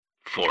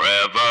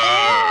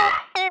Forever.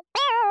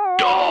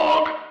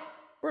 Dog.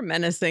 We're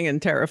menacing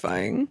and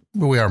terrifying.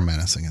 We are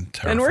menacing and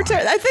terrifying.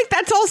 And I think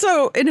that's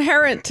also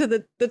inherent to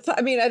the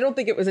I mean, I don't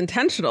think it was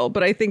intentional,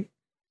 but I think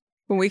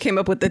when we came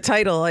up with the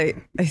title, I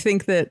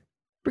think that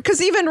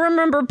because even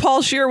remember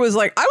Paul Scheer was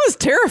like, I was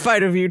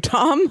terrified of you,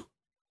 Tom.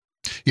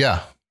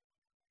 Yeah.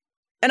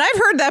 And I've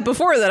heard that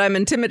before, that I'm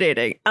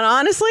intimidating. And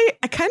honestly,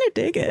 I kind of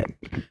dig it.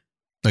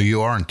 No,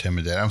 you are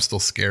intimidated. I'm still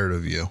scared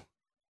of you.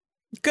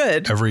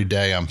 Good. Every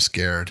day I'm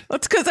scared.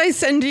 That's because I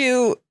send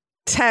you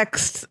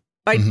texts.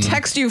 I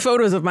text you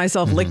photos of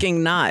myself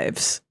licking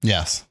knives.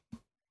 Yes.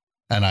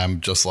 And I'm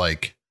just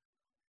like,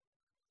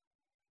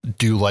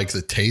 do you like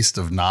the taste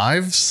of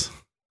knives?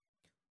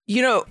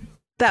 You know,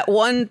 that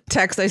one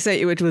text I sent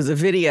you, which was a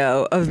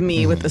video of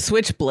me with the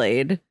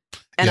switchblade.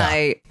 And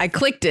I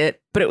clicked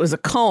it, but it was a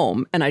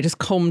comb, and I just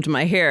combed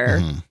my hair.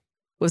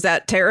 Was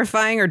that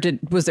terrifying, or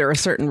was there a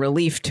certain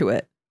relief to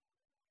it?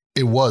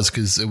 It was,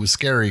 because it was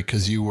scary,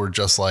 because you were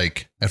just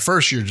like, at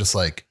first you're just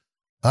like,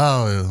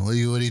 oh, what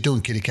are you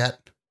doing, kitty cat?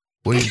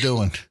 What are you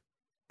doing?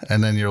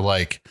 And then you're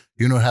like,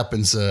 you know what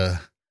happens to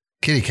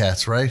kitty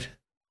cats, right?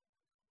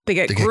 They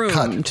get groomed.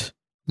 Cut.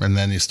 And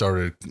then you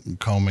started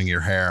combing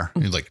your hair.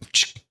 You're like,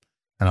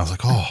 and I was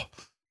like, oh,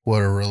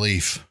 what a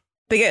relief.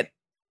 They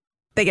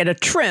get a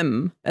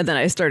trim, and then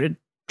I started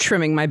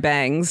trimming my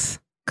bangs,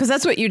 because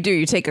that's what you do.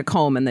 You take a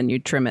comb and then you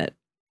trim it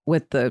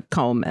with the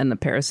comb and the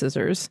pair of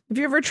scissors. Have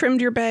you ever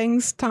trimmed your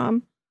bangs,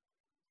 Tom?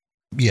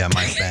 Yeah,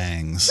 my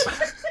bangs.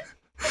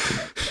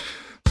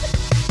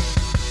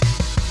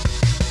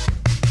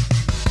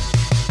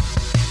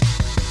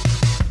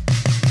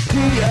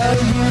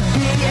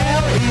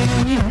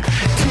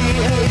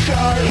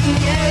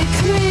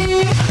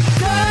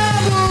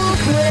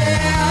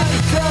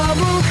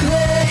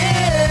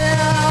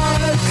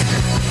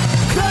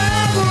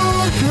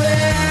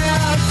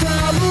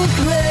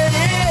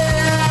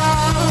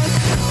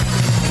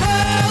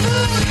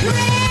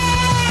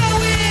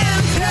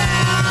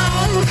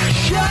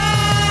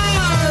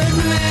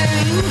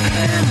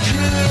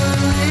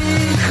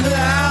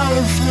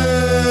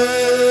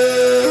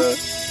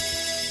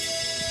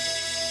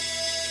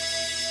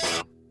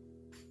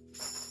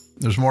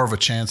 There's more of a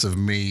chance of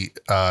me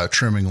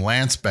trimming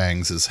Lance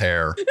Bangs'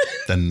 hair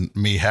than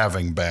me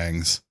having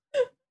bangs.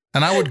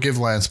 And I would give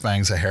Lance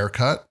Bangs a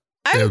haircut.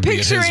 It would be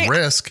at his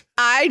risk.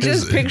 I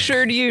just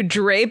pictured you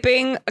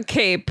draping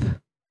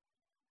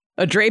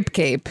a drape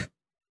cape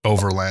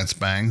over Lance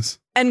Bangs.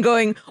 And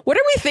going, what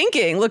are we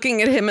thinking?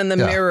 Looking at him in the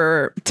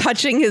mirror,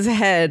 touching his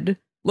head,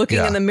 looking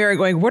in the mirror,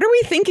 going, what are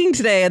we thinking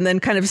today? And then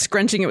kind of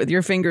scrunching it with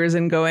your fingers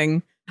and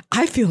going,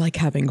 I feel like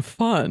having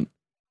fun.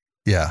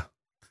 Yeah.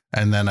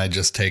 And then I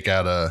just take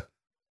out a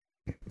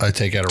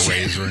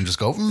razor and just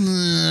go,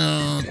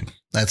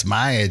 that's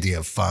my idea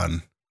of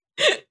fun.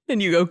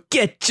 And you go,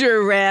 get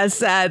your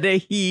ass out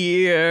of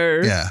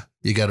here. Yeah.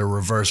 You got a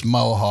reverse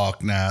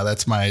mohawk now.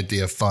 That's my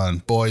idea of fun.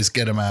 Boys,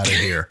 get him out of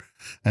here.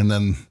 And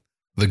then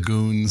the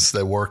goons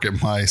that work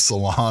at my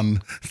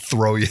salon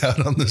throw you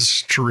out on the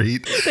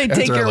street. They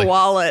take your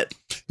wallet.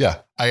 Yeah.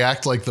 I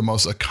act like the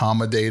most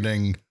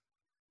accommodating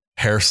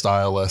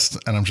hairstylist.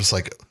 And I'm just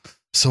like,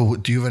 so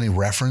do you have any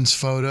reference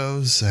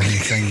photos?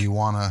 Anything you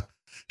want to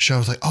show? I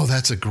was like, oh,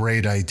 that's a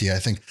great idea. I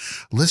think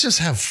let's just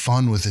have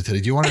fun with it today.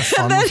 Do you want to have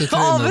fun with it today?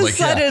 All of a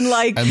sudden,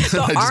 like the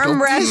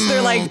armrest,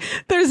 they're like,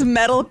 there's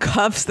metal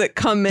cuffs that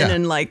come in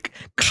and like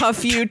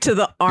cuff you to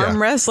the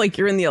armrest like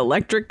you're in the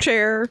electric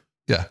chair.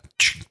 Yeah.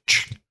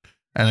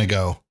 And I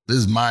go, this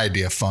is my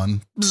idea of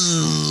fun.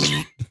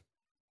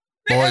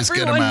 Boys,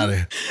 get him out of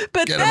here.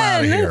 But get him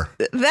out of here.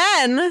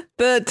 Then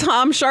the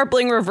Tom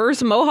Sharpling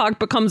reverse mohawk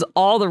becomes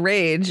all the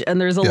rage, and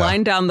there's a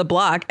line down the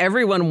block.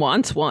 Everyone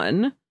wants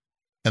one.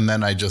 And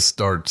then I just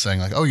start saying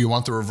like, oh, you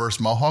want the reverse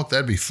mohawk?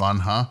 That'd be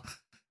fun, huh?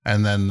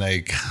 And then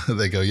they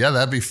go, yeah,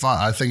 that'd be fun.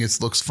 I think it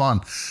looks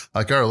fun.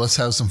 Like, all right, let's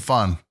have some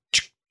fun.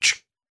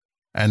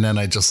 And then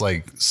I just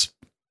like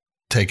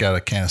take out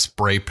a can of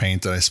spray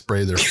paint and I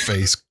spray their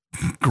face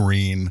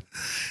green.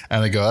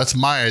 And I go, that's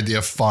my idea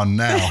of fun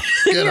now.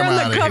 Get You're them on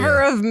out the of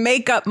cover here. of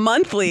Makeup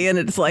Monthly, and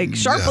it's like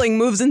Sharpling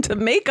moves into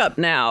makeup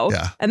now.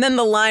 Yeah. And then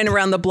the line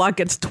around the block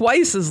gets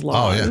twice as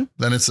long. Oh, yeah.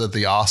 Then it's at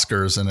the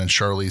Oscars, and then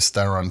Charlize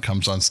Theron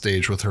comes on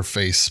stage with her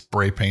face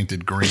spray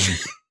painted green.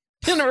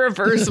 In a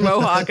reverse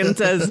mohawk and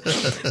says,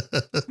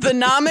 the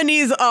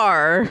nominees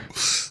are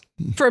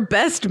for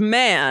Best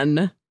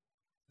Man,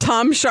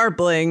 Tom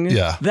Sharpling.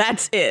 Yeah.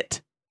 That's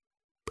it.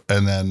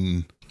 And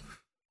then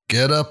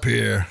get up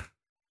here,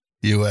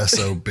 you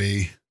SOB.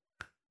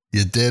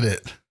 You did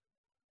it.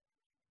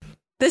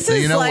 This so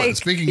is you know like, what?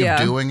 Speaking of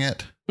doing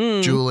it,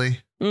 Julie,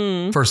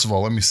 first of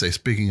all, let me say,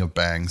 speaking of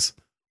bangs,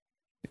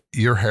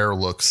 your hair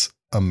looks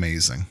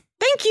amazing.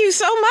 Thank you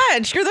so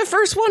much. You're the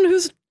first one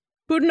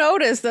who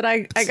noticed that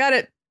I got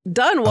it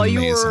done while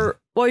you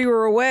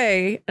were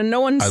away, and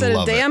no one said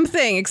a damn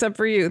thing except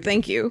for you.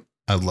 Thank you.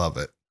 I love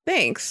it.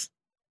 Thanks.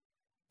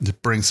 It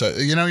brings,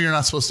 you're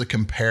not supposed to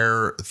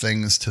compare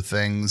things to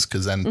things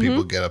because then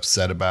people get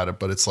upset about it.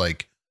 But it's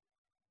like,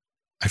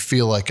 I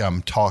feel like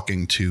I'm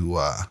talking to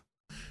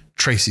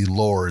Tracy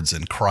Lords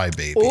and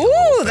Crybaby.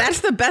 Ooh, that's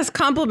the best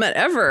compliment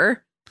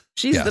ever.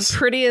 She's Yes. the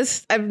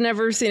prettiest. I've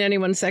never seen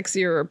anyone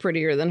sexier or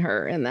prettier than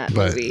her in that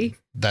movie.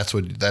 That's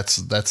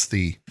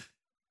the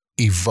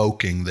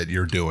evoking that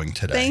you're doing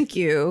today. Thank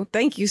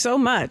you so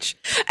much.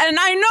 And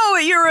I know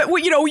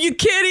you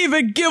can't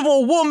even give a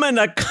woman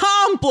a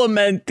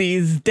compliment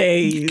these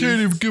days. You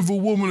can't even give a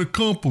woman a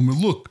compliment.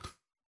 Look,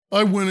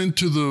 I went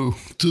into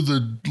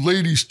the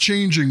ladies'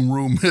 changing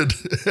room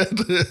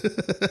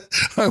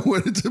I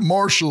went into the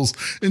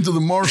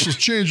Marshall's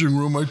changing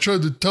room. I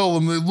tried to tell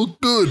them they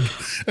look good,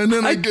 and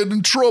then I get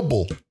in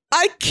trouble.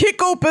 I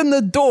kick open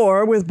the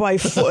door with my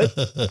foot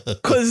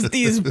because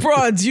these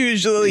broads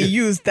usually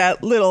use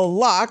that little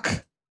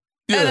lock.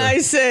 Yeah. And I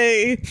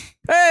say,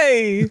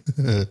 "Hey,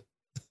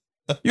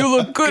 you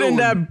look good in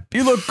that.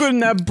 You look good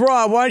in that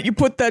bra. Why don't you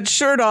put that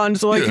shirt on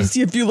so I can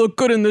see if you look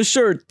good in the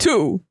shirt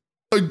too?"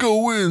 I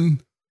go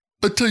in.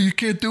 I tell you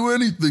can't do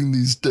anything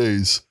these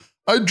days.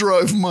 I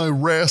drive my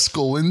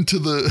rascal into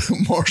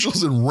the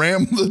Marshalls and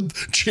ram the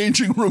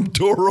changing room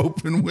door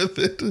open with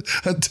it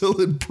until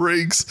it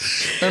breaks.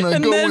 And I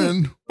go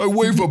in. I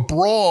wave a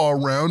bra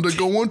around. I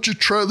go, "Why don't you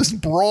try this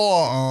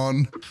bra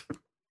on?"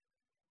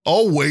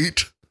 I'll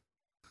wait.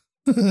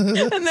 And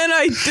then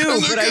I do,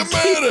 And but they get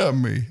mad at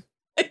me.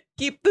 I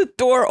keep the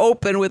door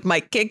open with my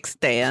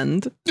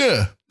kickstand.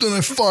 Yeah. Then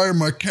I fire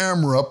my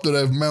camera up that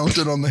I've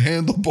mounted on the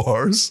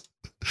handlebars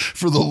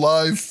for the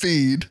live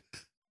feed.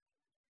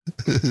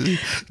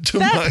 to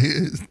my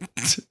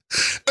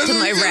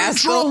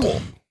rascal.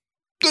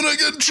 Then I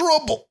get in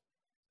trouble.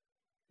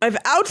 I've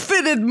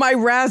outfitted my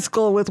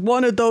rascal with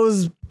one of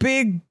those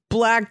big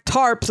black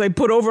tarps I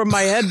put over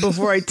my head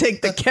before I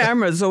take the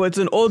camera, so it's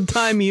an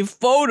old-timey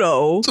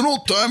photo. It's an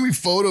old-timey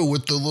photo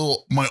with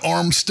my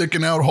arm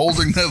sticking out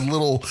holding that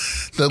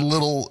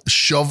little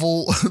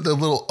shovel, that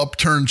little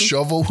upturned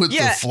shovel with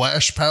the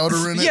flash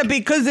powder in it. Yeah,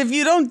 because if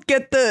you don't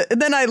get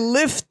then I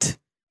lift.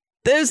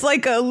 There's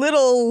like a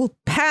little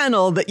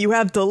panel that you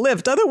have to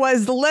lift.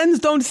 Otherwise, the lens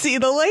don't see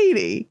the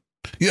lady.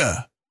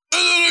 Yeah.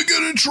 And then I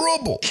get in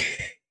trouble.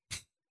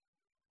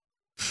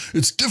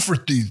 It's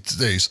different these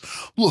days.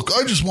 Look,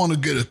 I just want to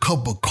get a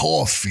cup of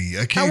coffee.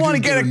 I want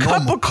to get a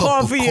cup of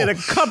coffee and a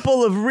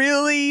couple of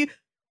really,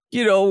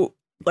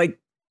 like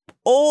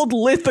old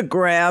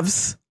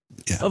lithographs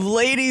of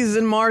ladies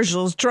in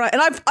Marshalls then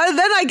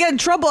I get in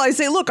trouble. I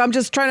say, "Look, I'm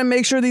just trying to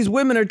make sure these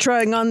women are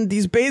trying on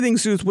these bathing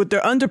suits with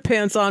their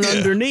underpants on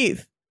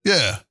underneath."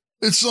 Yeah,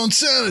 it's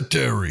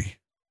unsanitary.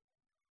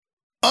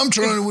 I'm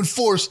trying to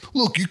enforce.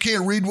 Look, you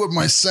can't read what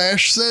my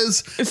sash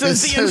says. It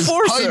says the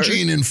enforcer.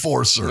 Hygiene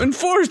enforcer.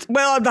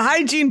 Well, the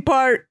hygiene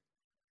part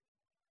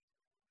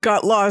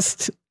got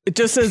lost. It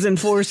just says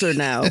enforcer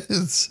now. It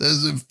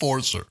says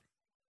enforcer.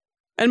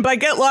 And by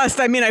get lost,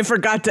 I mean I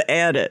forgot to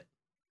add it.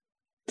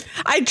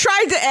 I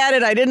tried to add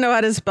it. I didn't know how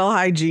to spell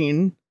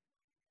hygiene.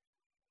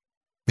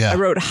 Yeah. I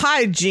wrote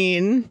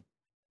hygiene.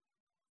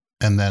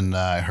 And then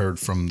I heard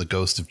from the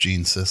ghost of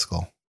Gene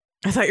Siskel.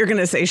 I thought you were going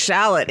to say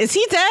Shallot. Is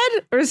he dead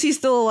or is he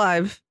still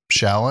alive?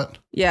 Shallot?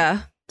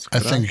 Yeah. I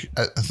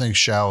think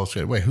Shallot's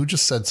good. Wait, who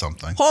just said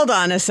something? Hold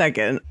on a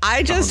second.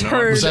 I just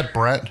heard. Was that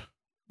Brett?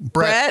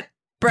 Brett?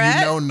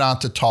 You know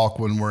not to talk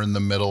when we're in the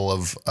middle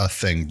of a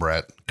thing,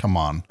 Brett. Come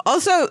on.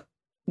 Also,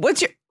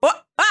 what's your...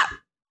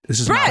 This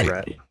is Brett. not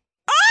Brett.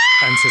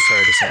 I'm so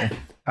sorry to say.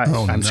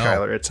 I'm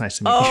Skylar. It's nice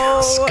to meet you.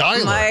 Oh,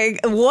 Skylar.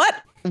 What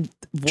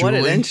Julie,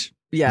 an inch.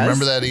 Yes.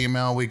 Remember that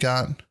email we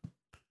got?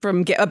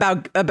 From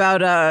about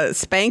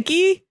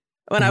Spanky?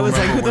 When I was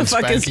like, who the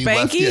fuck is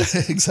Spanky?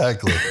 Yeah,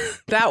 exactly.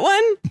 That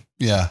one?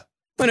 Yeah.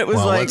 When it was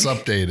let's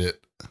update it.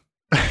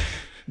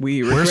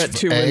 We regret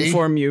to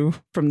inform you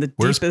from the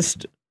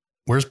deepest.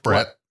 Where's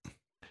Brett?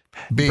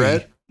 B.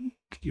 Brett?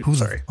 Who's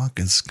the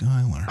fucking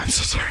Skylar? I'm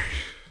so sorry.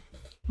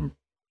 I'm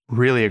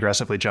really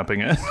aggressively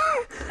jumping in.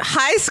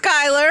 Hi,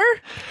 Skylar.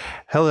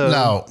 Hello.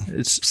 No.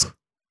 It's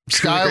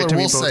Skylar, great to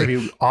meet we'll both say of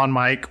you on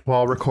mic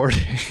while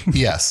recording.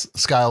 Yes,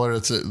 Skylar.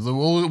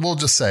 We'll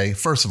just say,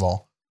 first of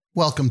all,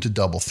 welcome to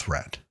Double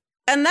Threat.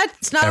 And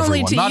that's not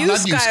only to you,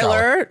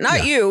 Skylar.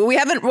 Not you. We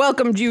haven't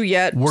welcomed you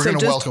yet.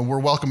 We're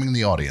welcoming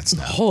the audience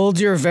now. Hold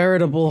your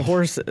veritable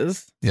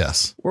horses.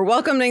 Yes. We're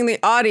welcoming the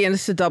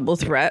audience to Double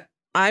Threat.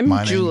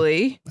 I'm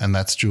Julie. And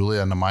that's Julie.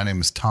 And my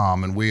name is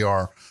Tom. And we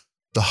are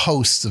the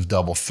hosts of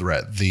Double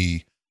Threat,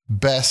 the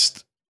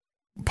best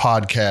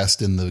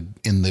podcast in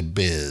the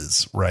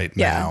biz right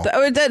now.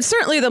 Yeah, that's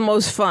certainly the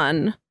most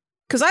fun.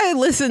 Because I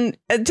listen,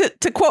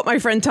 to quote my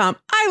friend Tom,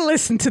 I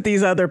listen to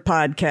these other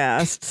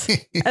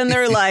podcasts and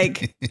they're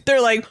like,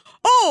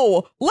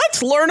 oh,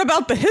 let's learn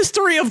about the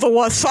history of the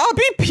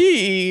wasabi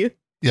pea.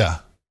 Yeah.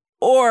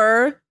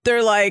 Or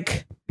they're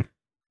like,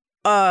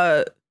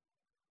 the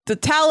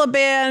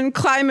Taliban,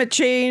 climate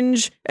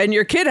change, and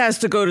your kid has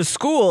to go to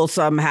school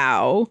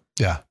somehow.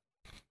 Yeah.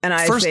 And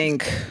I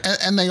think.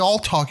 And they all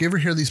talk. You ever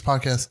hear these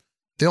podcasts?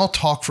 They all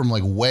talk from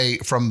way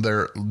from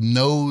their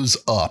nose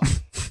up.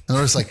 And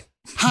they're just like,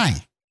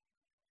 hi.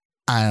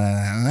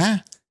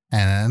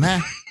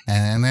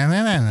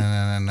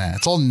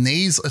 It's all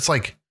nasal. It's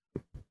like,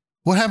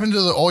 What happened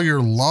to all your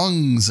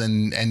lungs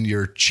and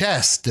your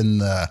chest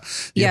and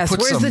yes,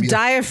 where's the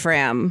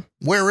diaphragm?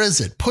 Where is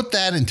it? Put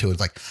that into it.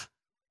 Like,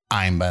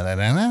 I'm meow,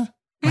 meow, meow,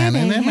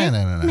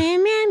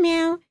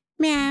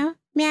 meow,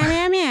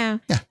 meow, meow.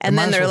 Yeah, and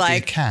then they're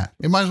like, cat.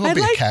 It might as well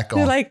be a cat going.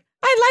 They're like,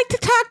 I'd like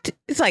to talk to,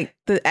 it's like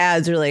the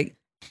ads are like,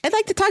 I'd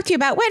like to talk to you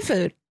about wet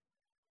food.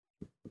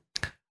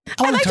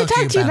 I'd like to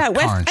talk to you about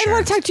wet. I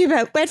want to talk to you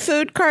about wet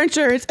food, car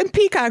insurance, and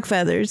peacock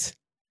feathers.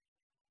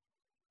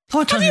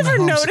 Have you ever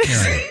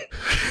noticed?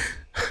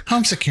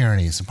 Home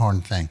security is an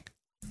important thing.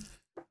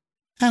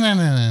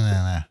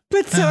 No.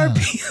 But so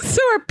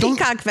are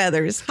peacock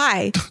feathers.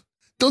 Hi.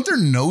 Don't their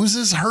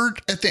noses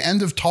hurt at the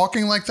end of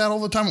talking like that all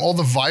the time? All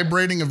the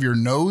vibrating of your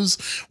nose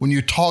when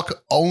you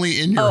talk only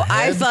in your head?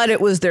 I thought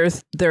it was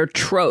their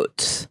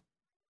throats.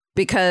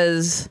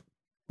 Because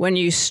when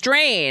you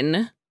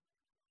strain,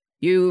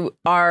 you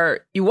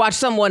watch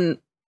someone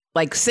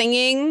like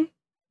singing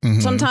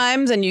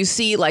sometimes and you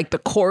see like the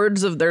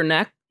cords of their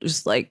neck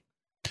just like,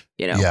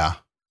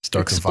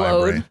 start explode. To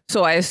vibrate.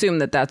 So I assume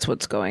that's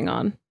what's going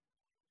on.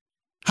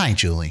 Hi,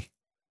 Julie.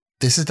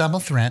 This is Double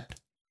Threat.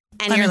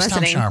 And My you're name's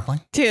listening Tom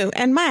Sharpling. to,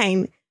 and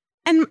mine.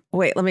 And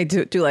wait, let me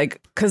do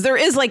like, because there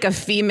is like a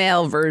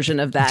female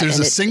version of that. There's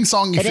a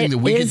sing-songy thing that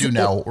we can do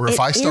now, or if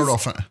I start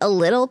off a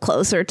little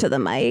closer to the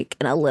mic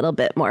and a little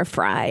bit more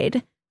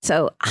fried.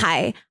 So,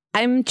 hi,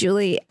 I'm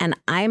Julie, and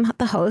I'm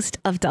the host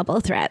of Double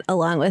Threat,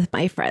 along with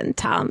my friend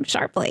Tom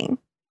Sharpling.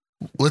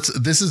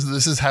 This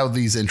is how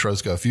these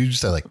intros go. If you just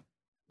say like,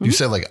 you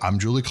say like, I'm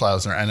Julie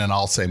Klausner, and then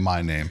I'll say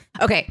my name.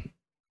 Okay.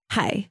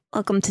 Hi,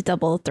 welcome to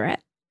Double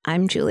Threat.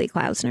 I'm Julie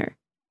Klausner.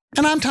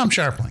 And I'm Tom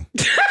Sharpling.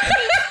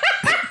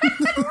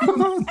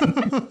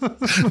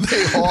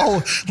 They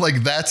all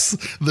like that's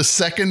the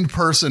second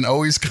person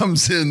always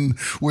comes in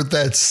with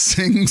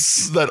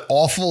that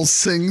awful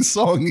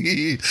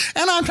sing-songy.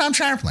 And I'm Tom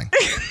Sharpling.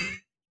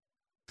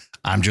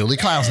 I'm Julie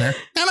Klausner.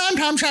 And I'm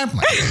Tom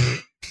Sharpling.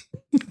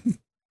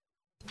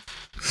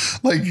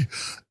 Like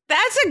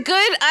that's a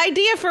good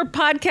idea for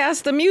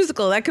Podcast the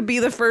Musical. That could be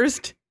the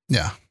first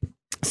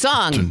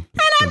song. And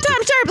I'm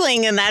Tom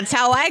Sharpling, and that's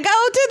how I go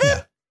to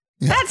the.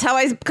 Yeah. That's how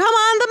I come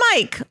on the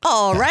mic.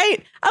 All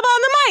right, I'm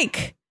on the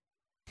mic.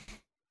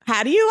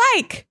 How do you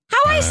like how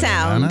I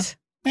sound?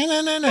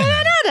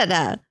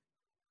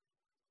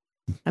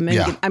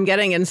 I'm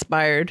getting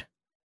inspired.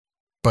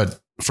 But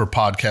for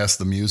Podcast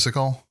the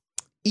Musical,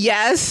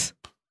 yes.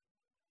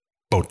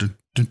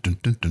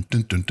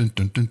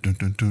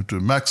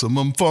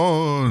 Maximum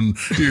fun,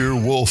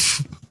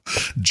 Earwolf,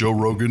 Joe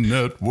Rogan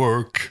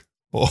Network,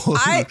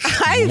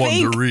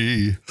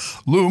 Wondery,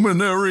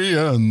 Luminary,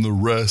 and the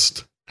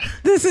rest.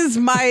 This is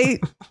my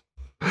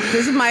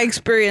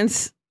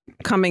experience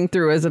coming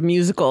through as a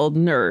musical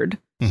nerd.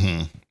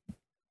 Mm-hmm.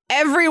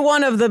 Every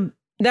one of the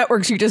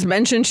networks you just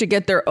mentioned should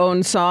get their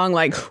own song,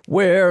 like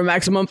 "We're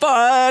Maximum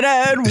Fun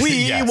and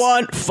we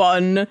want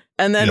fun,"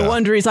 and then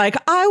Wondery's like,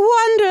 "I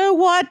wonder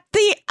what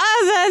the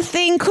other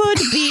thing could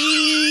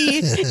be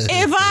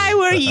if I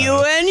were you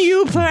and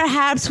you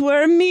perhaps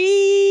were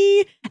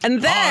me."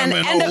 And then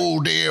I'm an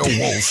old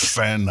Earwolf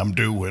and I'm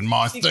doing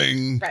my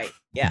thing. Right?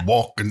 Yeah.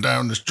 Walking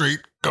down the street,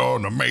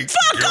 gonna make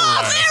fuck off!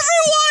 Laugh.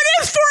 Everyone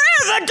is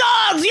forever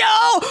dogs,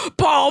 yo!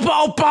 Bow,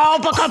 bow, bow,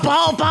 bow,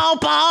 bow, bow,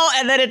 bow,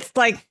 and then it's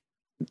like.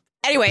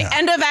 Anyway,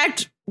 end of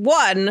Act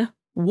 1,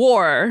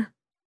 War,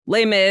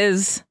 Les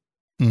Mis,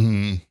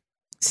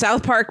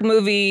 South Park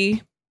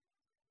movie,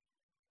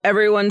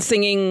 everyone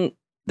singing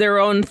their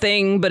own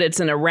thing, but it's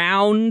in a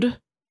round.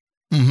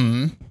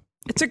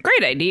 It's a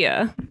great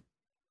idea.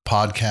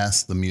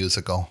 Podcast the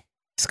Musical.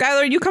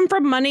 Skylar, you come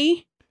from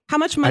money? How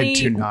much money? I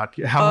do not.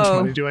 How much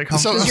money do I come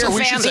from? So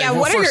we should say,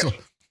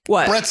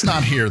 what? Brett's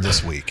not here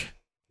this week.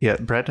 Yeah,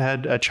 Brett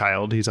had a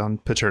child. He's on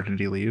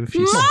paternity leave.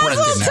 Brett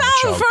didn't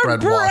have a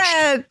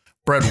child.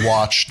 Brett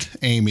watched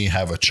Amy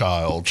have a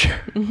child.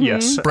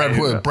 Yes. Brett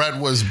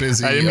was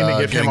busy. I didn't mean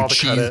to give him all the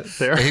credit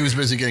there. He was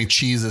busy getting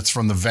Cheez-Its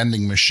from the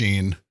vending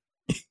machine.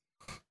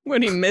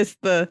 When he missed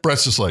the...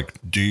 Brett's just like,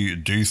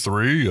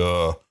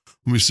 D3?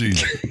 Let me see.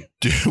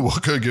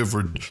 What can I get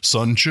for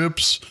Sun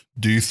Chips?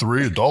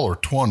 D3,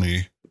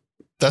 $1.20.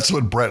 That's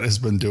what Brett has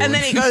been doing. And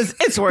then he goes,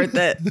 it's worth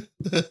it.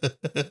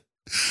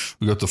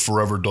 We got the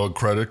Forever Dog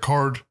credit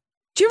card.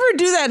 Do you ever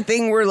do that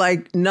thing where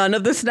like none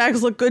of the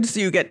snacks look good, so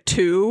you get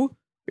two?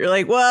 You're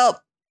like,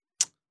 well,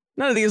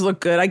 none of these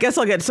look good. I guess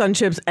I'll get Sun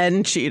Chips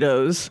and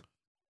Cheetos.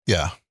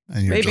 Yeah.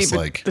 And you're just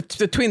like...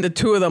 between the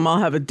two of them, I'll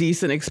have a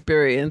decent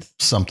experience.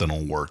 Something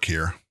will work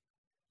here.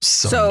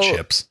 Sun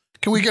Chips.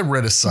 Can we get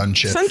rid of Sun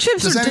Chips? Sun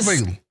Chips are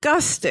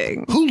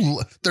disgusting.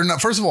 They're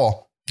not... First of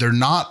all, they're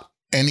not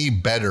any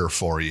better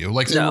for you.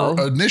 Like they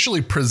were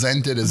initially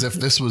presented as if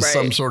this was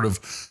some sort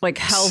of like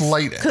health,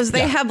 slight... Because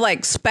they have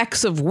like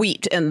specks of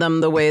wheat in them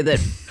the way that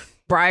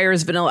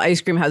Breyer's vanilla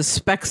ice cream has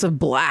specks of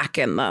black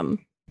in them.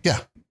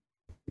 Yeah.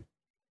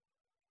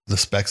 The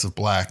specks of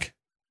black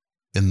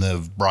in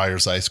the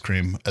Breyer's ice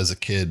cream as a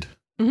kid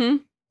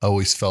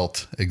always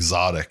felt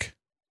exotic.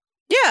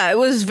 Yeah, it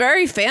was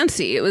very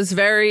fancy. It was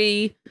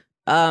very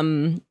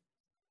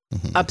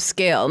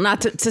upscale.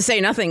 Not to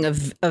say nothing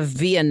of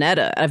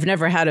Viennetta. I've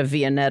never had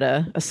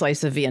a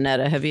slice of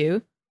Viennetta. Have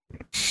you?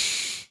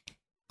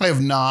 I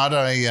have not.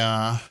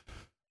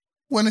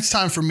 When it's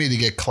time for me to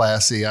get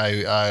classy,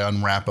 I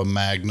unwrap a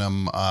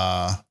Magnum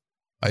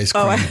ice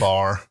cream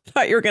bar. I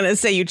thought you were going to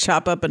say you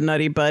chop up a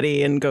Nutty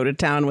Buddy and go to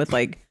town with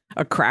like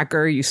a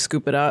cracker. You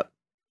scoop it up.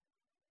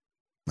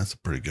 That's a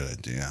pretty good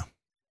idea.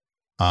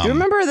 Do you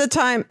remember the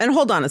time? And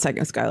hold on a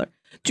second, Skylar.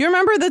 Do you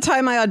remember the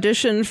time I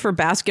auditioned for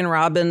Baskin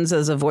Robbins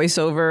as a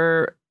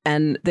voiceover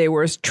and they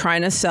were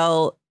trying to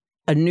sell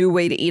a new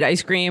way to eat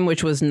ice cream,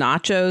 which was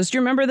nachos? Do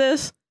you remember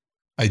this?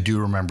 I do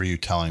remember you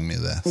telling me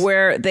this.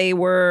 Where they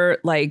were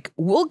like,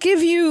 we'll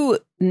give you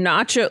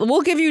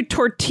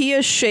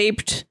tortilla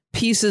shaped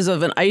pieces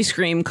of an ice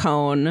cream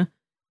cone.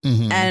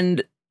 Mm-hmm.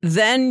 And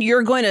then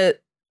you're going to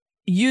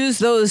use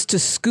those to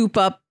scoop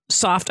up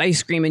soft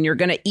ice cream and you're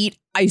going to eat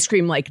ice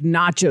cream like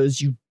nachos,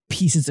 you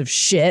pieces of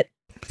shit.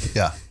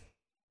 Yeah.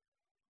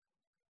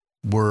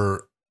 You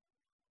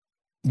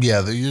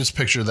just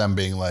picture them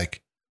being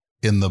like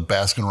in the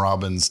Baskin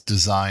Robbins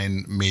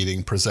design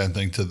meeting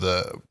presenting to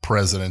the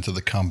president of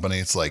the company.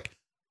 It's like,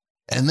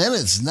 and then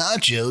it's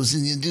nachos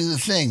and you do the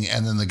thing.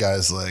 And then the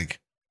guy's like,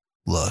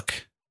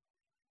 look,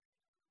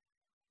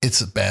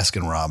 it's a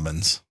Baskin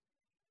Robbins.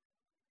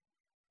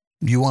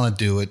 You want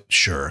to do it?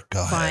 Sure.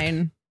 Go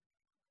ahead.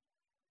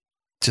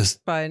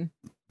 Fine.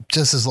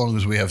 Just as long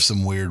as we have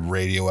some weird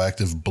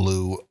radioactive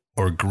blue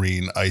or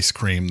green ice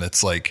cream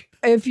that's like,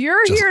 if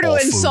you're here to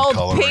insult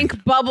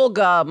pink bubble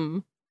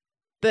gum,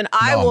 then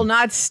I will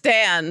not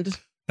stand.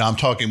 Now I'm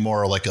talking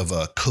more like of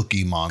a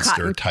Cookie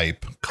Monster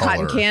type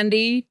color. Cotton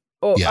candy?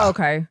 Oh, yeah.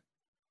 Okay.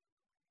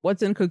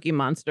 What's in Cookie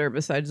Monster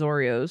besides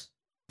Oreos?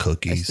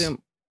 Cookies.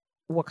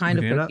 What kind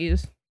of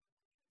cookies?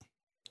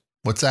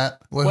 What's that?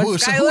 Who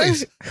is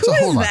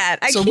that?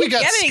 I keep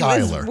getting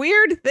Skylar. This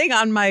weird thing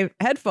on my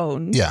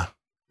headphones. Yeah.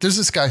 There's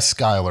this guy,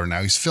 Skylar,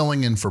 now. He's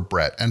filling in for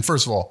Brett. And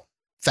first of all,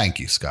 thank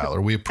you,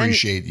 Skylar. We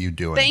appreciate you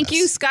doing this. Thank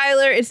you,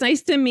 Skylar. It's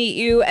nice to meet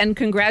you. And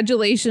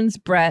congratulations,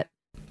 Brett,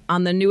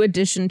 on the new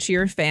addition to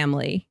your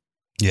family.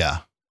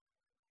 Yeah.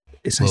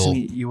 It's nice to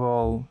meet you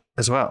all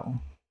as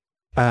well.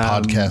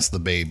 Podcast the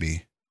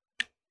baby.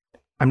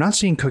 I'm not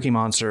seeing Cookie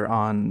Monster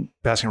on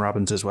Baskin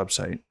Robbins'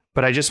 website,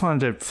 but I just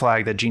wanted to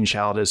flag that Gene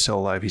Shalit is still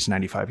alive. He's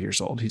 95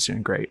 years old. He's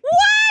doing great. What?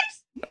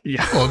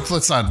 Yeah. Well,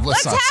 let's not have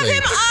say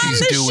him on he's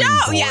the doing show.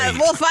 great. Yeah,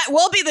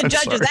 we'll be the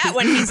judge of that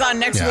when he's on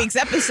next week's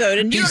episode,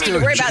 and you don't need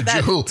to worry about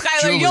that,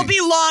 Skylar. You'll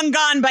be long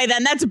gone by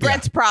then. That's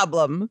Brett's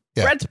problem.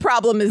 Yeah. Brett's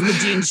problem is the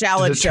Gene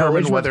Shalit show.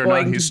 Determine whether or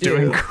not he's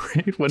doing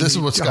great. This is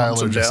what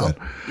Skylar just said.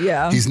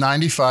 Yeah, he's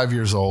 95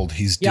 years old.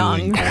 He's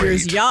doing great.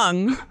 He's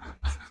young.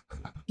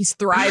 He's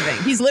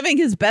thriving. He's living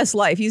his best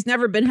life. He's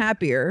never been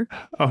happier.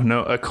 Oh,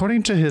 no.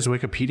 According to his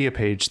Wikipedia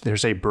page,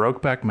 there's a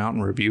Brokeback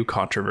Mountain review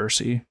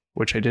controversy,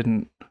 which I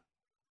didn't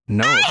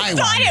know. I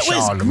thought it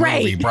was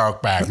great. Movie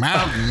Brokeback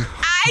Mountain.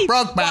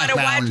 Brokeback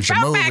Mountain's a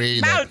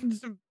movie.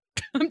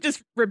 I'm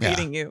just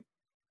repeating you.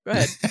 Go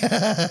ahead.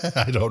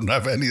 I don't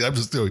have any. I'm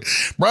just doing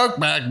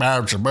Brokeback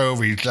Mountain's a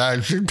movie.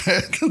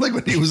 Like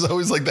when he was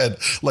always like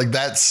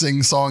that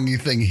sing-songy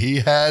thing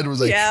he had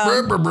was like. Yeah.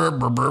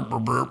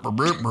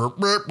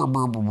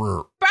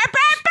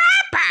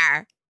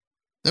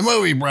 The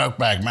movie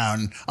Brokeback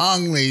Mountain.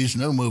 Ang Lee's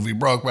new movie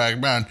Brokeback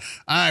Mountain.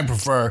 I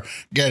prefer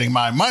getting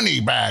my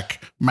money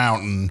back,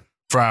 Mountain,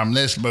 from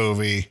this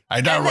movie. I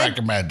don't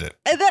recommend it.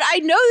 And then I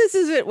know this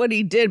isn't what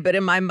he did, but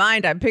in my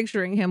mind, I'm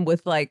picturing him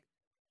with like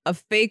a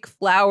fake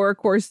flower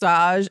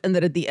corsage, and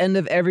that at the end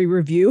of every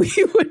review,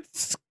 he would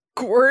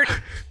squirt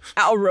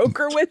Al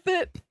Roker with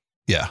it.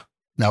 Yeah.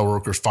 Now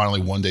Roker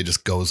finally one day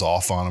just goes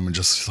off on him and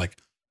just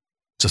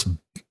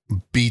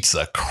beats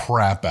the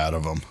crap out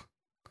of him.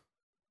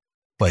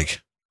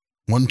 Like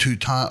one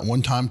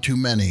time too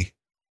many.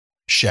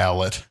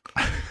 Shalit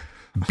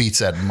beats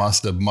that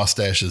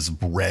mustache's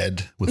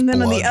red with blood. And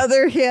then on the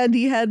other hand,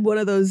 he had one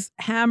of those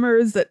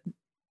hammers that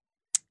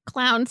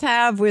clowns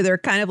have where they're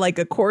kind of like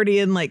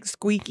accordion, like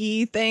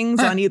squeaky things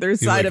on either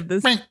side of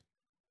this.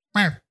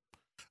 I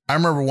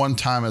remember one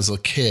time as a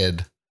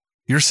kid,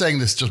 you're saying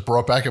this just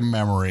brought back a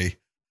memory.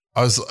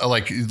 I was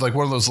like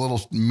one of those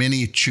little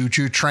mini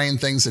choo-choo train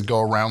things that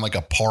go around like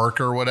a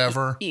park or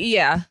whatever.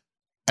 Yeah.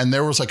 And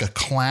there was like a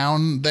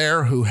clown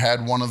there who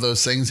had one of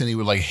those things and he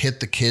would like hit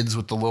the kids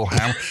with the little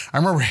hammer. I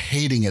remember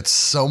hating it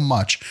so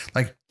much.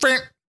 Like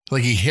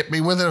he hit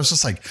me with it. I was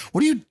just like,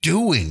 what are you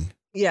doing?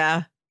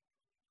 Yeah.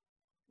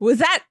 Was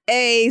that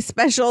a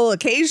special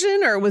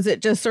occasion or was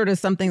it just sort of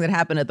something that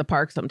happened at the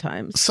park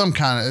sometimes? Some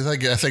kind of, I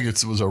think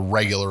it was a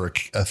regular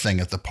thing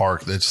at the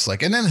park that's just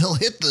like, and then he'll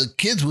hit the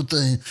kids with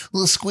the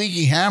little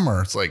squeaky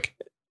hammer. It's like,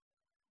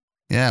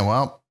 yeah,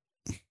 well,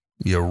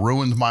 you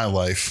ruined my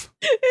life.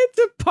 It's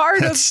a part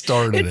that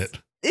started it.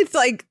 It's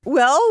like,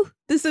 well,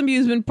 this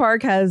amusement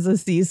park has a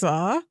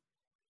seesaw.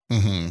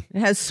 Mm-hmm. It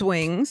has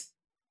swings.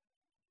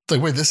 It's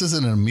like, wait, this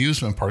isn't an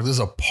amusement park. This is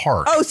a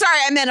park. Oh, sorry.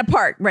 I meant a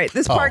park. Right.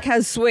 This park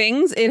has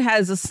swings. It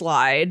has a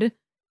slide.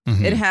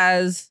 Mm-hmm. It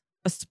has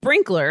a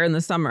sprinkler in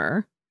the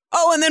summer.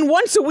 Oh, and then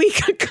once a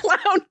week, a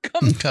clown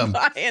comes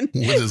by and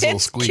with his little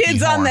hits squeaky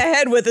kids horn. on the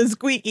head with a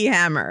squeaky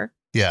hammer.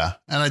 Yeah,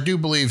 and I do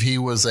believe he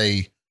was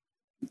a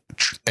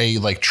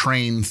like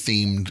train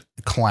themed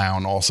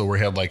clown also, where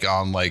he had like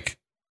on like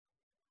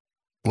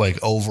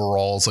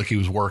overalls, like he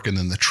was working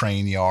in the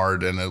train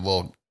yard, and a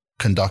little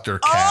conductor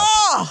cap.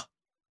 Oh,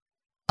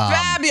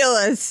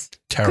 fabulous!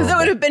 Terrible. Because it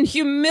would have been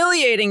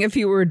humiliating if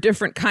you were a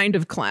different kind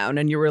of clown,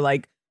 and you were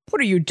like, "What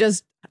are you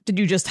just? Did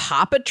you just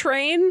hop a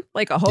train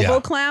like a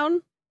hobo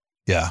clown?"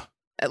 Yeah.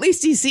 At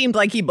least he seemed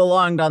like he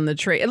belonged on the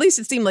train. At least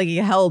it seemed like he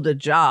held a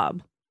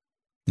job.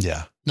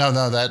 Yeah. No,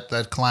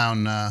 that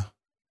clown,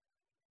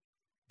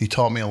 he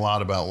taught me a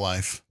lot about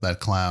life, that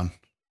clown.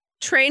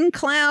 Train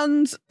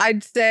clowns,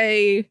 I'd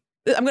say,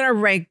 I'm going to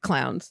rank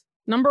clowns.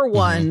 Number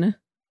one,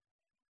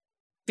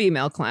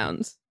 female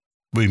clowns.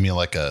 What do you mean,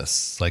 like a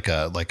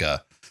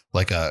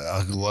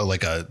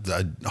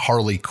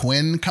Harley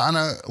Quinn kind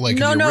of, like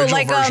the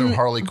original version of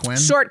Harley Quinn?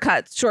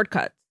 Shortcuts.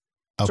 Okay.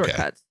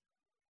 Shortcuts.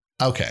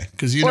 Okay,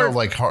 because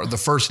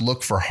the first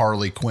look for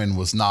Harley Quinn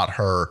was not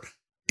her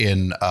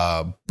in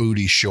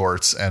booty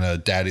shorts and a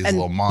Daddy's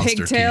Little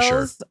Monster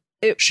pigtails.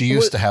 T-shirt. She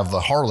used to have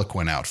the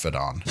Harlequin outfit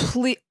on.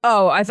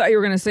 I thought you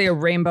were going to say a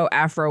rainbow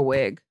afro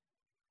wig.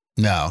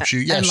 No,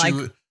 she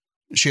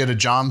had a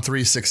John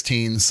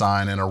 3:16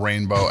 sign and a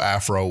rainbow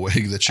afro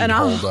wig that she'd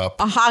hold up.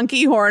 A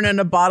honky horn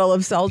and a bottle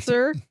of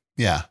seltzer.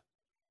 Yeah.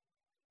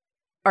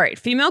 All right,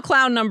 female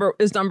clown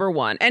is number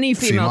one. Any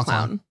female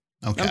clown.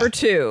 Okay. Number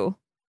two,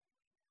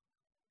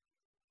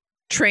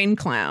 train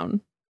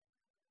clown.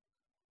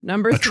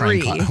 Number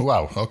three.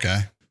 Wow.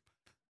 Okay.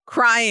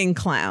 Crying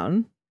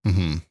clown.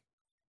 Mm-hmm.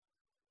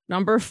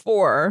 Number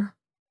four.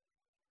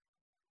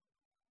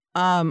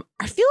 I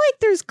feel like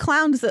there's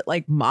clowns that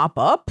like mop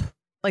up,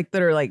 like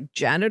that are like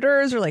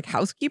janitors or like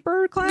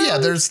housekeeper clowns. Yeah,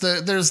 there's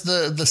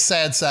the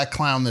sad sack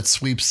clown that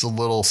sweeps the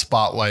little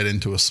spotlight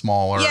into a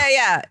smaller.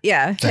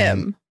 Yeah. thing.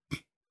 Him.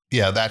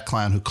 Yeah, that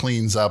clown who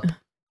cleans up.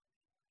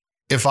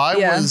 If I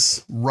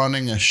was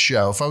running a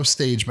show, if I was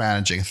stage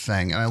managing a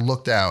thing, and I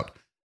looked out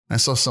and I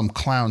saw some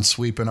clown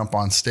sweeping up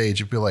on stage,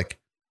 it'd be like,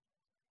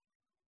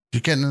 "You're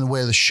getting in the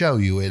way of the show,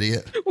 you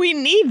idiot." We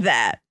need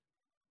that.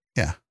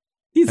 Yeah.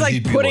 He's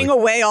like putting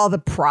away all the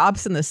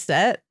props in the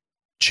set.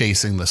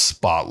 Chasing the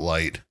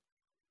spotlight.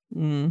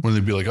 Mm. When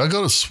they'd be like, "I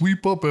got to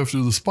sweep up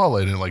after the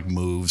spotlight," and it like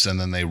moves, and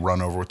then they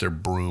run over with their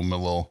broom a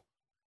little.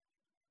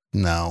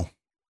 No.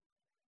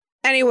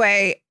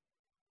 Anyway,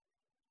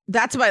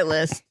 that's my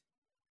list.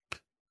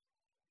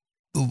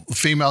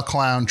 Female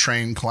clown,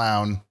 train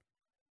clown,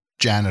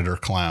 janitor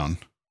clown.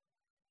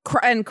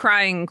 And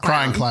crying clown.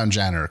 Crying clown,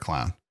 janitor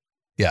clown.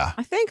 Yeah.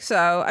 I think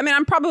so. I mean,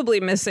 I'm probably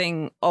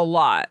missing a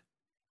lot.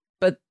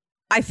 But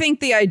I think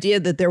the idea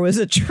that there was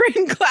a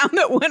train clown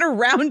that went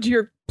around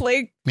your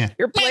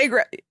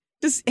playground,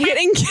 just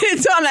hitting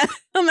kids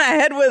on the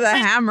head with a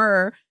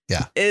hammer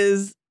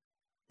is,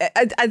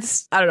 I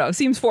don't know,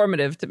 seems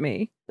formative to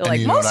me. They're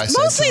like,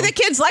 mostly the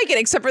kids like it,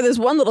 except for this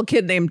one little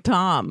kid named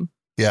Tom.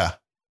 Yeah.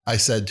 I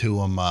said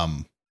to him,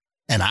 and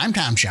I'm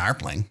Tom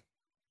Sharpling.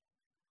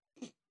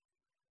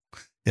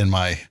 That's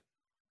my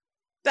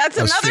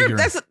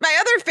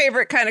other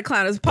favorite kind of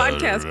clown is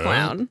podcast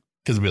clown.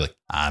 Because it'd be like,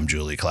 "I'm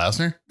Julie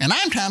Klausner and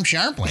I'm Tom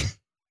Sharpling."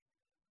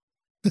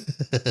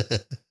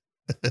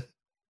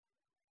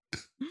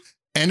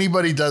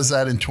 Anybody does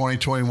that in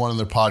 2021 in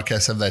their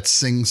podcast, have that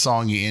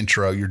sing-songy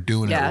intro, you're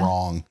doing it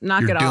wrong.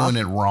 You're doing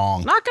it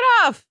wrong. Knock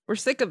it off. We're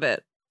sick of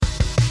it.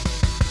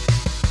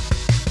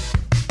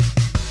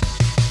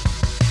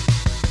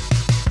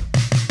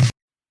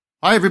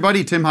 Hi,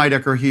 everybody. Tim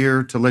Heidecker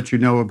here to let you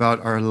know about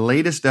our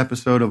latest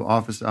episode of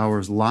Office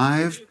Hours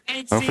Live.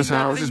 Office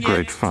Hours is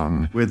great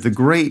fun. With the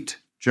great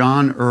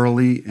John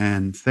Early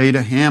and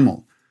Theda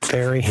Hamill.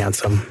 Very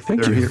handsome.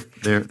 Thank you.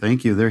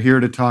 Thank you. They're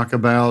here to talk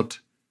about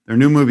their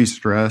new movie,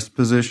 Stress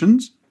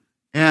Positions.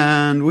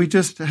 And we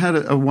just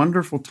had a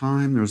wonderful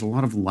time. There was a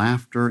lot of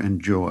laughter and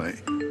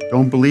joy.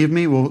 Don't believe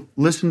me? Well,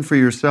 listen for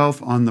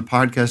yourself on the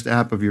podcast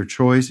app of your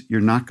choice.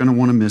 You're not going to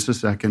want to miss a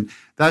second.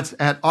 That's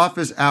at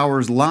Office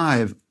Hours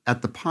Live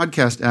at the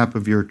podcast app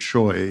of your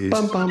choice.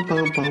 Bum, bum,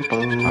 bum, bum,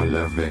 bum. I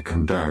love Vic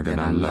and Doug, and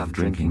I love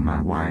drinking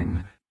my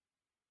wine.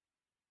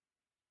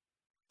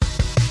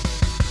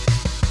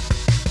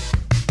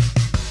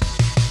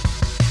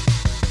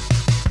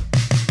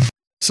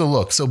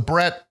 So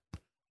Brett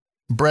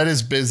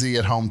is busy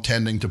at home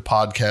tending to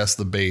Podcast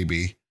the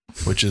Baby,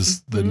 which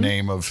is the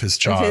name of his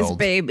child. His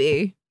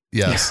baby.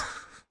 Yes.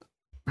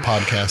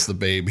 Podcast the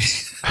Baby.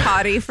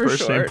 Potty for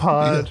First short. name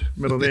Pod,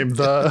 middle name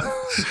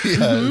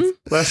The.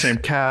 Last name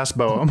Cass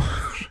Boehm.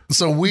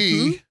 So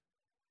we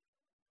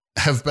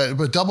have been,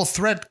 but Double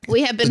Threat.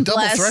 We have been the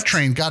blessed. Double Threat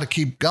train got to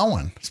keep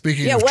going.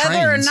 Speaking of whether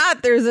trains, or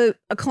not there's a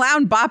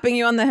clown bopping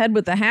you on the head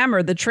with a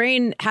hammer, the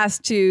train has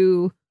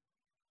to.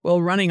 Well,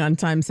 running on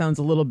time sounds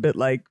a little bit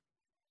like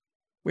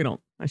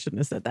I shouldn't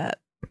have said that.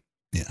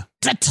 Yeah.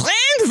 The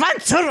train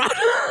wants to run.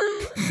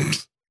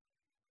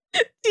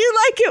 Do you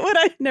like it when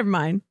never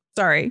mind.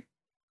 Sorry.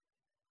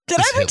 Did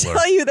I ever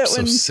tell you that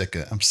I'm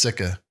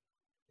sick of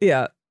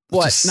Yeah.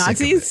 What?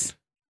 Nazis?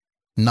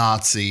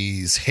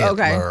 Nazis,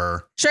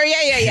 Hitler, Sure.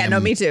 Yeah. No,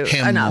 me too.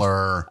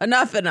 Himmler,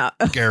 Enough.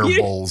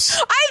 Goebbels. I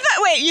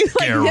thought. Wait, you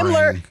like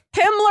Goering.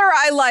 Himmler?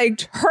 I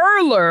liked.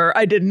 Hurler,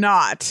 I did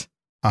not.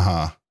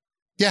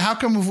 Yeah, how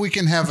come if we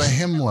can have a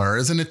Himmler,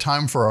 isn't it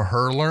time for a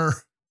hurler?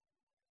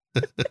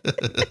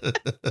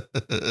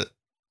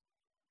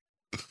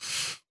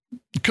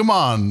 Come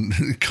on,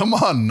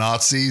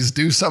 Nazis,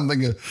 do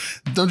something.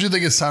 Don't you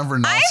think it's time for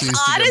Nazis to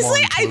honestly, get more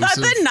I thought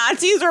inclusive? the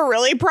Nazis were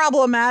really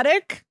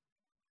problematic.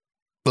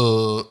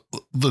 The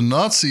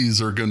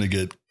Nazis are going to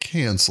get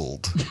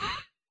canceled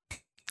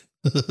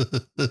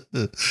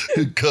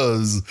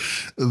because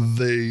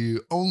they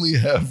only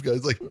have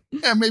guys like,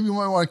 yeah, maybe we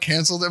might want to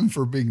cancel them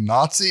for being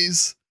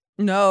Nazis.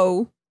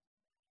 No.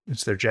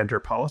 It's their gender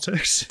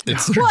politics.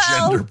 It's their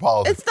gender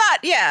politics. It's not,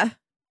 yeah.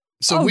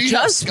 So we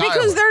just have Skylar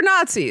because they're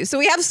Nazis. So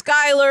we have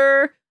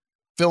Skylar,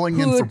 filling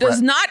in who for does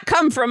Brett. not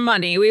come from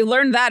money. We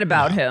learned that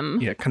about him.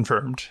 Yeah,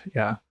 confirmed.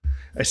 Yeah.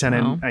 I sent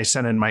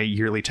in my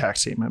yearly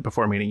tax statement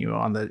before meeting you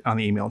on the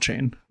email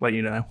chain. Let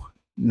you know.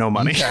 No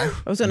money. Okay.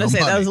 I was going to say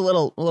that was a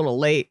little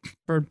late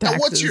for Now,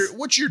 taxes.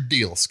 what's your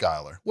deal,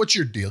 Skylar? What's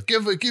your deal?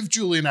 Give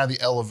Julie and I the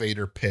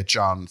elevator pitch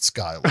on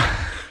Skylar.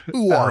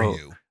 Who are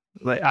you?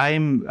 Like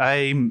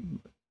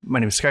my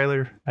name is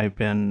Skylar. I've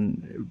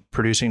been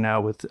producing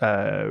now with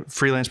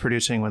freelance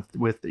producing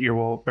with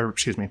Earwolf, or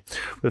excuse me,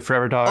 with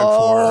Forever Dog I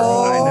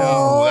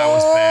know that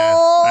was bad.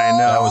 I know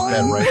That was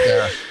bad right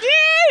there.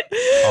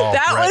 Oh,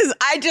 Brett.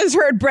 I just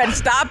heard Brett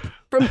stop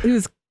from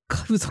who's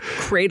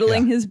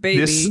cradling his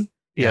baby.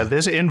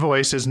 This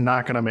invoice is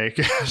not going to make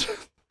it.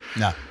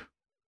 No.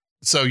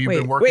 So you've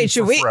been working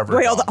for Forever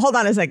Wait, Dog. hold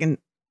on a second.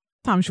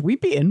 Tom, should we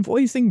be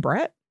invoicing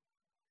Brett?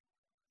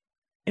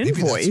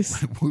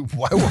 Invoice?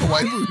 Why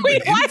haven't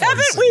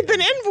we been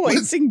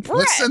invoicing Brett?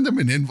 Let's send them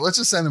an invoice. Let's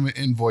just send them an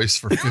invoice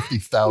for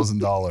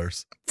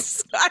 $50,000.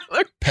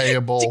 Skylar.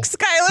 Payable.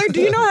 Skylar,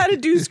 do you know how to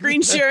do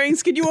screen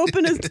sharings? Can you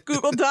open a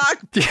Google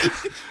Doc?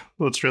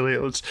 Let's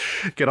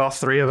get all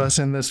three of us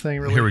in this thing.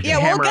 Really, Here we go. Yeah,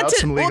 hammer out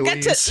some we'll get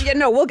legalese.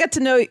 to. We'll get to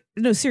know.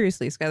 No,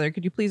 seriously, Skylar,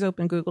 could you please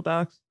open Google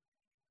Docs?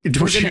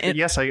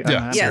 Yes,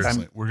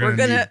 Seriously. We're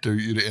gonna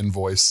need you to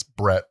invoice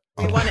Brett.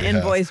 We want to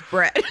invoice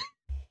Brett.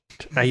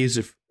 I use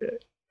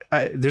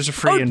there's a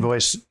free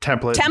invoice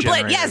template.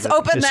 Yes,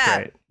 open it's that.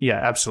 Great. Yeah,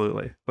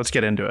 absolutely. Let's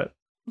get into it.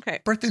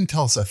 Okay. Brett didn't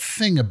tell us a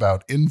thing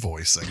about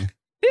invoicing.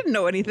 Didn't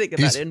know anything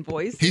about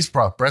invoice.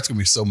 Brett's gonna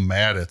be so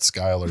mad at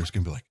Skylar. He's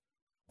gonna be like,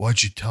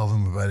 "Why'd you tell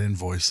them about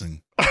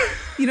invoicing?"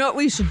 You know what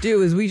we should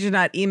do is we should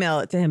not email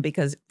it to him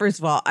because, first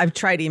of all, I've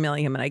tried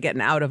emailing him and I get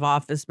an out of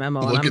office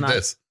memo. Look at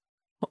this.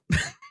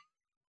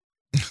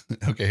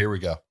 Okay, here we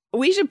go.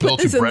 We should put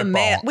this in the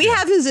mail. We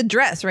have his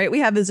address, right? We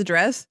have his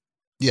address.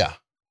 Yeah.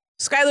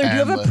 Skylar, do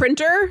you have a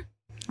printer?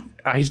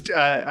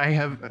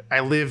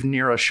 I live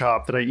near a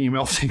shop that I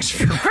email things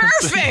from.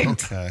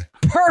 Perfect. Okay.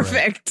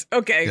 Perfect. Right.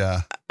 Okay.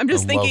 Yeah. I'm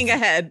just thinking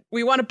ahead.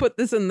 We want to put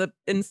this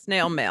in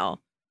snail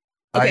mail.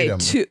 Okay.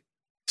 Item.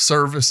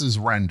 Services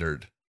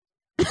rendered.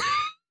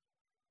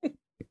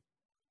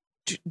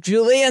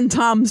 Julie and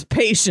Tom's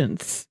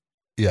patience.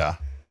 Yeah.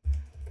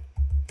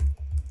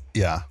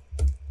 Yeah.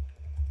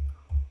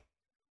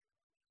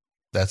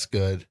 That's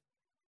good.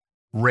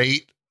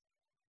 Rate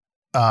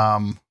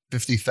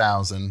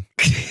 50,000.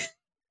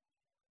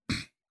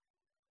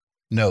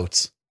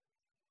 Notes.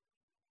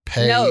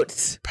 Pay up.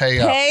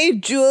 Pay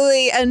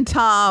Julie and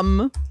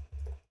Tom.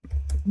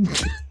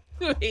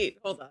 Wait,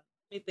 hold on.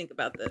 Let me think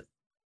about this.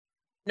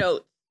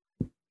 Notes.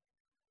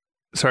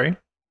 Sorry?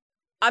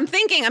 I'm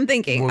thinking. We're I'm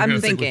gonna thinking.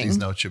 think what these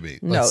notes should be.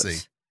 Let's see.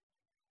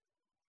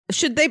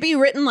 Should they be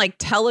written like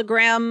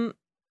telegram?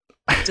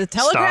 To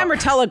telegram or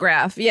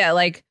telegraph? Yeah,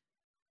 like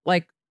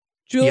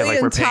Julie yeah, like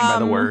and we're Tom. paying by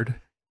the word.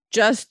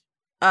 Just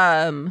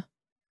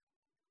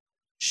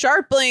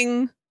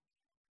Sharpling,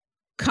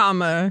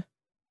 comma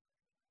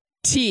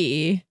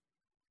T.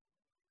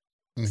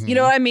 Mhm. You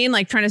know what I mean?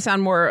 Like trying to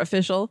sound more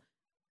official.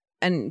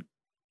 And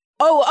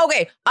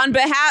okay. On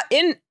behalf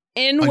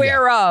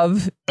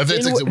whereof. I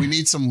think we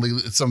need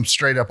some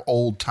straight up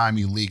old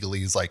timey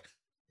legalese, like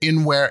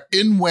in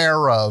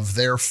whereof,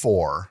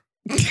 therefore,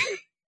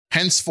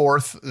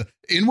 henceforth,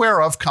 in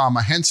whereof,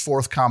 comma,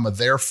 henceforth, comma,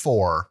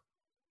 therefore.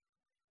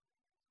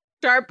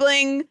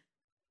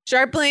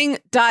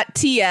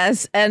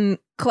 Sharpling.ts and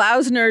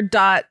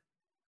Klausner.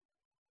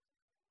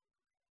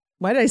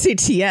 Why did I say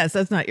TS?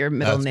 That's not your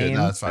middle name.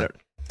 No, that's fine.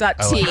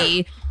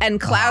 .t and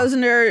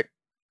Klausner.j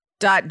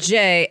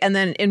and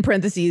then in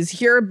parentheses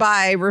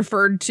hereby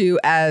referred to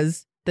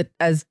as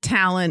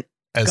talent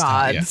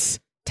gods.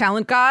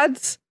 Talent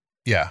gods?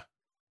 Yeah.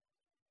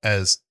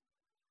 As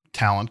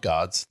talent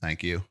gods,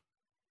 thank you.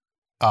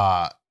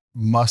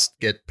 Must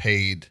get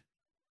paid.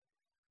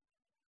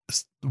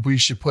 We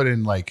should put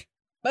in like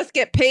must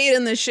get paid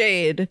in the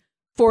shade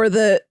for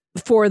the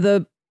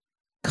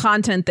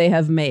content they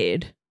have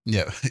made.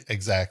 Yeah,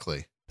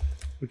 exactly.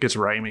 It gets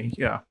rhymey,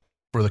 yeah.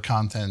 For the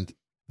content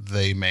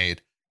they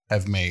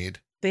have made.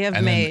 They have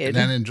and made.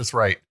 Then just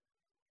write,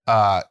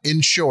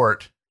 in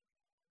short,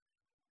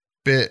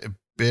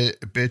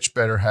 bitch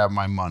better have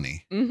my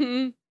money.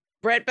 Mm-hmm.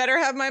 Brett better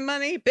have my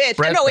money, bitch.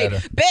 Brett no, wait,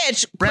 better.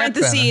 bitch. Brett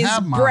Parentheses. better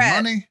have my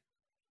Brett. money.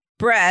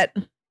 Brett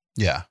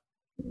Yeah.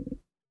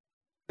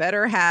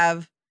 better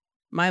have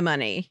my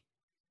money.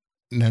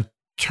 Now,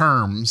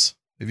 terms,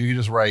 if you could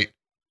just write,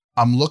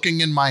 I'm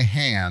looking in my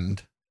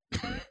hand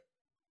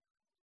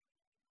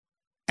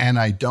and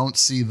I don't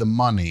see the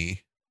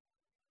money.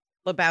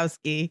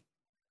 Lebowski.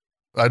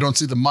 I don't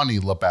see the money,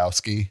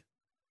 Lebowski.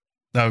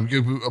 No,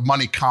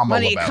 money, comma,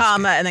 Money, Lebowski.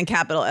 comma, and then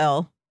capital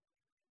L.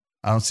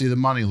 I don't see the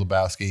money,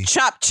 Lebowski.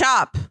 Chop,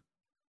 chop.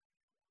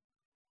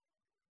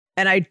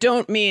 And I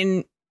don't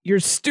mean your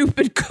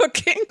stupid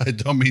cooking. I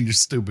don't mean you're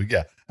stupid.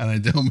 Yeah. And I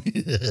don't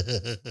mean.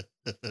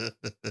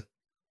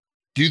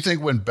 Do you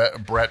think when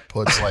Brett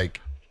puts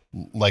like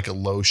a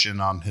lotion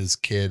on his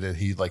kid and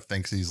he like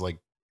thinks he's like,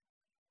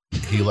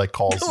 he like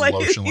calls the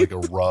lotion like a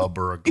rub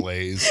or a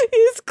glaze?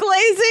 He's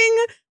glazing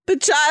the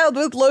child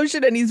with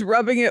lotion and he's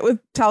rubbing it with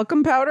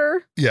talcum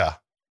powder. Yeah.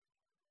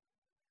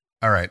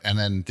 All right. And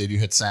then did you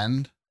hit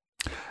send?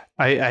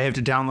 I have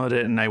to download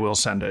it and I will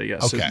send it.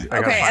 Yes. Okay. I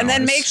gotta Okay. And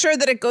then finalize. make sure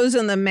that it goes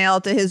in the mail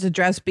to his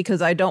address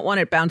because I don't want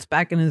it bounced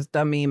back in his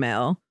dumb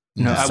email.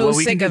 No, I'm so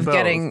we can sick do of both.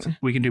 getting.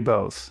 We can do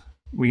both.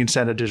 We can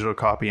send a digital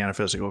copy and a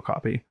physical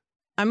copy.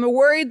 I'm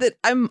worried that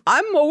I'm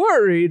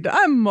worried.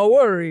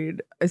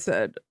 I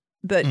said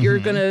that you're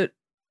Mhm. gonna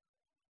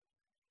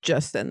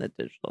just send the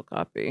digital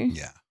copy.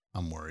 Yeah.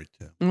 I'm worried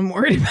too. I'm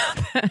worried about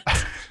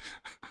that.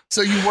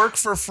 So you work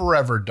for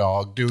Forever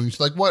Dog doing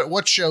like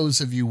what shows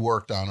have you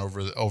worked on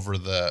over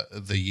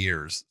the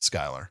years,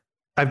 Skylar?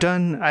 I've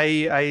done.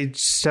 I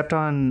stepped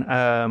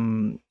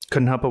on.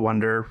 Couldn't Help But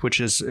Wonder,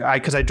 which is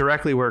because I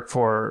directly work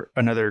for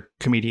another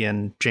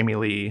comedian, Jamie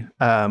Lee,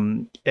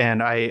 and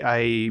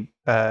I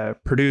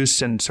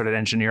produced and started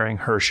engineering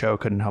her show,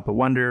 Couldn't Help But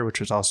Wonder, which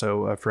was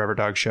also a Forever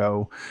Dog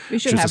show. We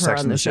should Which have was a her Sex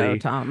on and the the show, City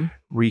Tom.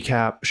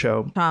 recap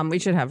show. Tom, we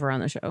should have her on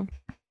the show.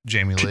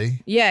 Jamie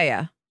Lee.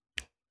 Yeah.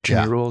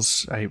 Jimmy Yeah.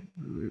 Rules.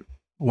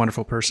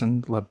 Wonderful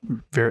person. Love.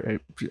 I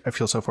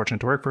feel so fortunate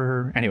to work for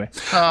her. Anyway.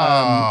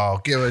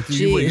 Give it.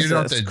 You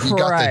got Jesus the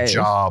Christ.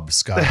 job,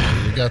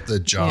 Skylar. You got the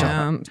job.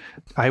 Yeah.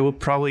 I will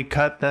probably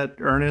cut that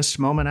earnest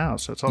moment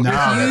out. So it's all No, good.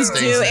 that You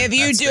stays do. in. If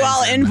you That do, stays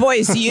I'll in.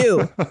 invoice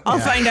you. I'll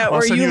find out I'll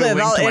where send you you a live.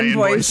 link I'll to my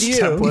invoice invoice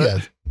you.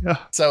 template. Yeah.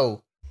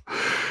 So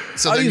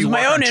I'll then use you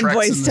my work own on Treks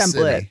invoice in the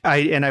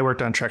template. City. I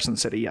worked on Treks in the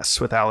City. Yes,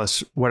 with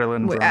Alice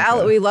Wetterland.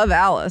 We love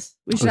Alice.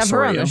 We should have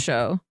her on Osorio. the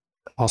show.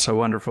 Also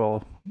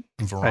wonderful.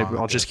 Veronica,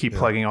 I'll just keep yeah.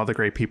 plugging all the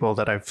great people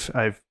that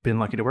I've been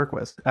lucky to work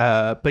with.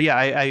 But yeah,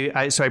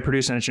 I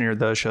produced and engineered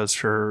those shows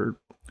for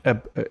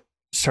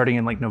starting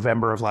in like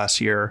November of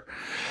last year.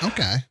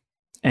 Okay.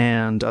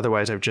 And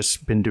otherwise, I've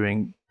just been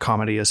doing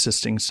comedy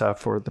assisting stuff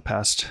for the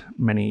past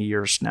many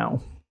years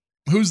now.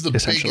 Who's the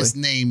Essentially. biggest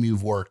name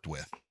you've worked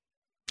with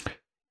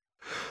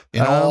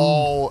in Um,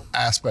 all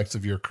aspects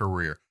of your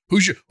career?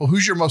 Who's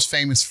your most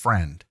famous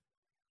friend?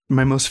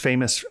 My most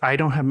famous, I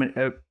don't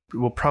have,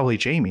 probably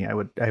Jamie, I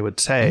would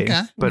say.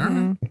 Okay. But All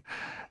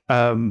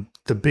right.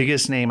 the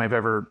biggest name I've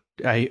ever,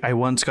 I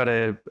once got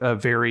a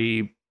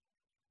very,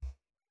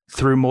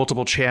 through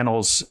multiple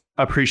channels,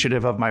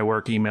 appreciative of my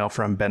work email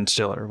from Ben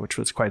Stiller, which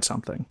was quite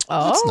something.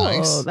 That's Oh,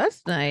 nice.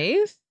 that's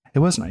nice. It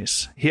was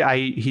nice.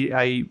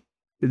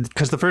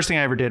 Because the first thing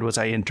I ever did was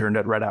I interned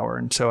at Red Hour,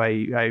 and so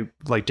I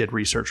like did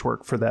research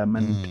work for them,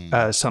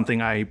 and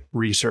something I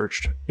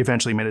researched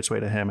eventually made its way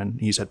to him, and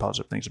he said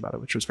positive things about it,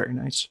 which was very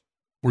nice.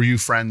 Were you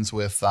friends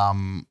with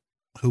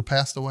who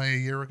passed away a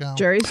year ago?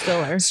 Jerry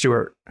Stiller.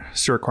 Stuart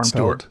Kornfeld.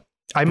 Stuart.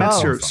 I met Oh.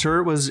 Stuart.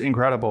 Stuart was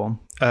incredible.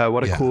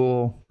 What a Yeah.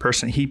 cool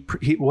person. He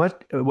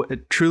what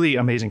truly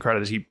amazing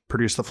credit is he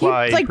produced The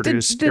Fly, like, he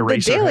produced the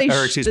Eraser, Daily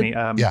or excuse me,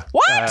 Yeah.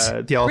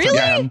 What? The Elephant Really?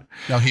 Man.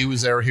 No, he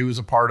was there. He was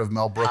a part of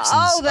Mel Brooks's.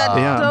 Oh, that's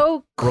Yeah.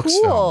 so Brooks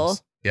cool.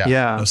 films. Yeah.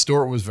 Yeah. No,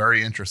 Stuart was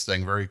very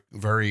interesting. Very,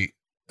 very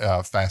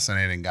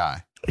fascinating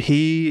guy.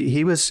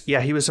 He was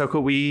so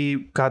cool.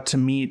 We got to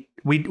meet.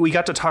 We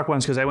got to talk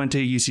once because I went to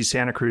UC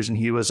Santa Cruz and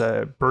he was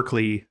a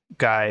Berkeley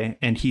guy,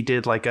 and he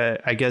did like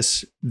I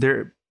guess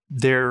there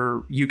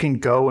you can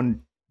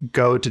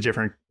go to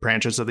different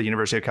branches of the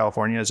University of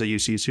California as a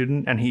UC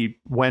student, and he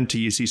went to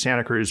UC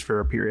Santa Cruz for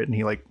a period and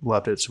he like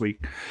loved it, so we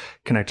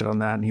connected on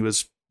that, and he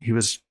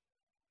was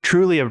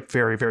truly a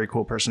very, very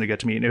cool person to get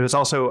to meet. And it was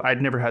also,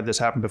 I'd never had this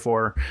happen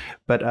before,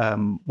 but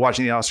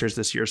watching the Oscars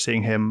this year,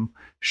 seeing him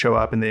show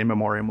up in the in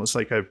memoriam was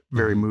like a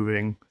very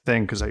moving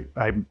thing, because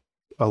I'm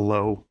a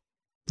low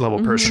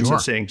level person, Sure.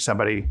 so seeing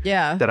somebody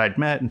Yeah. that I'd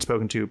met and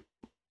spoken to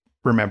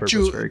remembered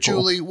was very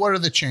cool. Julie, what are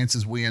the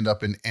chances we end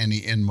up in any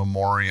in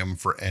memoriam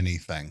for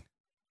anything?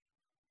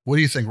 What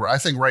do you think? I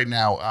think right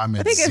now I'm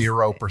at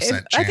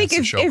 0% I chance think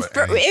to show up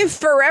at anything. if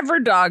Forever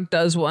Dog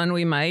does one,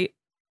 we might.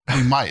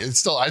 We might. It's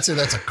still, I'd say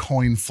that's a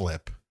coin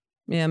flip.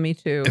 Yeah, me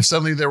too. If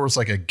suddenly there was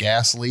like a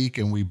gas leak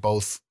and we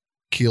both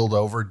keeled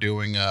over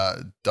doing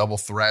a double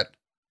threat.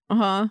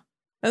 Uh-huh.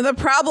 And the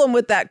problem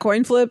with that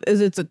coin flip is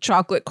it's a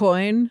chocolate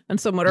coin and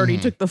someone already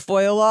took the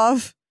foil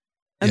off,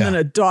 and Yeah. then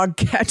a dog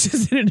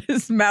catches it in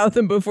his mouth,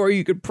 and before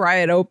you could pry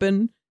it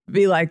open,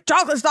 be like,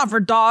 chocolate's not for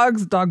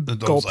dogs. Dog The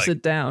dog's gulps like,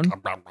 it down.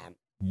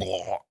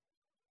 Blah.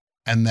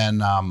 And then,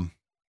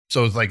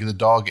 so it's like the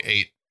dog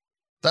ate.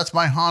 That's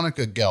my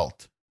Hanukkah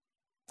gelt.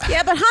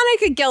 Yeah, but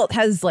Hanukkah gelt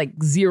has like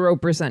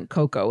 0%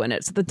 cocoa in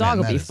it, so the dog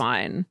will be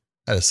fine.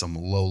 That is some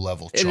low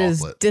level chocolate. It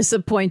is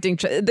disappointing.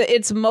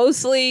 It's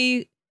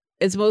mostly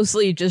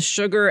just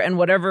sugar and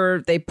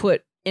whatever they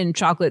put in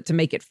chocolate to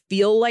make it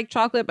feel like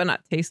chocolate, but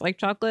not taste like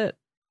chocolate.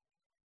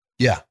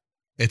 Yeah,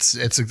 it's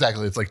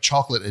exactly. It's like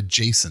chocolate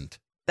adjacent.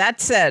 That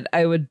said,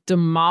 I would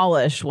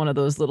demolish one of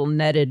those little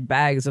netted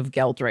bags of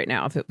gelt right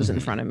now if it was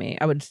in front of me.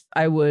 I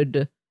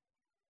would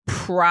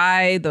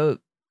pry the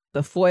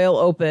foil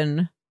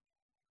open.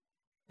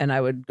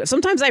 And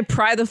sometimes I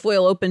pry the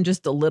foil open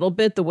just a little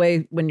bit, the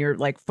way when you're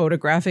like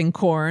photographing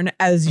corn,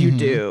 as you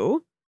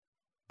do.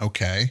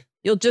 Okay.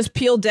 You'll just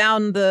peel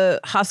down the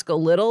husk a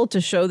little to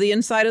show the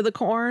inside of the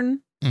corn.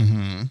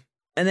 Mm-hmm.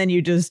 And then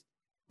you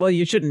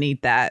shouldn't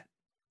eat that.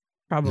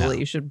 Probably no.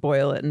 You should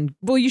boil it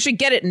you should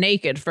get it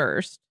naked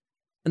first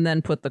and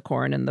then put the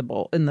corn in the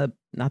bowl,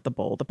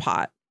 the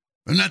pot.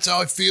 And that's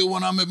how I feel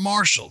when I'm at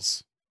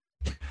Marshall's.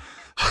 But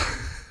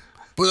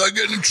I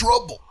get in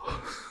trouble.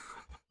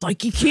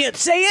 Like you can't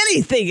say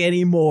anything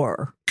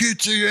anymore.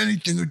 Can't say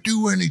anything or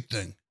do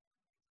anything.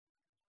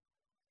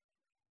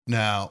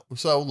 Now,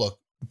 so look,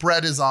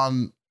 Brett is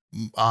on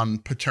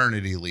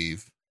paternity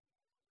leave.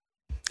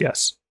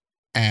 Yes.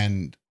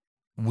 And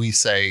we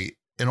say,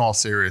 in all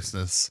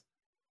seriousness,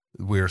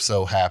 we're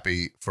so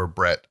happy for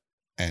Brett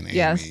and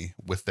Amy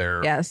with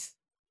their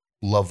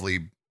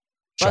lovely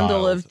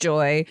bundle of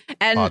joy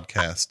and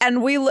podcast.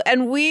 And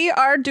we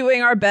are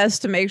doing our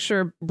best to make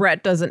sure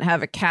Brett doesn't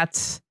have a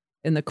cat's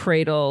in the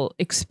cradle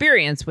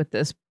experience with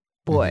this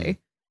boy. Mm-hmm.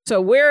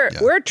 So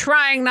we're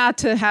trying not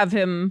to have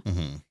him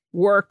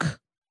work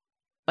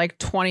like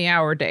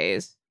 20-hour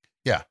days.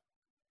 Yeah.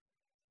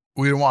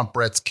 We don't want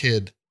Brett's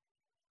kid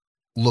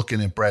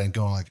looking at Brett and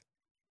going like,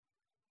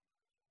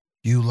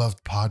 you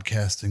loved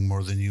podcasting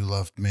more than you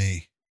loved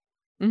me.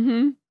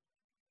 Mm-hmm.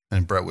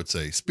 And Brett would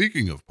say,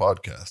 speaking of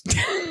podcasting.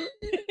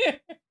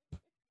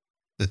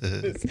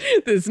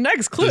 This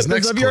next clip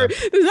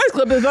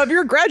is of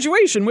your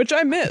graduation, which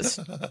I missed.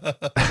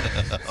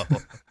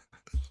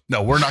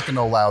 No, we're not going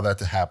to allow that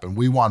to happen.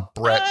 We want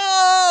Brett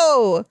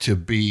to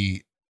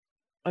be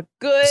a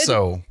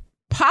good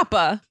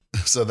papa.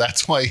 So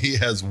that's why he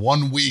has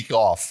 1 week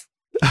off.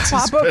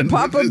 Papa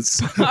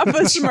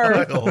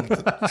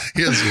Smurf.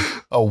 He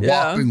has a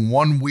whopping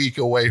 1 week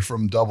away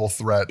from Double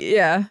Threat.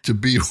 Yeah. To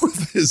be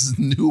with his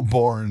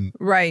newborn.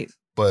 Right.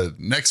 But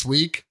next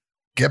week,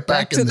 get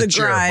back in the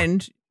chair.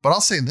 Grind. But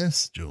I'll say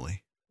this,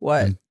 Julie.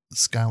 What? And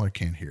Skylar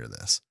can't hear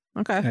this.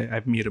 Okay.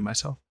 I've muted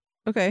myself.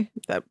 Okay.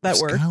 That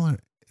works.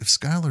 If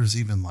Skylar's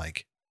even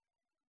like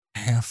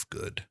half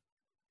good.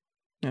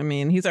 I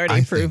mean, he's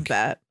already proved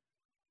that.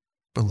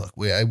 But look,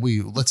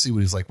 we let's see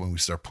what he's like when we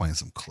start playing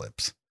some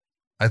clips.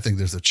 I think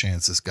there's a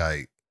chance this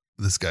guy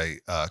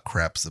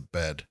craps the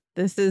bed.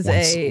 This is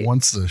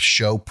once the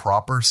show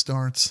proper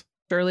starts.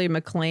 Shirley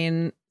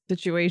MacLaine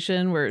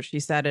situation where she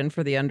sat in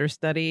for the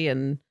understudy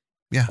and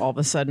all of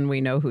a sudden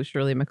we know who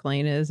Shirley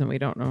MacLaine is and we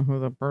don't know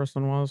who the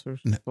person was who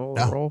stole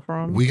the role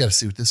from. We got to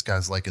see what this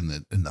guy's like in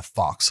the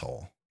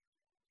foxhole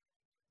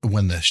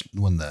when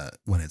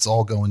it's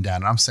all going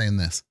down. And I'm saying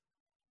this,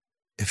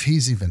 if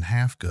he's even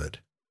half good,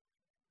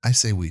 I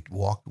say we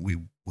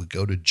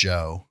go to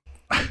Joe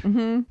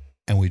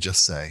and we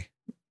just say,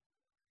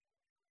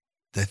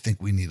 I think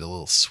we need a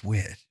little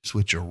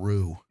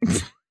switcheroo.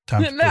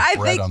 Time to put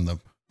Brett on the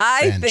bench.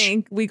 I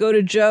think we go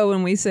to Joe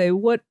and we say,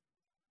 what?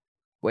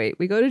 Wait,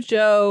 we go to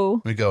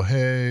Joe. We go,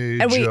 hey,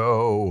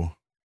 Joe,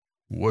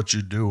 what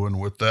you doing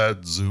with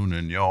that Zune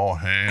in your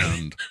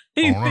hand?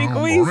 I think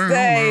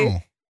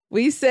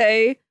we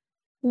say,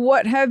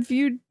 what have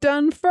you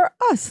done for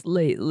us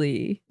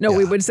lately? No,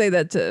 we would say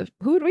that to,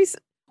 who would we say?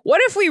 What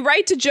if we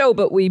write to Joe,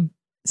 but we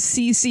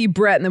CC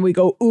Brett and then we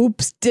go,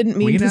 oops, didn't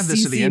mean to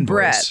CC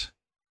Brett.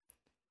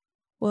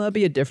 Well, that'd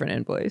be a different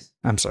invoice.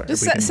 I'm sorry.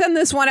 Just send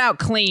this one out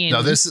clean.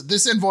 No,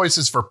 this invoice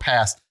is for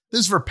past.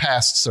 This is for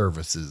past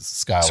services,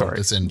 Skylar. Sorry.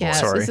 This invoice.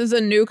 Yes, this is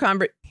a new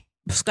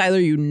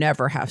Skylar, you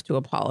never have to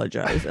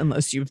apologize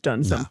unless you've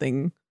done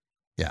something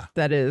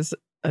that is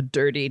a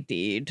dirty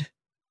deed.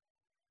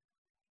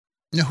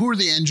 Now, who are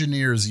the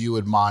engineers you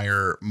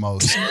admire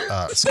most,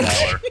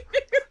 Skylar?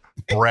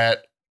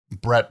 Brett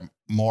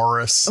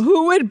Morris.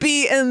 Who would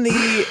be in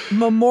the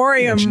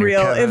memoriam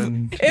reel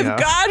if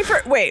God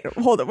wait,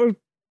 hold on.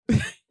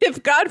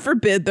 If God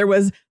forbid there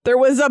was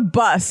a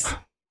bus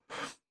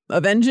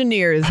of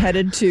engineers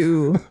headed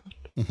to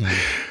the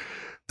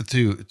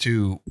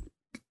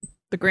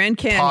Grand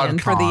Canyon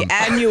for the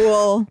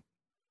annual.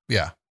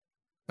 Yeah.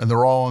 And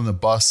they're all on the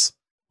bus.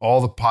 All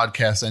the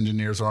podcast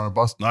engineers are on a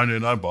bus.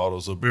 99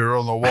 bottles of beer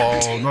on the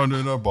wall.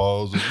 99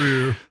 bottles of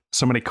beer.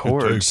 So many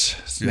chords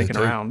sneaking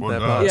around that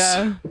bus.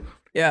 Yeah.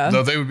 Yeah.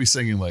 No, they would be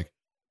singing like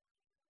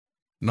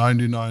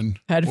 99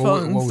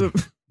 headphones.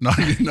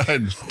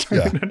 99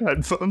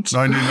 headphones.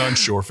 99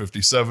 Shore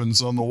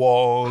 57s on the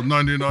wall.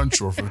 99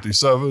 Shore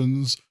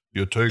 57s.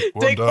 You take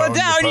one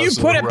down, you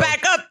put it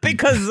back up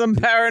because I'm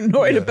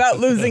paranoid about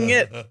losing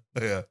it.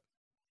 Yeah.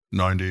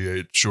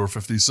 98 Sure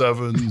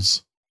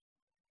 57s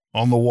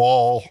on the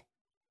wall.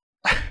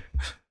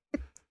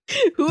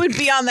 Who would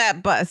be on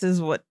that bus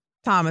is what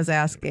Tom is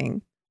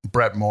asking.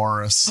 Brett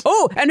Morris.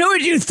 Oh, and who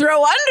would you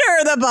throw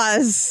under the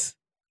bus?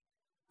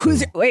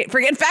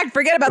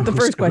 Forget about the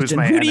first question.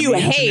 my Who do you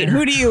enemy hate? engineer?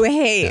 Who do you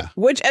hate? Yeah.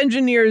 Which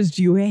engineers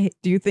do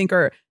you think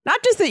are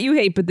not just that you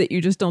hate, but that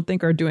you just don't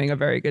think are doing a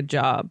very good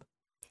job?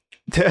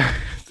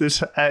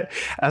 This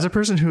as a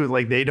person who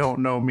like they don't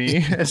know me,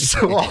 and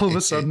so all of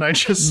a sudden I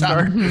just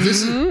start.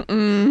 This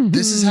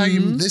is how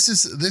you. This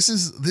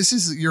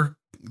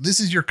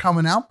is your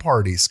coming out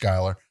party,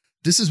 Skylar.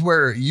 This is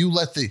where you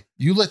let the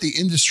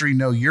industry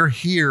know you're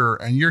here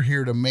and you're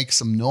here to make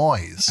some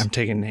noise. I'm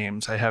taking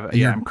names.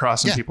 I'm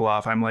crossing people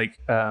off. I'm like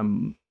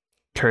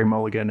Carey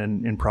Mulligan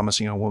in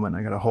Promising Young Woman.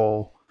 I got a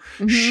whole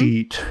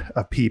sheet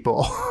of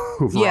people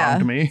who've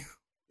wronged me.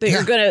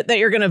 That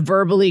you're gonna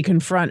verbally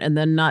confront and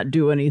then not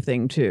do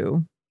anything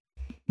to.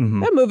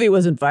 Mm-hmm. That movie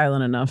wasn't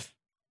violent enough,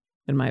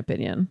 in my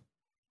opinion.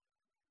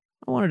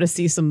 I wanted to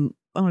see some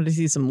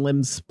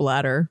limbs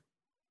splatter.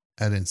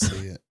 I didn't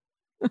see it.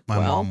 My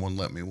mom wouldn't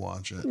let me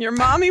watch it. Your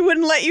mommy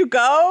wouldn't let you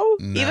go,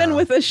 even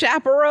with a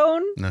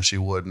chaperone. No, she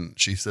wouldn't.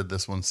 She said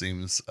this one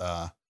seems.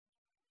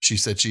 She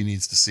said she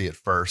needs to see it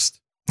first.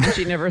 And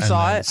she never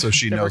saw it, so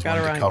she never knows got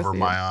when around to to cover see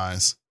my it.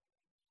 eyes.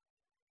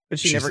 But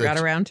she never got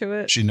around to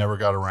it. She never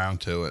got around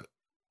to it.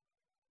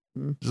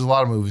 There's a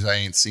lot of movies I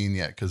ain't seen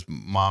yet because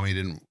mommy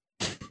didn't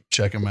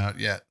check them out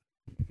yet.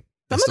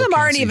 Some of them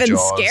aren't even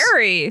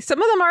scary. Some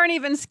of them aren't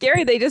even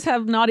scary. They just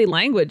have naughty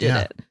language in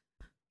it.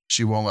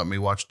 She won't let me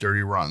watch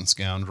Dirty Rotten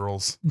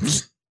Scoundrels.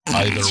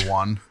 Either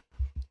one.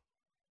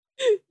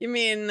 You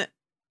mean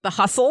The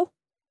Hustle?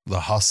 The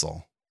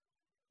Hustle.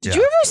 Did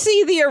you ever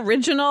see the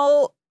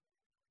original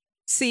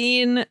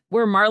scene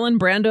where Marlon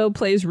Brando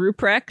plays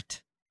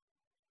Ruprecht?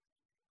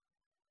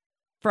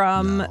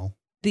 So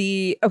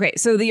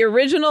the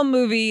original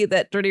movie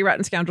that Dirty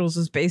Rotten Scoundrels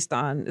is based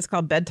on is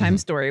called Bedtime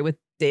Story with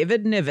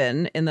David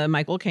Niven in the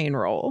Michael Caine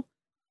role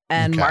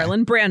and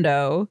Marlon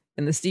Brando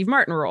in the Steve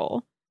Martin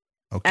role.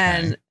 Okay.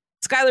 And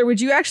Skylar, would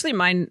you actually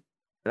mind?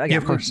 Yeah,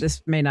 of course.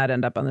 This may not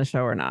end up on the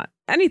show or not.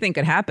 Anything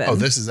could happen. Oh,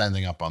 this is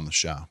ending up on the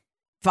show.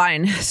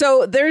 Fine.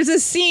 So there's a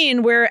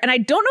scene where, and I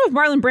don't know if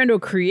Marlon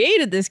Brando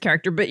created this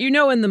character, but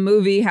in the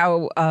movie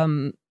how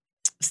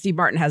Steve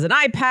Martin has an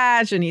eye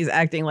patch and he's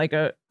acting like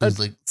He's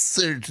like,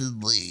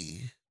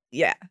 certainly.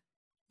 Yeah.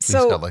 He's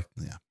So got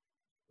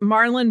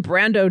Marlon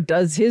Brando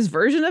does his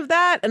version of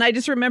that. And I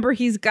just remember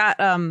he's got,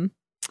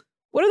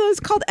 what are those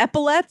called?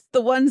 Epaulettes?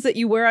 The ones that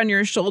you wear on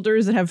your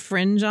shoulders that have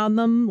fringe on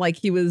them. Like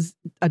he was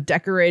a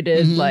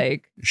decorated,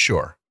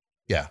 Sure.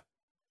 Yeah.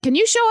 Can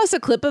you show us a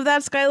clip of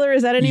that, Skylar?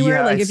 Is that anywhere?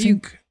 Yeah, like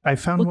I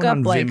found one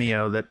on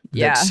Vimeo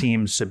that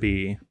seems to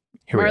be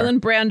Marlon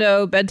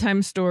Brando,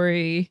 Bedtime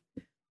Story.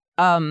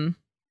 And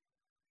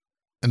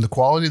the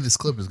quality of this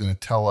clip is going to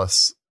tell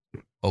us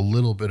a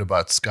little bit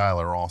about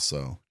Skylar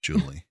also,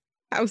 Julie.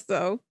 How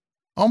so?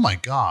 Oh my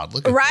God.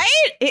 Look at this.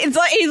 It's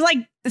like he's like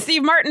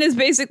Steve Martin is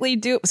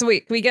basically so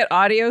wait, can we get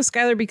audio,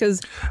 Skylar?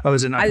 Because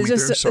is it not coming through?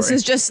 Sorry.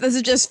 This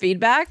is just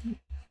feedback.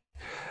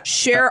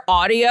 Share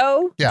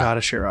audio. Yeah. Gotta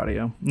share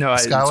audio. No,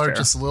 Skylar,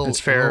 just a little. It's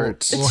fair.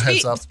 Little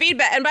heads up. It's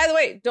feedback. And by the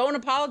way, don't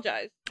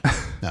apologize.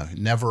 No,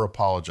 never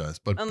apologize.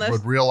 But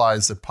Unless-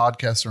 realize that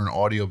podcasts are an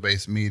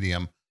audio-based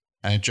medium,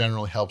 and it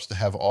generally helps to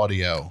have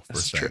audio for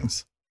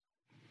things.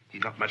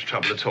 He's not much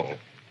trouble at all.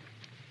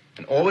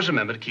 And always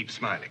remember to keep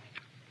smiling.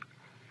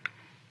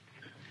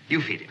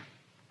 You feed him.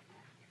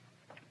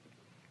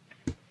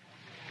 You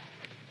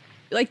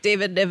like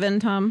David Niven,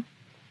 Tom?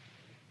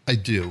 I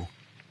do.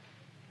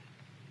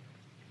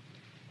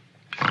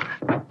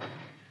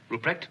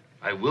 Ruprecht,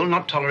 I will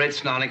not tolerate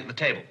snarling at the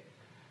table.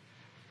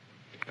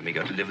 When we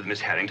go to live with Miss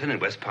Harrington in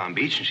West Palm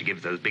Beach and she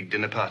gives those big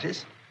dinner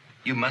parties,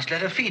 you must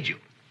let her feed you.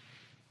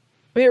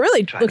 I mean, it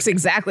really looks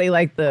exactly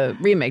like the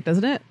remake,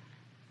 doesn't it?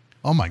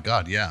 Oh my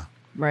God, yeah.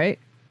 Right?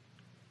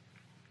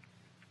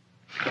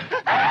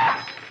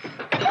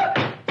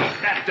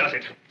 That does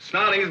it.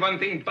 Snarling is one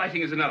thing,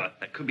 biting is another.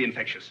 That could be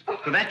infectious.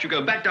 For that, you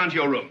go back down to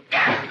your room.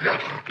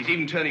 He's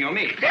even turning on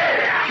me.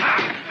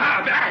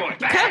 Back, boy.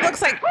 Back. Kind of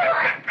looks like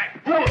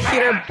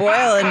Peter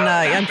Boyle in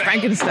Young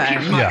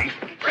Frankenstein. Yeah.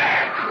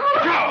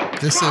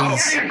 This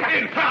is.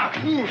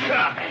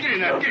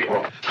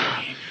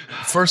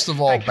 First of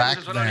all, back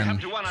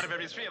then,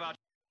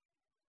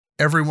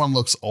 everyone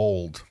looks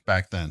old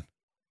back then.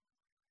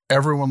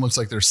 Everyone looks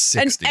like they're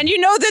 60. And you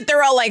know that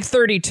they're all like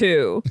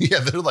 32. Yeah,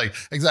 they're like,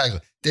 exactly.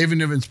 David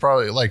Niven's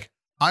probably like,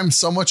 I'm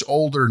so much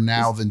older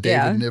now than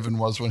David Niven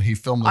was when he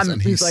filmed this,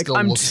 and he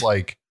still looks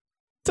like.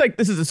 It's like,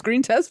 this is a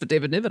screen test for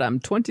David Niven.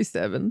 I'm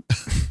 27.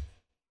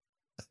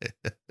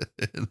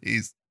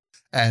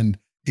 and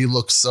he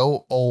looks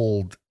so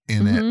old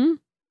in it.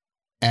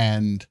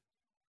 And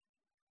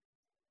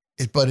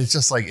but it's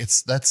just like,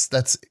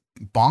 that's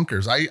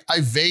bonkers. I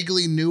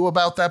vaguely knew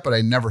about that, but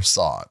I never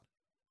saw it.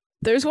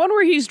 There's one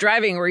where he's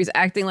driving where he's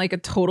acting like a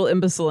total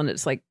imbecile, and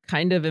it's like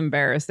kind of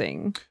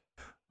embarrassing.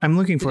 I'm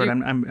looking for it.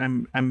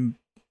 I'm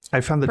I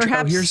found the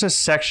Perhaps- here's a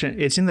section.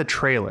 It's in the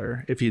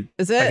trailer. If you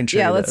Is I can it? show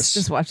Yeah, you let's this.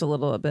 just watch a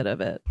little bit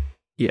of it,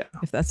 Yeah.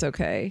 if that's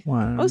okay.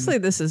 One. Mostly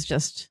this is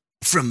just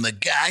From the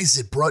guys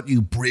that brought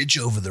you Bridge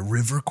Over the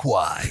River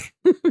Kwai.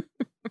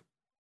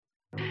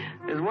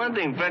 There's one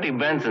thing Freddie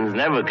Benson's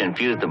never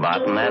confused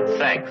about, and that's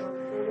sex.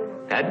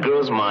 That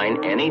girl's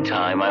mine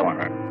anytime I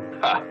want her.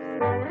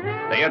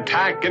 Ha. They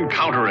attack and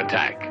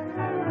counterattack.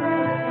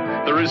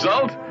 The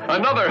result?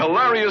 Another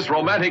hilarious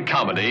romantic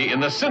comedy in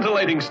the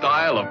scintillating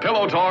style of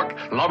Pillow Talk,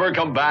 Lover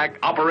Come Back,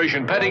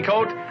 Operation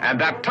Petticoat, and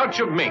That Touch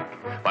of Mink.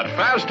 But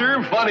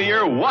faster,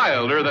 funnier,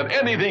 wilder than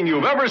anything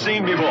you've ever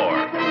seen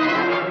before.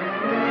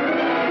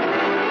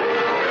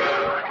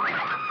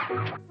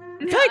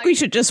 I feel like we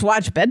should just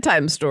watch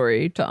Bedtime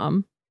Story,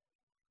 Tom.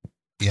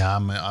 Yeah,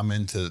 I'm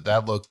into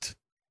that.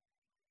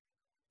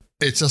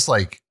 It's just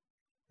like,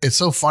 it's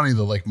so funny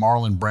that like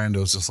Marlon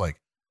Brando's just like,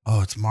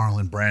 oh, it's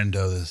Marlon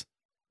Brando,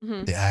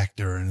 the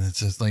actor, and it's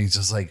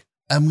just like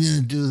I'm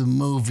gonna do the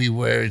movie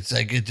where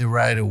I get to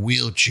ride a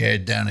wheelchair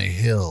down a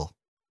hill,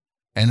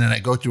 and then I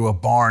go through a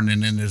barn,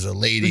 and then there's a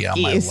lady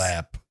on my Geese.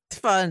 lap. It's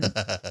fun.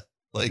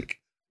 Like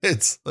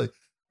it's like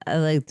I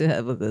like to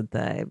have a good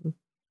time.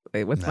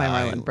 Wait, what's my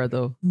Nah, Marlon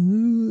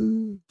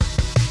Brando?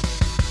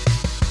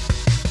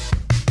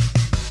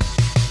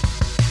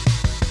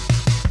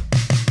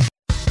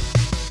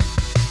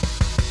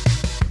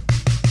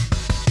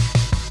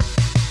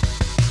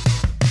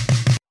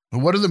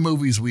 what are the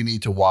movies we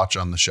need to watch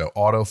on the show?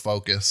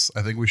 Autofocus.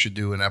 I think we should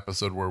do an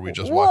episode where we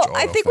just Well, watch Autofocus.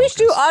 I think we should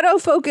do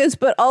autofocus,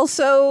 but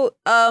also,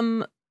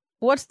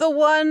 what's the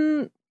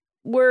one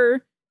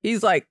where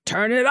he's like,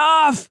 turn it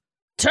off,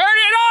 turn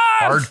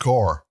it off.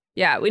 Hardcore.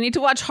 Yeah, we need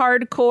to watch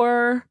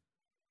Hardcore.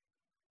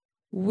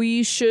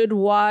 We should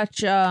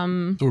watch.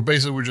 So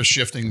we're just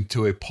shifting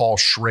to a Paul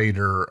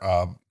Schrader.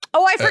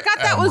 Oh, I forgot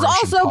that was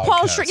Admiration also Paul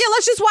podcast. Schrader. Yeah,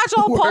 let's just watch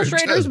all Paul We're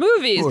Schrader's just-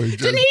 movies. we're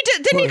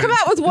Didn't he come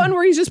out with one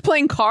where he's just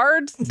playing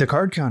cards? The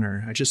Card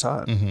Counter. I just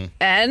saw it. Mm-hmm.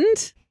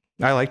 And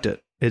I liked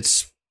it.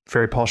 It's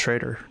very Paul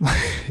Schrader.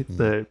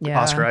 The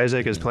Yeah. Oscar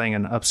Isaac is playing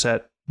an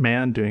upset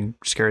man doing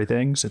scary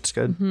things. It's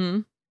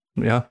good.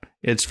 Yeah.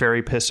 It's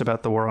very pissed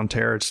about the war on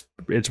terror.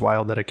 It's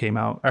wild that it came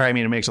out. Or, I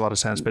mean, it makes a lot of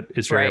sense, but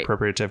it's very Right.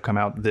 appropriate to have come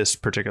out this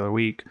particular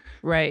week.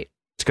 right.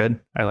 It's good.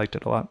 I liked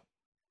it a lot.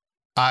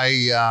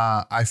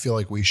 I feel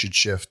like we should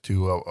shift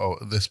to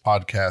this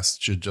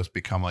podcast should just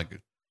become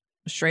like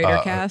Schrader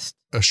cast.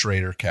 a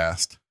Schrader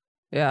cast.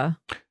 Yeah.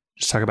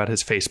 Just talk about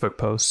his Facebook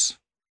posts.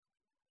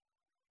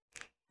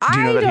 Do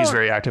you know that he's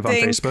very active on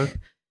think- Facebook?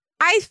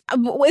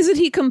 Isn't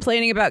he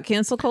complaining about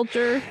cancel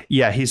culture?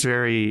 Yeah, he's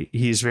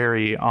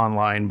very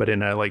online, but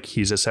in a like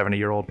he's a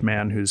 70-year-old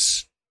man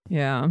who's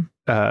Yeah.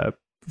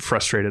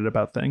 frustrated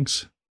about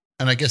things.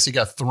 And I guess he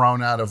got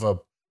thrown out of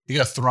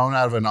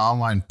an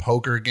online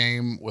poker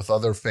game with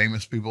other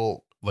famous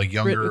people, like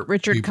younger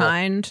Richard people,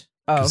 Kind.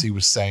 Oh, because he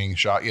was saying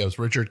shot. Yeah, it was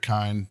Richard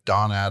Kind,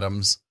 Don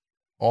Adams,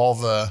 all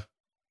the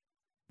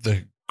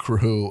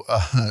crew.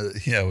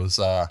 It was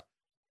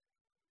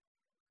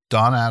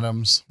Don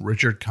Adams,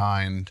 Richard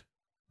Kind,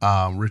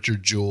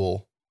 Richard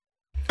Jewell,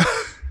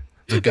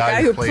 the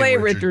guy who played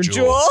Richard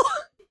Jewell.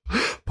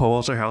 Paul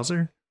Walter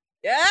Hauser?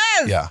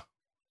 Yes. Yeah,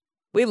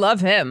 We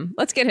love him.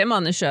 Let's get him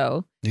on the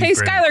show. He's Hey,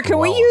 great Skylar, for can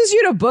we Wallace. use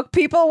you to book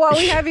people while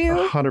we have you?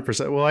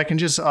 100%. Well, I can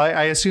just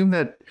I assume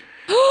that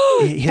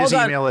his Hold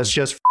on. email is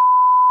just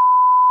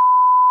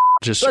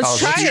Let's I'll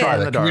try just it. try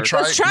in the Can we dark.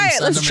 try Let's try it.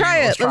 Send Let's him try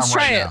an email. it. Let's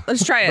try him it. right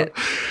Let's try it.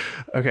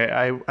 Okay,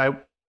 I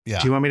Yeah.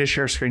 do you want me to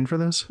share screen for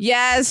this?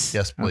 Yes.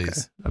 Yes,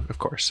 please. Okay. Of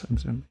course. I'm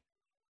assuming.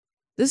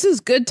 This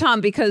is good,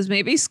 Tom, because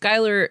maybe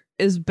Skylar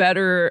is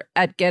better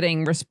at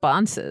getting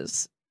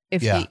responses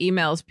if Yeah. he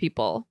emails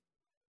people.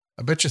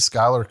 I bet you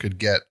Skylar could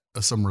get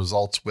some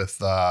results with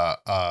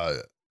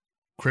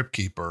Crypt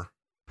Keeper.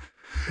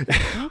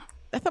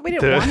 I thought we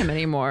didn't want him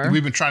anymore.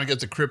 We've been trying to get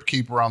the Crypt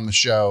Keeper on the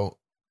show,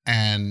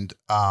 and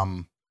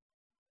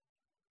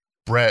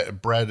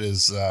Brett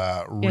is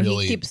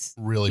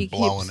really he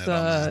blowing keeps, it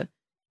on that.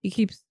 He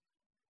keeps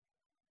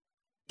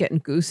getting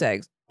goose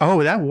eggs.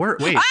 Oh, that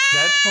worked. Wait,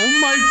 that oh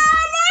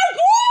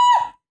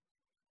my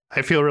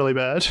I feel really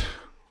bad.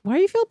 Why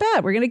do you feel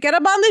bad? We're gonna get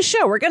him on the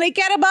show. We're gonna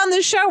get him on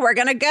the show. We're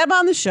gonna get him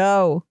on the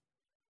show.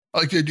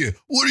 I could do.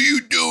 What are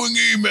you doing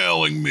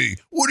emailing me?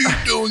 What are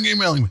you doing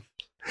emailing me?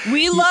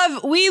 We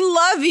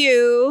love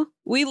you.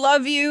 We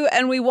love you,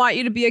 and we want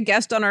you to be a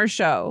guest on our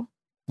show.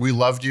 We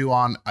loved you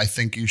on I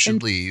Think You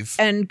Should Leave.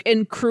 And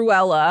in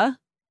Cruella,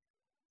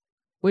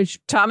 which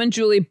Tom and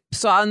Julie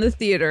saw in the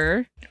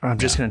theater. I'm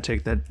just gonna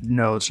take that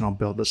notes and I'll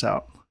build this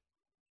out.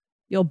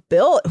 You'll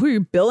bill. Who are you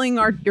billing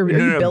our? Are you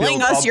no, billing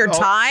build- us your I'll-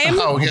 time?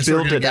 Oh, I guess we're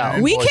build gonna it get an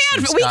out. we invoice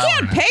can't. from We Skylar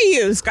can't now. pay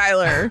you,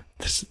 Skylar.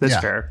 That's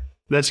Yeah. fair.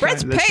 That's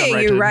Brett's that's paying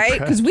right you, to right?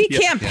 Brett. Because we Yeah.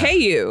 can't pay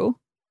you.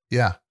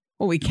 Yeah.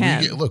 Well, we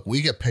can.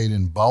 We get paid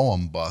in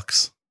Boehm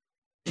bucks.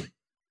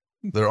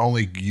 They're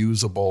only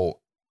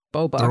usable.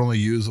 Boba. They're only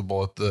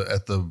usable at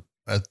the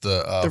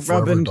the Forever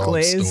rub and Dog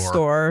glaze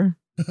store.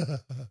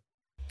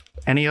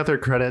 Any other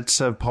credits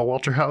of Paul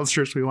Walter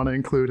Hauser's we want to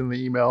include in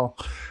the email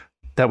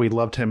that we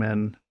loved him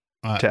in?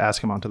 to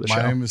ask him onto the show.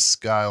 My name is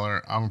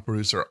Skylar. I'm a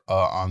producer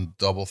on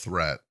Double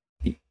Threat.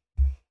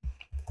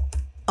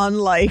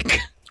 Unlike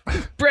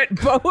Brett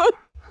Boa.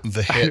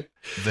 The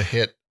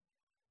hit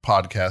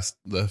podcast,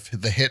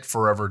 the hit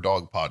Forever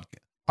Dog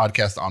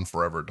podcast on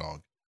Forever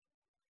Dog.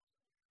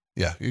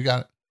 Yeah, you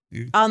got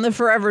it. On the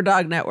Forever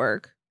Dog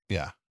Network.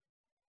 Yeah.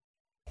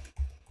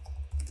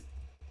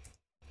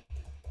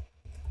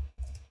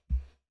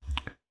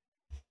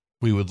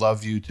 We would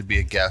love you to be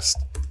a guest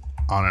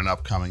on an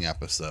upcoming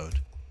episode.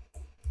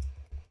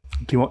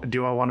 Do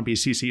I want to be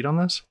CC'd on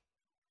this?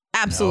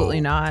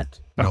 Absolutely not.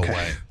 No Okay.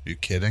 way. You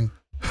kidding?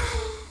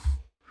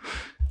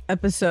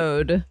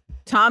 Episode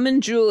Tom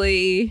and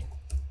Julie.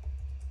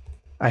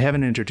 I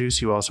haven't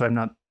introduced you all, so I'm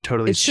not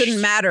totally. It shouldn't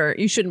matter.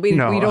 You shouldn't. We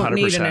No, don't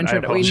need 100%. an I intro.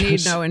 We need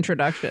apologize. no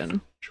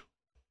introduction.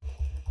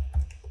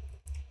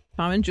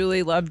 Tom and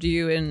Julie loved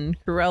you in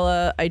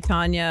Cruella. I,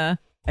 Tanya.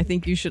 I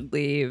think you should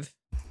leave.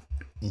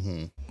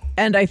 Mm-hmm.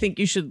 And I think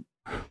you should.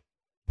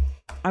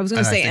 I was going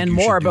And to I say think and you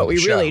more, should do but the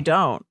we really show.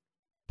 don't.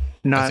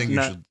 I think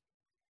you should.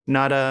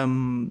 Not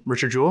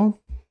Richard Jewell.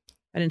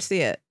 I didn't see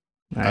it.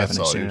 I I haven't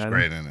saw he seen was it.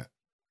 great in it.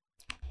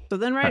 So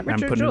then write I'm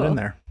Richard putting Jewell. it in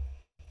there.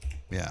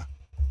 Yeah.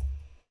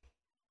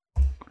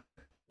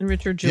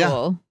 Richard Yeah.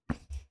 Jewell.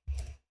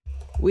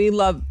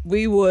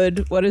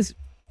 What is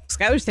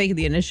Skylar's taking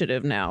the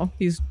initiative now.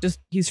 He's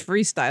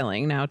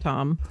freestyling now,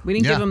 Tom. We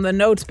didn't Yeah. give him the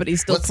notes, but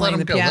he's still Let's let playing him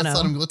the go.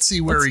 piano. Let's see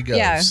where he goes.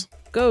 Yeah.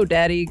 Go,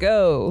 Daddy,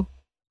 go.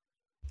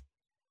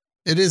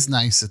 It is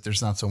nice that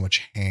there's not so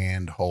much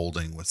hand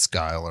holding with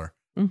Skylar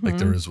like Mhm.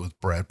 there is with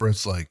Brett.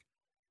 Brett's like,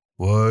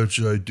 what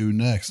should I do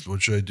next?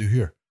 What should I do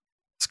here?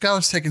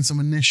 Skylar's taking some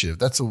initiative.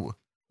 That's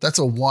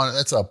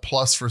a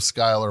plus for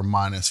Skylar,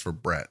 minus for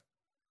Brett.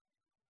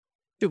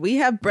 Should we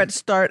have Brett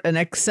start an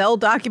Excel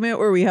document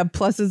where we have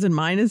pluses and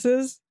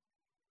minuses?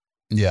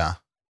 Yeah.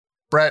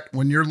 Brett,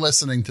 when you're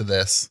listening to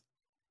this,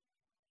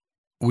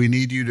 we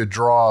need you to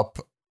draw up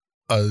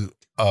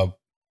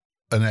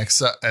an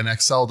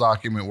Excel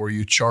document where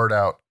you chart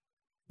out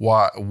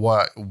what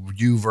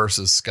you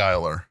versus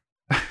Skylar.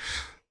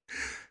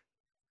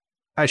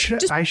 I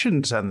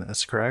shouldn't send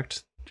this,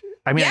 correct?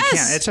 I mean, Yes! I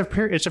can't.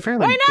 It's a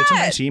fairly. Why It's a not?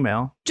 nice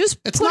email. Just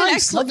It's put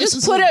nice. Look, this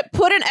is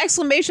put an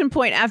exclamation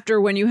point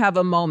after when you have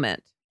a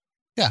moment.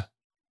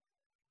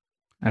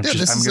 I'm Yeah,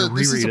 this is going to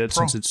this is reread a it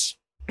since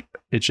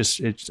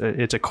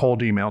it's a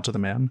cold email to the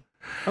man.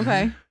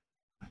 Okay.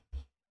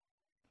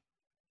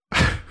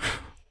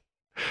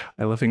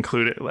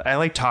 I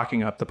like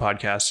talking up the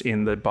podcast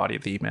in the body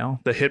of the email.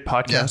 The hit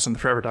podcast on the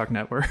Forever Dog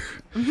Network.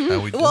 How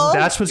we do. Well,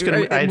 That's what's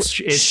going to. It's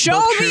show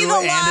both me true the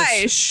and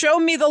lie. Show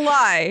me the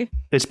lie.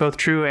 It's both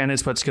true and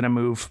it's what's going to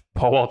move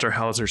Paul Walter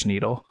Hauser's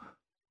needle.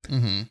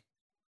 Mm-hmm.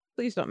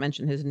 Please don't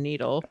mention his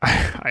needle.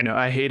 I know.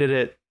 I hated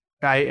it.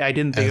 I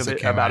didn't think As of it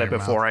it came about out it of your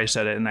before mouth. I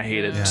said it, and I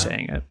hated Yeah.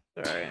 saying it.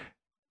 Sorry.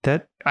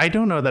 That I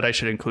don't know that I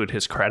should include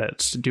his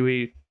credits. Do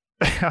we?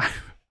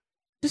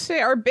 Just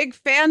say our big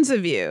fans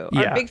of you.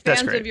 Yeah, Our big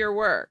that's fans great. of your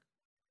work.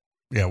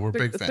 Yeah, we're It's a-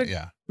 big it's fan. a-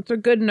 Yeah. It's a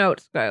good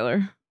note,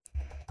 Skylar.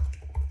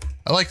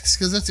 I like this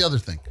because that's the other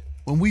thing.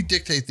 When we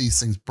dictate these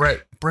things,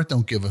 Brett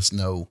don't give us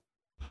no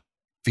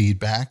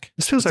feedback.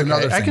 This feels That's okay.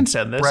 another I thing. can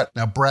send this. Brett,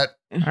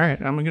 All right,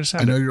 I'm going to I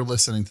send know it. you're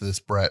listening to this,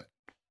 Brett.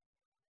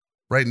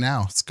 Right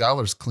now,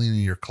 Skylar's cleaning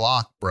your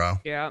clock, bro.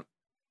 Yeah.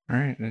 All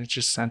right, I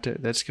just sent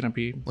it. That's going to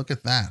be. Look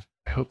at that.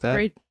 I hope that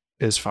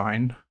is Great.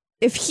 fine.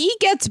 If he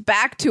gets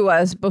back to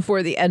us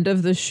before the end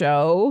of the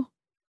show,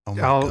 Oh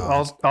my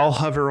God. I'll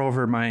hover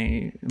over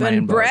my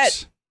Then inbox.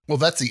 Brett- Well,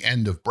 that's the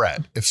end of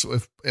Brett.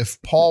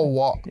 If Paul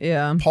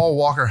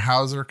Walker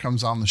Hauser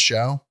comes on the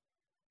show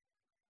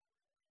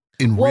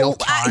in real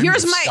time,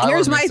 here's if my Skylar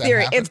makes that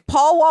theory. happen- If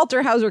Paul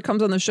Walter Hauser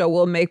comes on the show,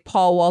 we'll make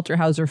Paul Walter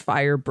Hauser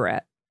fire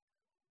Brett.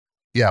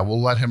 yeah,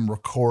 we'll let him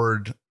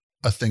record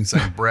a thing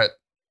saying, "Brett,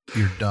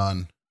 you're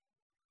done."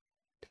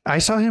 I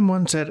saw him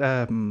once at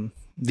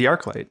the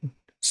ArcLight,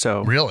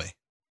 so Really?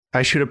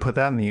 I should have put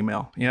that in the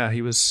email. Yeah,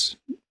 he was.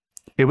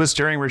 It was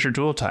during Richard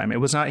Jewell time. It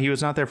was not. He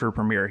was not there for a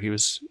premiere. He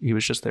was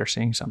just there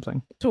seeing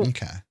something. So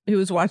Okay. he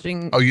was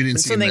watching Oh, you didn't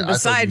see him something there. I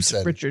thought you besides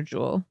said- Richard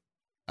Jewell.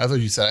 I thought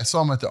you said I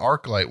saw him at the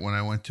ArcLight when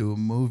I went to a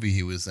movie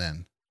he was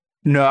in.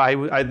 No, I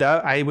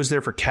was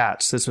there for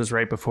Cats. This was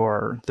right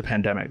before the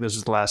pandemic. This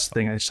was the last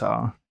thing I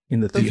saw in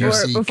the Did you theater.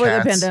 see Before the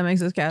Cats? pandemic,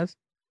 says Cats.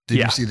 Did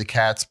Yeah. you see the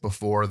Cats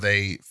before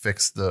they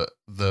fixed the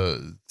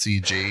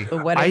CG? The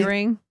wedding I-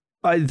 ring.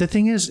 The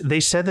thing is, they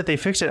said that they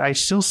fixed it. I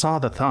still saw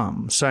the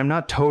thumb, so I'm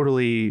not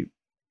totally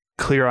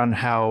clear on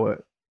how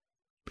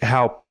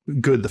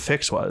good the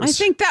fix was. I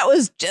think that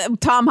was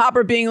Tom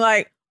Hopper being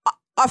like,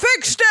 I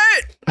fixed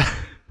it.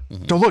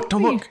 Don't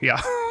look.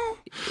 Yeah.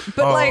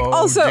 But like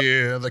also,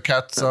 dear, the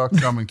cats are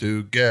coming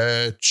to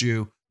get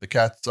you. The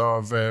cats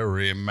are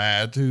very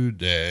mad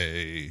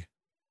today.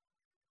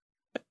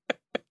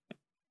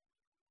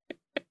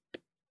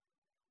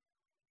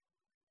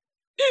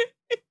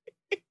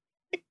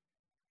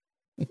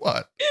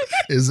 What?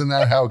 Isn't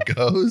that how it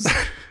goes?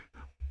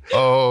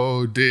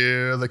 Oh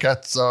dear, the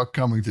cats are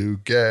coming to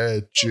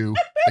get you.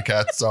 The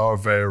cats are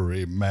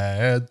very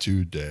mad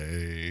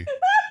today.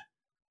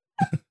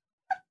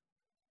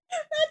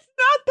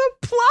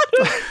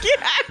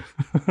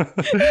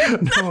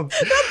 No.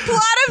 The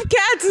plot of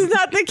Cats is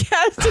not the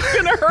cats are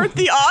going to hurt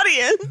the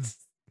audience.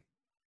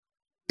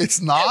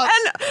 It's not?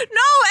 And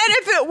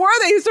if it were,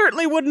 they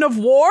certainly wouldn't have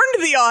warned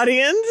the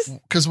audience.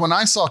 Because when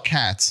I saw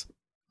Cats,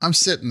 I'm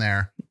sitting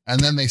there, and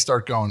then they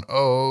start going,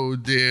 "Oh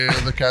dear,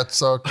 the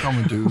cats are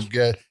coming to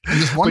get."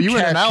 And this one But you were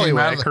in cat an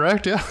alleyway, came out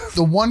correct? Yeah.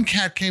 The one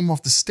cat came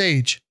off the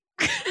stage.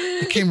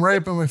 He came right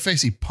up in my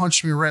face. He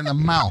punched me right in the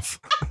mouth.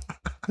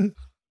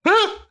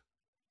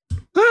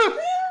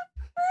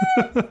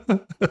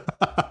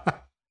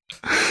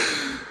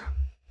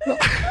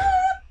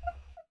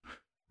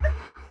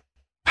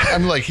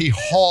 I'm like, he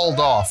hauled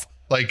off,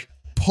 like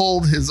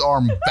pulled his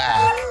arm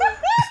back.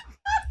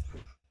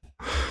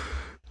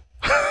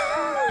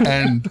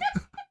 And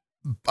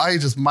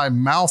my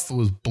mouth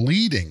was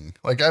bleeding.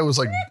 Like I was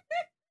like,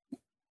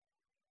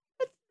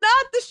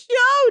 Not the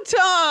show,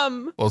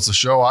 Tom. well, it's a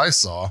show I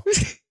saw.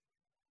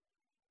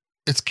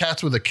 It's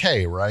Cats with a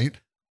K, right?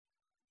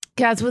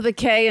 Cats with a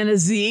K and a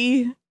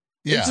Z.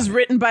 Yeah. Which is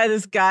written by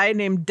this guy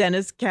named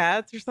Dennis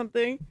Katz or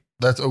something.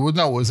 It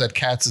was at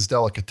Katz's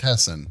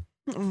Delicatessen.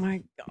 Oh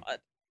my God.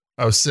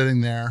 I was sitting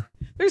there.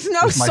 There's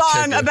no With my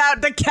song ticket.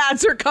 about the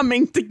cats are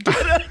coming to get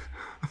us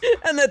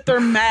and that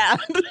they're mad.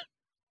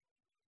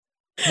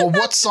 Well,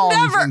 what songs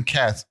never- in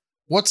Cats?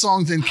 What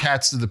songs in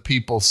Cats do the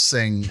people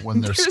sing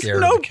when they're There's scared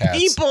no of the cats?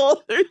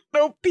 people. There's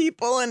no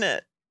people in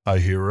it. I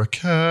hear a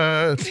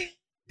cat.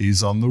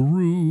 He's on the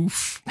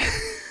roof.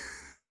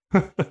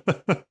 There's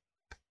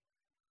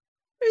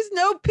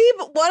no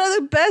people. One of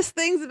the best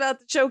things about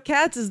the show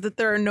Cats is that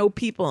there are no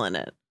people in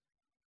it.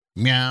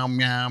 Meow,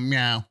 meow,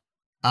 meow.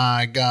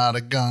 I got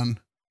a gun.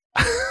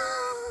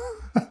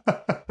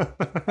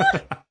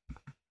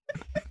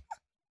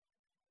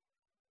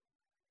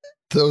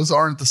 Those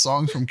aren't the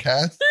songs from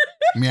Cats?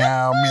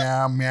 Meow,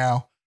 meow,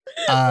 meow.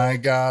 I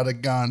got a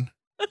gun.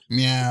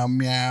 Meow,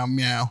 meow,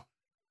 meow.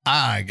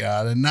 I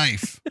got a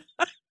knife.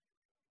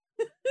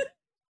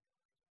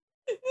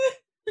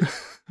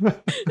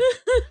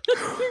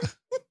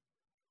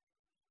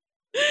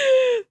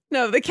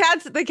 No, the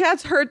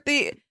cats hurt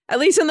at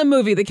least in the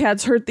movie, the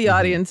cats hurt the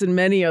audience in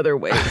many other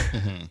ways.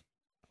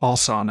 All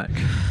Sonic.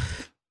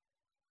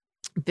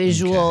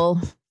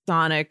 Visual,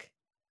 Sonic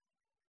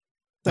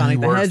the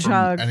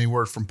Hedgehog. Any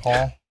word from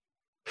Paul?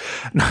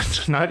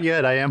 Not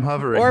yet. I am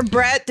hovering. Or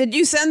Brett, did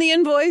you send the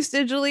invoice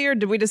digitally, or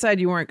did we decide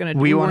you weren't going to?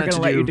 We wanted to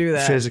to let you do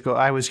that. physical.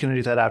 I was going to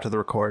do that after the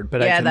record,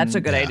 but yeah, that's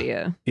a good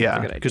idea.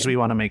 Yeah, because we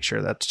want to make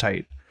sure that's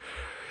tight.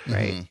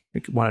 Right.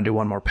 We want to do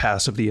one more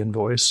pass of the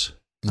invoice.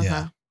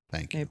 Yeah.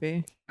 Thank you.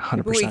 Maybe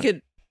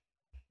 100%.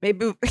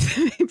 Maybe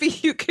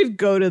you could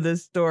go to the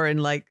store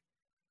and like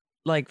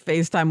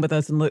FaceTime with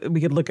us, and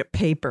we could look at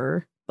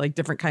paper, like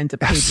different kinds of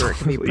paper it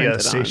can be printed Yeah, on.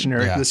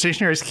 stationery. Yeah. The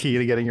stationery is key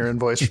to getting your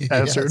invoice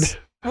answered. Yes.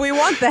 We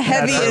want the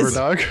heaviest,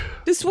 Dog.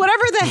 just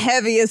whatever the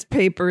heaviest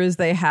paper is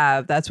they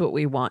have. That's what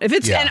we want. If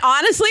it's Yeah. and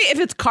honestly, if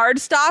it's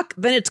cardstock,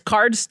 then it's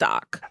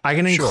cardstock. I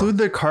can Sure. include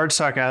the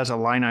cardstock as a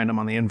line item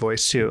on the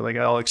invoice too. Like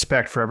I'll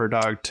expect Forever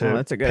Dog to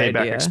that's a good pay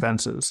back idea.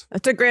 expenses.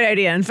 That's a great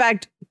idea. In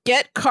fact,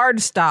 get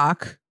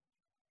cardstock,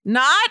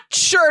 not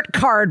shirt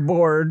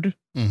cardboard.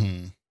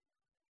 Mm-hmm.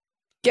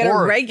 Get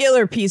Or- a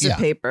regular piece yeah. of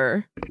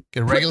paper.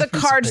 Get a Put regular the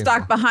piece of cardstock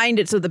paper. behind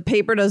it so the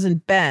paper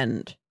doesn't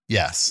bend.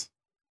 Yes.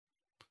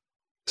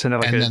 Send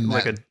out like And a then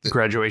like that- a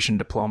graduation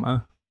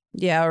diploma.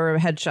 Yeah, or a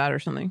headshot or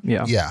something.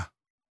 Yeah. Yeah.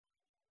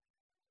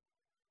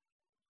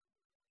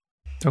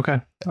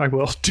 Okay. I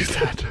will do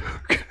that.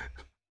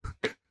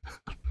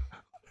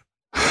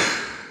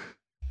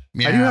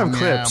 Meow, I do have meow,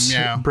 clips.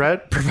 Meow.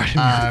 Brett provided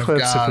me I've with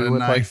clips if got we a would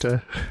knife. like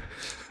to.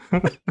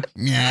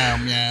 Meow,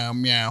 meow,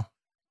 meow.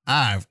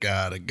 I've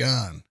got a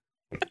gun.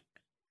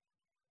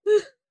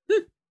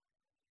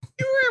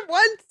 You were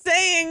once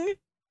saying,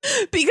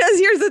 because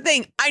here's the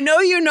thing. I know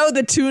you know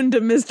the tune to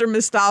Mr.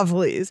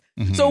 Mistopheles.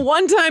 Mhm. So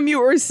one time you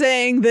were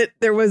saying that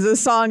there was a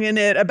song in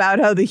it about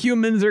how the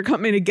humans are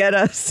coming to get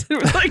us.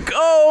 It was like,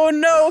 oh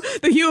no,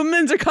 the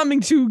humans are coming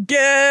to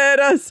get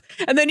us.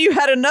 And then you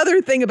had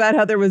another thing about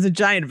how there was a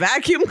giant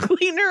vacuum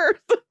cleaner or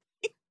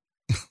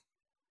something.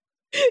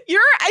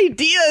 Your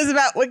ideas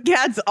about what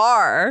cats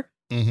are,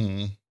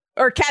 Mm-hmm.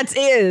 or cats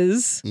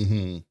is,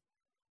 Mm-hmm.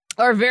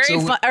 are very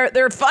So- fun.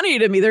 They're funny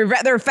to me.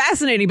 They're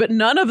fascinating, but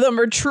none of them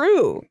are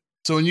true.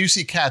 So when you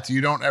see cats,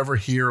 you don't ever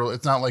hear,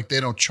 it's not like they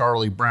don't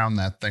Charlie Brown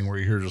that thing where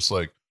you hear just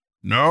like,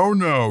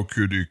 no,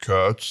 kitty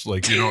cats.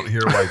 Like you don't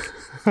hear like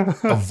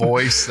a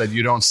voice that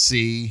you don't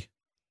see.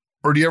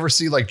 Or do you ever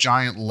see like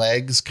giant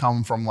legs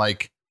come from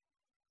like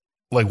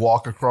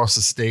walk across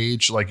the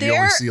stage? Like you There-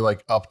 only see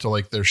like up to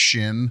like their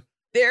shin.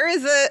 There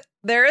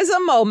is a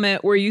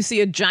moment where you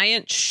see a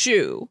giant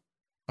shoe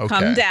Okay.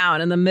 come down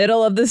in the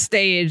middle of the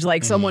stage,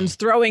 like someone's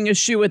throwing a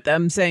shoe at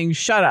them, saying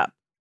 "Shut up."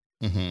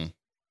 Mm-hmm.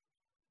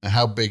 And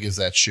how big is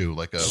that shoe?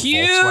 Like a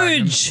Volkswagen?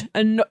 Huge.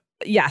 And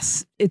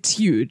yes, it's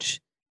huge.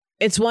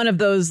 It's one of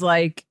those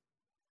like,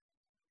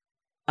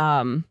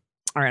 all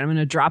right, I'm going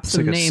to drop It's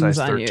some like a names size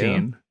on 13.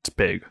 you. It's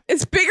big.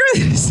 It's bigger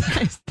than a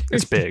size.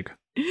 It's big.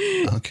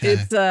 Okay.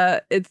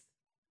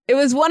 It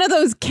was one of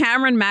those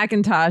Cameron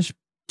McIntosh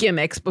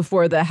gimmicks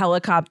before the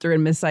helicopter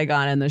in Miss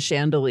Saigon and the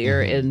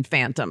chandelier in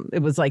Phantom.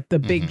 It was like the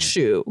big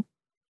shoe.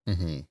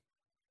 Mm-hmm.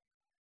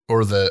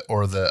 Or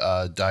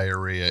the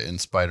diarrhea in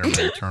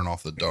Spider-Man Turn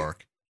Off the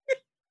Dark.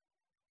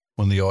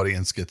 When the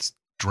audience gets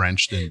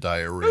drenched in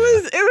diarrhea.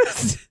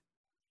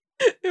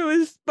 It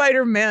was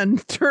Spider-Man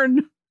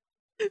turn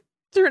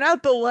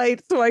out the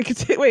light so I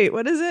could wait,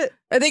 what is it?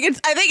 I think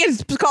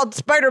it's called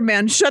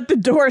Spider-Man Shut the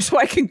Door so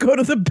I can go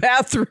to the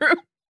bathroom.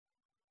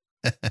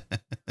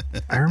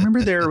 I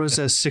remember there was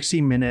a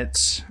 60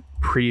 Minutes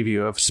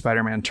preview of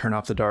Spider-Man Turn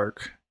Off the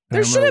Dark.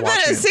 There should have been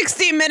a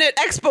 60-minute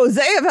expose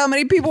of how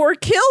many people were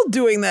killed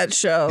doing that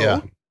show.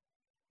 Yeah.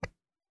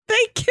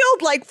 They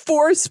killed like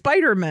 4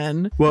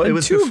 Spider-Men. Well, it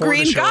was 2 before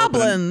Green the show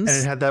Goblins. opened, and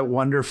it had that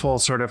wonderful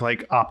sort of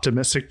like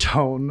optimistic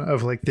tone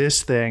of like,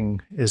 this thing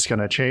is going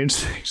to change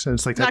things. And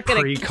it's like that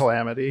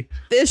pre-calamity.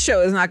 This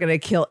show is not going to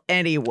kill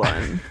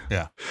anyone.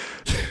 Yeah.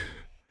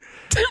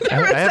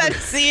 There was that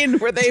scene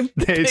where they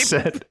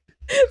said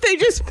they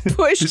just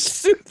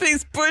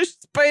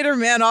pushed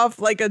Spider-Man off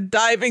like a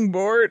diving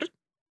board.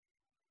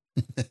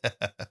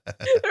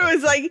 It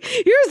was like,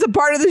 here's the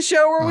part of the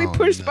show where we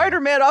push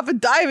Spider-Man off a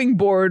diving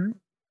board.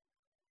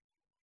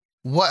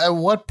 At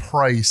what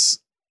price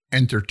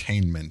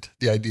entertainment?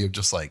 The idea of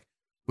just like,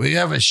 we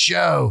have a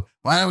show.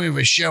 Why don't we have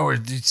a show where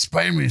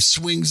Spider-Man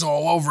swings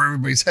all over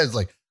everybody's heads?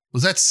 Like,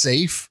 was that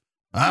safe?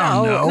 I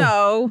don't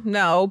know.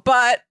 No,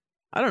 but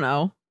I don't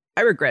know.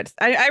 I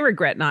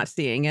regret not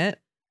seeing it.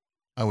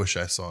 I wish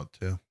I saw it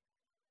too.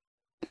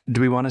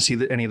 Do we want to see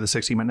any of the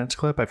 60 Minutes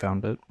clip? I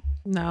found it.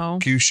 No.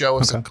 Can you show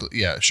us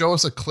show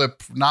us a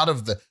clip, not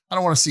of the, I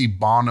don't want to see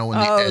Bono and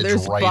the Edge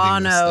there's writing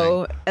Bono,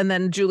 this thing. and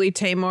then Julie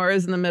Taymor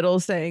is in the middle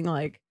saying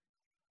like,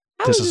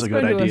 this is a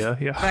good idea.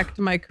 Affect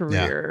my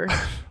career.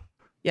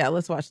 Yeah,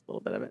 let's watch a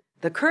little bit of it.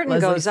 The curtain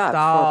goes up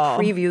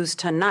for previews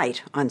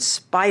tonight on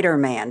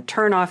Spider-Man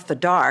Turn Off the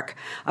Dark,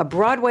 a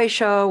Broadway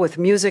show with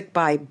music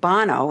by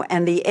Bono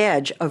and the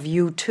Edge of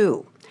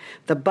U2.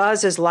 The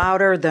buzz is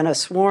louder than a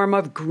swarm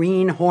of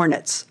green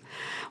hornets.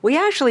 We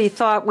actually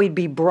thought we'd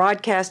be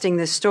broadcasting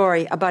this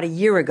story about a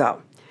year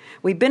ago.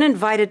 We've been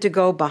invited to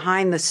go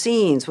behind the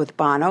scenes with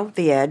Bono,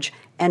 the Edge,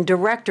 and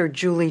director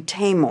Julie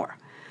Taymor.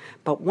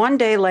 But one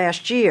day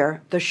last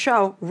year, the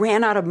show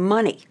ran out of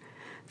money.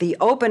 The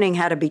opening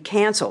had to be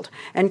canceled,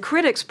 and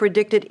critics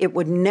predicted it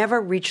would never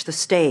reach the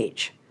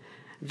stage.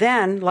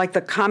 Then, like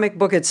the comic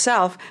book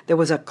itself, there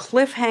was a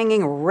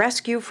cliffhanging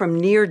rescue from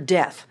near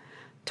death.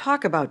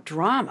 Talk about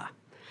drama.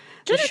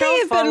 Shouldn't they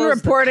have been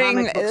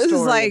reporting? This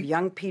is like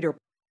young Peter.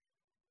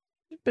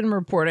 Been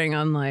reporting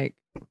on like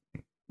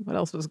what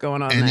else was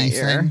going on that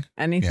year?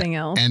 Anything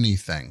else?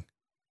 Anything.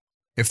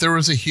 If there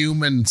was a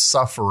human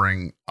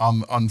suffering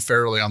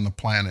unfairly on the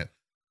planet,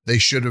 they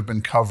should have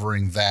been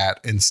covering that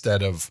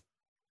instead of.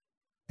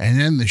 And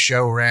then the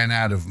show ran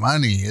out of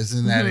money.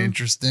 Isn't that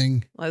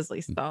interesting? Leslie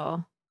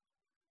Stahl.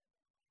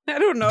 I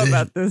don't know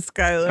about this,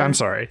 Skylar. I'm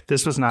sorry.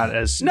 This was not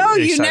as No,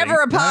 you exciting.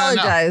 never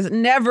apologize. No.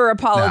 Never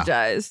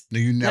apologize. No,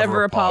 you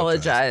never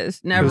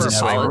apologize. Never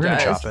apologize. We're going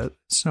to chop it.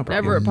 It's no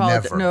problem. Never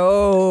apologize.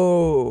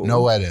 No.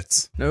 No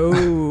edits.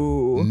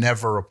 No.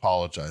 Never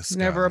apologize. Skylar.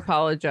 Never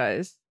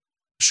apologize.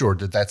 Sure.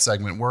 Did that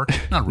segment work?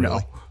 Not really.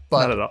 No,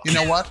 but not at all. You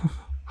know what?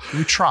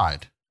 You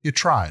tried.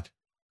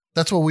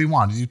 That's what we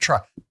wanted. You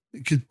tried.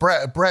 Because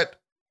Brett,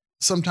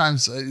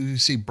 sometimes you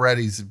see Brett,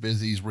 he's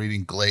busy. He's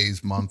reading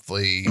Glaze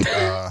Monthly,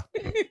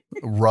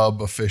 Rub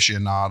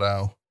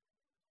Aficionado.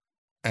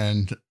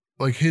 And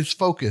like his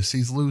focus,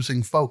 he's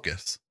losing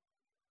focus.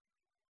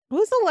 What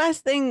was the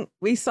last thing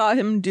we saw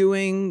him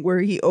doing where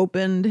he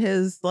opened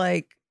his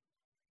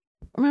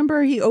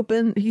remember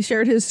he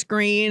shared his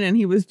screen and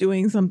he was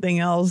doing something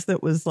else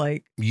that was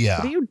like, yeah.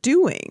 What are you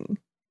doing?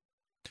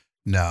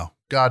 No,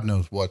 God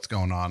knows what's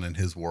going on in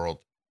his world.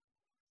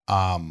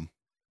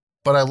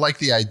 But I like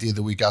the idea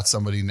that we got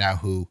somebody now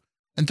who,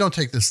 and don't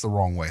take this the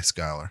wrong way,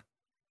 Skylar.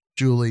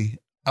 Julie,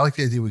 I like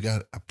the idea we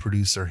got a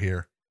producer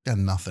here. Got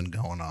nothing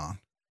going on.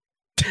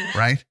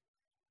 Right?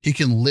 He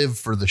can live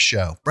for the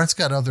show. Brett's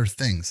got other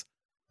things.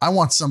 I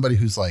want somebody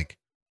who's like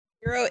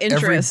zero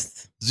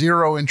interests.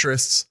 Zero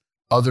interests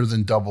other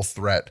than Double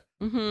Threat.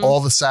 Mm-hmm. All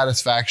the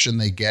satisfaction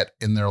they get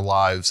in their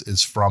lives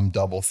is from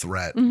Double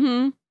Threat.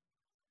 Mm-hmm.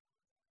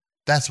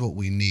 That's what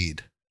we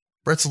need.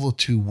 Brett's a little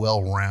too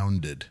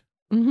well-rounded.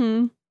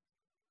 Mm-hmm.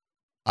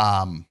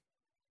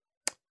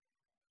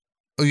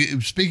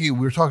 Speaking, we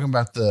were talking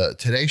about the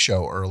Today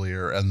Show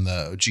earlier and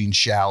the Gene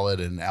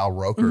Shalit and Al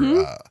Roker.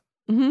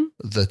 Mm-hmm.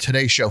 The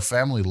Today Show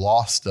family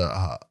lost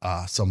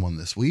someone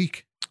this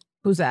week.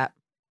 Who's that?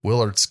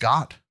 Willard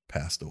Scott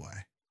passed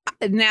away.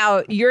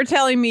 Now you're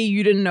telling me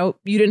you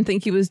didn't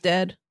think he was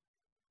dead?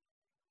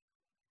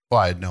 Well,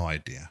 I had no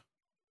idea.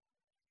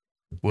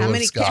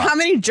 How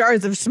many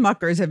jars of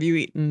Smuckers have you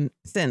eaten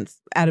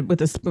since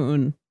with a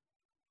spoon?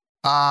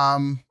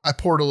 I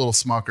poured a little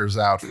Smuckers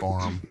out for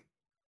him.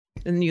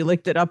 And you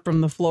licked it up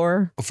from the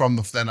floor?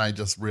 Then I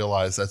just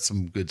realized that's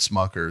some good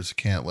Smuckers.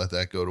 Can't let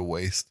that go to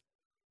waste.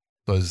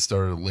 So I just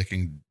started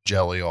licking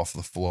jelly off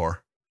the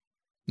floor.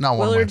 Not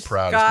one of my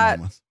proudest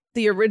moments.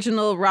 The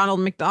original Ronald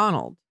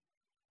McDonald.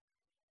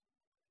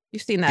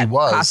 You've seen that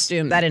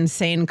costume, that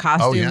insane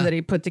costume that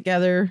he put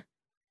together.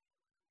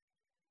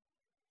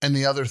 And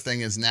the other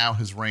thing is now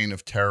his reign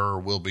of terror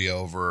will be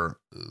over,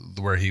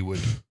 where he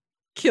would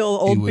kill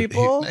old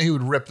people. He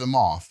would rip them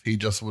off. He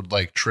just would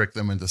like trick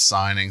them into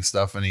signing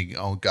stuff, and he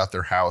got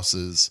their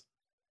houses.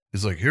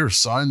 He's like, here,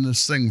 sign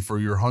this thing for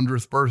your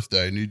 100th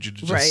birthday. I need you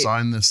to just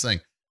sign this thing.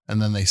 And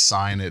then they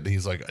sign it.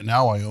 He's like,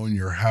 now I own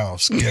your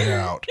house. Get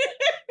out.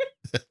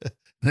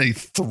 And he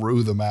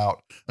threw them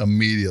out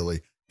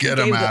immediely. Get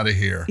them out of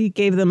here. He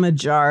gave them a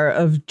jar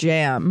of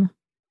jam.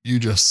 You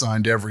just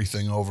signed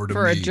everything over to me.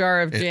 For a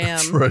jar of jam.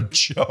 For a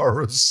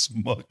jar of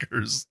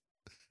Smuckers.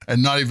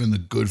 And not even the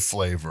good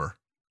flavor.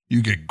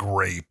 You get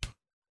grape.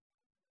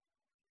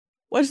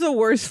 What's the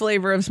worst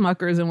flavor of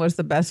Smuckers and what's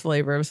the best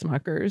flavor of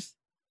Smuckers?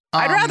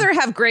 I'd rather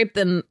have grape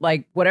than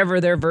like whatever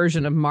their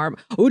version of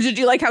Oh, did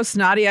you like how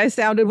snotty I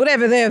sounded?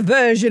 Whatever their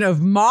version of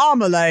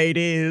marmalade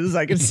is,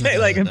 I could say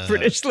like a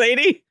British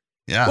lady.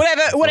 Yeah.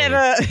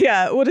 Whatever.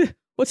 Yeah.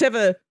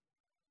 Whatever.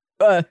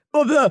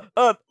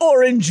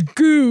 Orange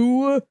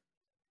goo.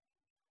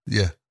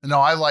 Yeah. No,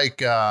 I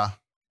like a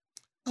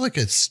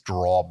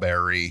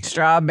strawberry.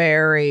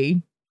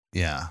 Strawberry.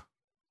 Yeah.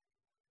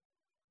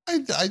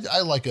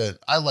 I like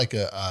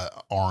a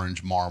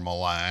orange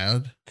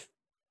marmalade.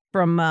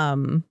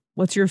 From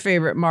what's your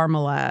favorite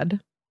marmalade?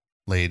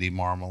 Lady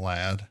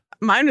Marmalade.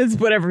 Mine is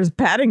whatever's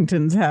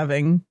Paddington's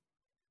having.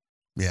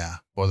 Yeah.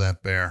 Boy,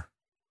 that bear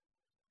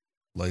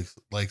likes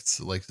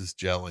his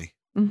jelly.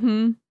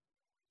 Mm-hmm.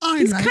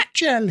 I like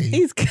jelly.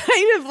 He's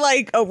kind of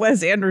like a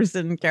Wes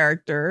Anderson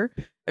character.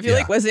 I feel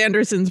like Wes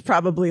Anderson's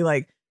probably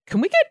like,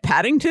 can we get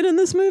Paddington in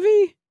this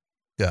movie?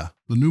 Yeah.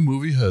 The new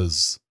movie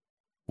has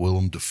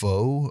Willem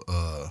Dafoe,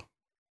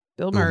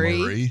 Bill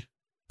Murray,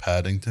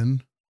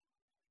 Paddington,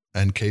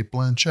 and Cate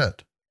Blanchett.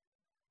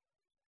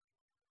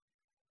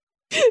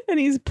 And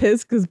he's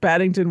pissed because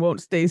Paddington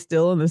won't stay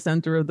still in the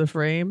center of the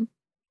frame.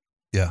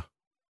 Yeah.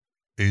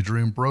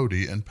 Adrian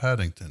Brody and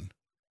Paddington.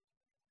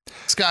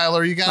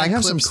 Skylar, you got I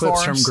have some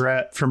clips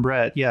from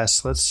Brett.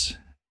 Yes, let's.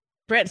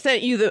 Brett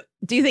sent you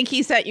do you think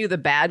he sent you the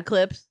bad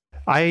clips?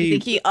 I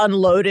think he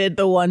unloaded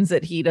the ones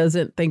that he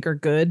doesn't think are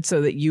good so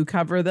that you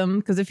cover them.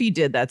 Because if he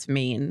did, that's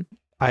mean.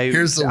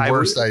 Here's the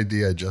worst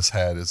idea I just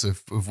had is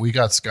if we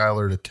got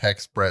Skylar to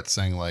text Brett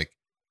saying like,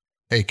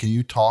 hey, can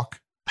you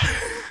talk?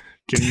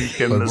 Can you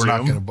give him we're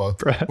not going to bug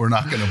Brett. We're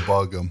not going to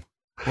bug him.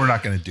 We're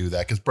not going to do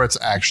that because Brett's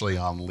actually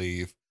on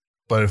leave.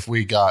 But if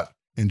we got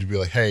him to be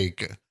like, hey,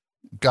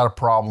 got a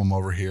problem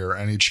over here,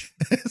 any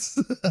chance?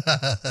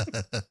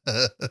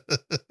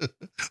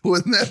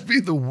 Wouldn't that be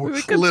the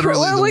worst?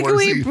 Literally the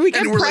worst. We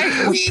can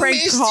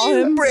prank call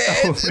him.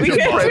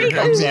 Brett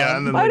comes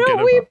on and why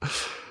don't we?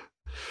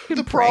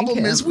 The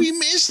problem is we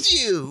missed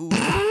you.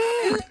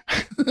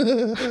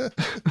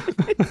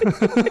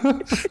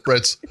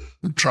 Brett's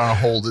trying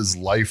to hold his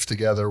life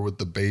together with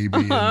the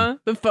baby.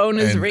 The phone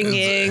is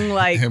ringing.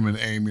 Like him and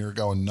Amy are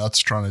going nuts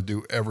trying to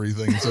do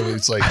everything. So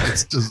it's like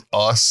it's just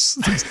us,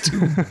 these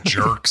two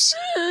jerks.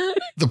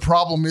 The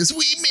problem is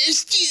we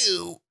missed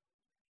you.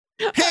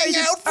 Hang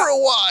out for a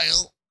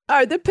while.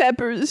 Are the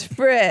peppers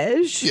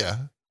fresh? Yeah.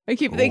 I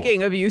keep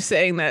thinking of you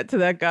saying that to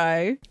that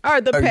guy.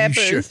 Are the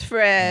peppers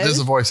fresh? There's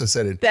a voice I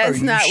said it.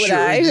 That's not what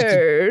I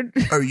heard.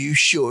 Are you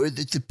sure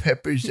that the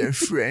peppers are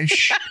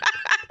fresh?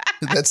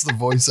 That's the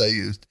voice I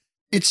used.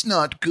 It's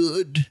not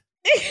good.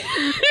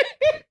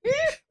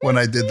 When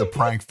I did the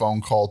prank phone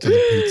call to the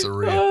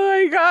pizzeria. Oh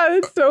my God,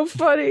 it's so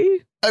funny.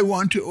 I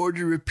want to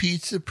order a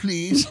pizza,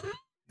 please.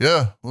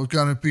 Yeah, what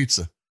kind of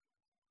pizza?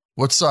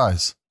 What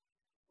size?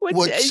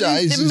 What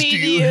sizes do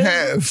you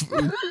have?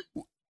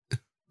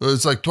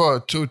 It's like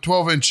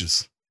 12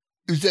 inches.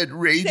 Is that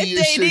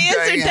radius or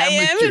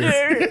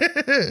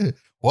diameter?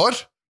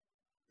 What?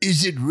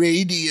 Is it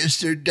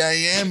radius or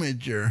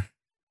diameter?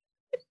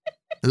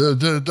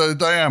 the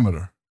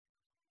diameter.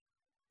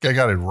 I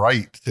got it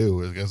right,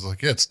 too. I was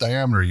like, yeah, it's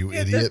diameter, you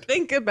idiot.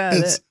 Think about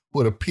it.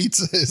 What a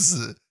pizza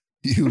is.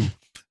 You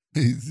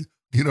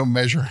don't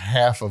measure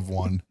half of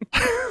one.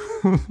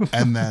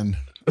 And then,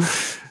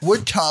 what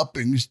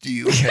toppings do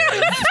you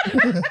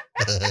have?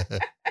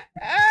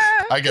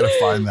 I gotta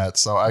find that,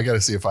 so I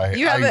gotta see if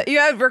you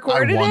have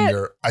recorded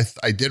it.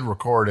 I did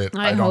record it.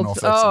 I don't know if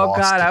it's lost. Oh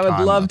God, I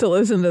would love to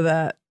listen to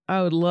that.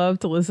 I would love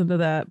to listen to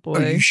that. Boy,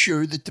 are you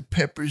sure that the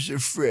peppers are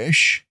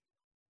fresh?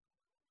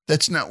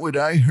 That's not what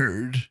I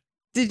heard.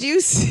 Did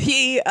you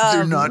see?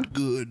 They're not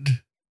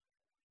good.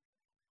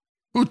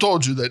 Who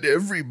told you that?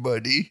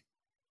 Everybody.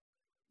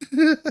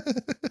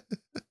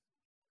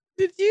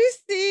 Did you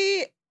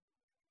see?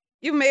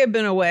 You may have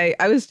been away.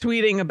 I was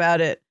tweeting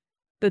about it.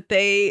 That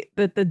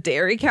the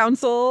Dairy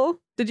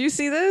Council, did you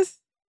see this?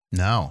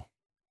 No.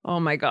 Oh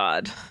my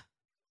God.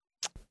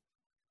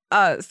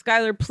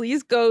 Skylar,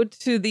 please go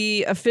to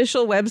the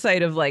official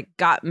website of like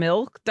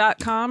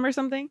gotmilk.com or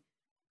something.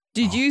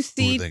 Did you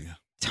see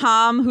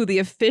Tom, who the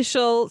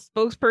official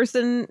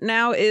spokesperson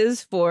now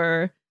is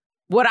for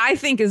what I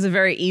think is a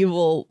very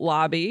evil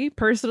lobby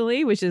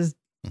personally, which is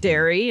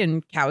dairy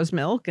and cow's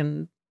milk.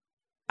 And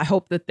I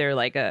hope that they're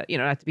like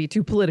not to be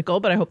too political,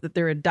 but I hope that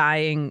they're a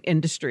dying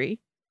industry.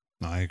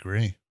 I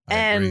agree.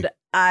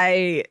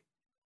 I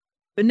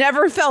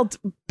never felt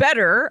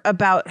better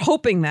about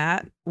hoping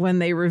that when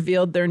they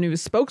revealed their new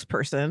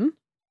spokesperson.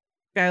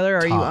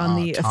 Skylar, are you on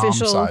the Tom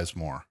official?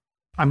 Sizemore.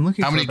 I'm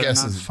looking How for many it, but I'm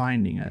guesses? not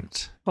finding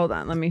it. Hold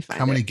on, let me find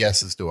How many it.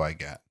 guesses do I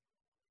get?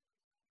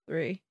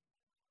 3.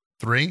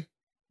 3?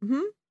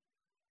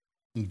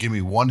 Mm-hmm. Give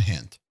me one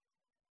hint.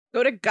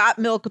 Go to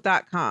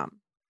gotmilk.com.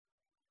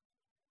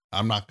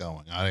 I'm not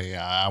going.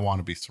 I want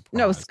to be surprised.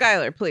 No,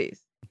 Skylar,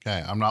 please.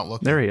 Okay, I'm not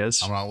looking. There he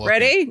is. I'm not looking.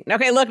 Ready?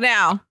 Okay, look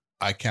now.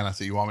 I cannot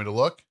see. You want me to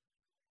look?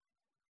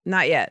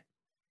 Not yet.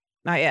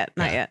 Not yet.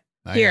 Not Okay. yet.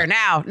 Not Here,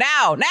 yet.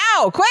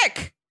 now,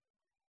 quick.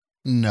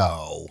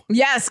 No.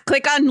 Yes,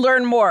 click on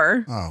learn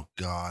more. Oh,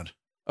 God.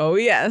 Oh,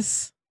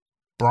 yes.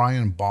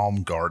 Brian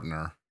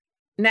Baumgartner.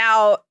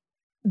 Now,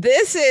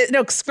 this is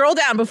scroll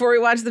down before we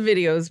watch the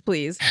videos,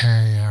 please.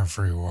 Hey,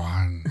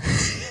 everyone.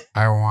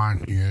 I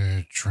want you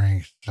to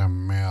drink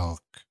some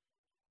milk.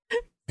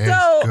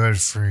 It's good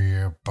for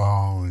your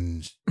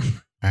bones,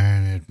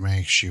 and it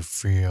makes you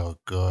feel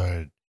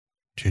good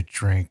to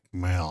drink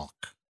milk.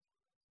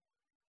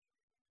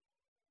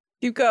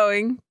 Keep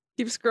going.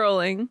 Keep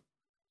scrolling.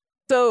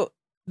 So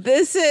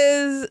this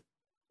is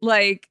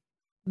like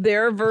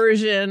their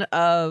version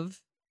of.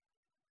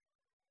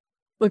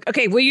 Look,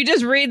 okay, will you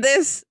just read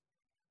this?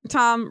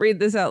 Tom, read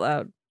this out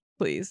loud,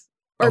 please.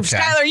 Or Okay.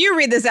 Skylar, you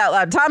read this out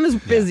loud. Tom is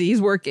busy.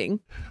 He's working.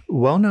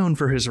 Well known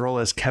for his role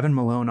as Kevin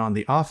Malone on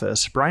The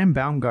Office, Brian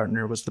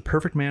Baumgartner was the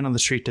perfect man on the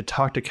street to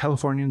talk to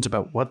Californians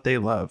about what they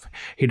love.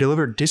 He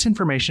delivered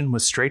disinformation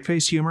with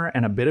straight-face humor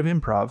and a bit of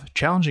improv,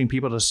 challenging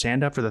people to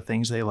stand up for the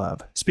things they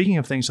love. Speaking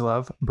of things to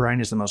love, Brian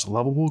is the most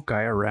lovable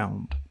guy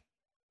around.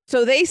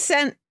 So they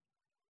sent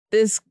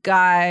this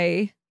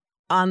guy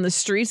on the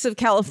streets of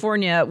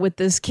California with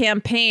this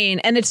campaign,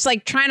 and it's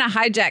like trying to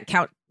hijack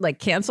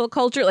cancel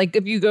culture. Like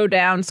if you go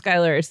down,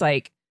 Skylar, it's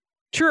like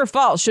true or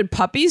false. Should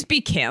puppies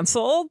be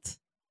canceled?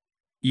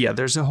 Yeah,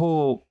 there's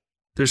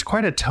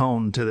quite a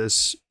tone to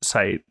this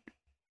site.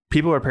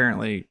 People are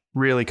apparently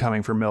really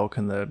coming for milk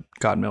and the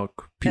got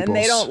milk people's And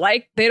they don't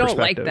like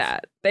perspective.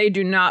 that. They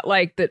do not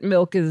like that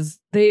milk is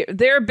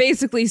they're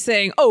basically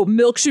saying, oh,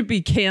 milk should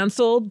be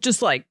canceled,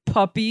 just like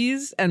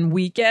puppies and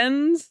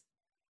weekends.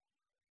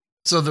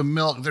 So the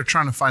milk, they're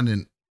trying to find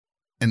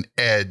an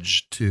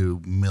edge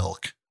to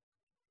milk.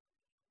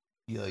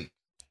 Like,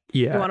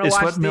 Yeah, You wanna it's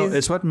watch what these?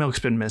 it's what milk's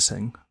been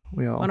missing.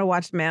 We all I want to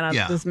watch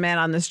this man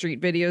on the street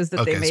videos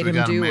that they okay, made so we him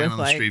got a do man with on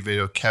the like street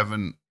video,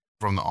 Kevin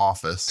from The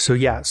Office. So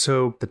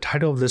the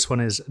title of this one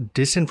is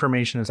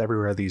Disinformation is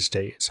Everywhere These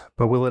Days,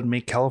 but will it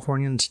make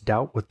Californians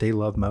doubt what they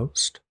love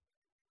most?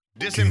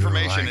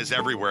 Disinformation is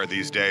everywhere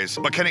these days,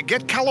 but can it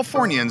get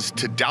Californians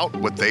to doubt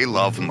what they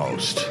love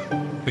most?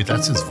 Wait,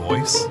 that's his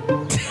voice?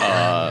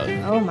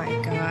 Oh my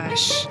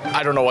gosh.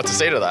 I don't know what to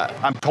say to that.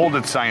 I'm told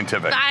it's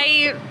scientific.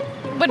 I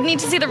would need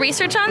to see the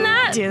research on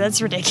that. Dude, that's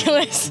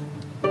ridiculous.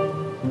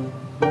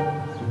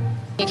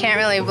 You can't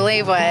really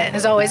believe what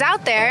is always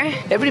out there.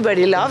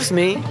 Everybody loves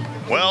me.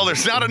 Well,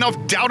 there's not enough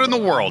doubt in the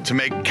world to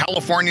make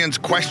Californians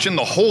question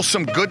the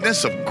wholesome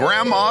goodness of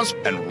grandma's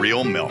and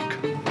real milk.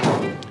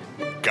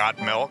 Got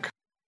milk?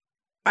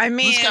 I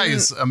mean, this guy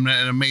is an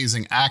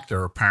amazing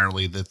actor,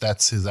 apparently,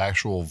 that's his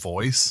actual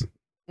voice.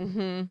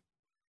 Mm-hmm.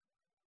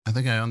 I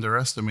think I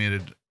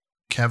underestimated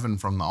Kevin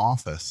from The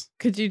Office.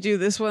 Could you do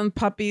this one?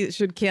 Puppies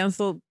should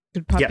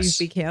puppies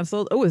be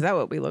canceled? Oh, is that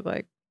what we look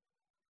like?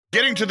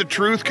 Getting to the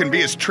truth can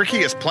be as tricky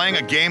as playing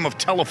a game of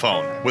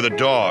telephone with a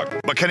dog.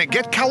 But can it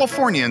get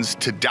Californians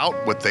to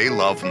doubt what they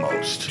love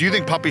most? Do you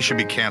think puppies should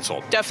be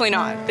canceled? Definitely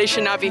not. They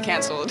should not be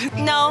canceled.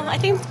 No, I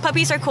think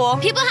puppies are cool.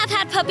 People have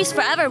had puppies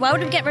forever. Why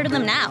would we get rid of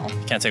them now?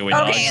 Can't take away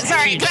dogs. Okay,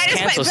 sorry. You Can I just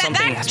cancel that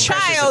something as precious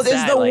child as is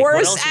that. the Like, what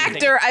worst else do you think?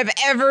 actor I've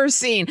ever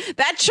seen.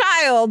 That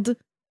child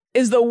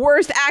is the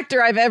worst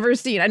actor I've ever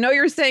seen. I know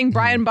you're saying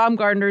Brian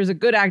Baumgartner is a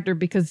good actor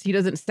because he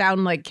doesn't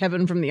sound like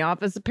Kevin from The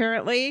Office,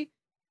 apparently.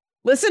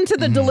 Listen to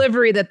the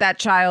delivery that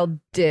child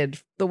did.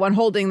 The one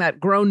holding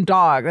that grown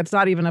dog. That's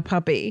not even a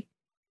puppy.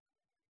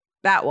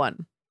 That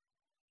one.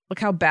 Look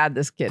how bad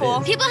this kid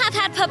Cool. is. People have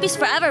had puppies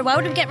forever. Why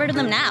would we get rid of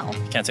them now?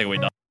 Can't take away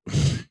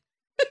dogs.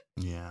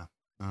 Yeah,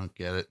 I don't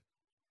get it.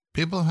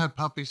 People have had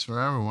puppies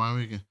forever. Why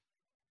we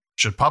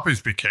should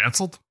puppies be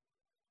canceled?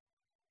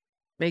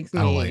 Makes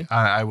I don't me.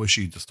 I wish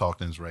he just talked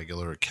in his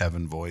regular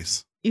Kevin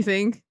voice. You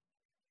think?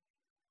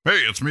 Hey,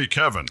 it's me,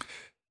 Kevin.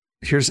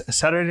 Here's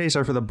Saturdays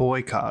are for the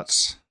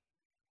boycotts.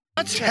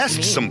 Let's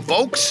test some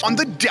folks on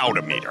the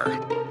Doubtometer.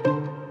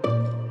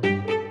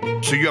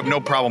 So you have no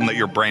problem that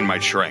your brain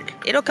might shrink?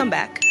 It'll come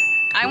back.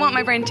 I want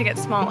my brain to get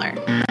smaller.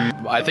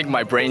 I think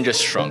my brain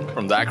just shrunk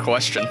from that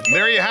question.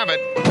 There you have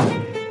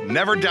it.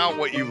 Never doubt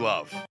what you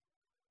love.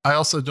 I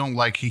also don't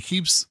like he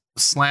keeps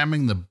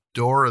slamming the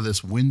door of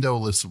this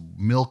windowless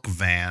milk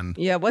van.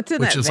 Yeah, what's in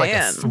which that is van? like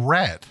a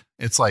threat.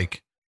 It's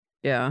like,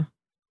 Yeah.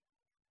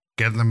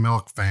 get in the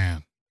milk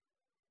van.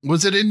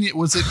 Was it in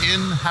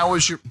How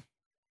Was Your?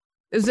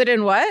 Is it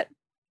in what?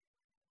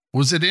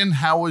 Was it in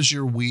How Was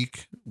Your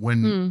Week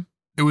when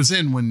It was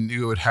in when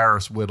you had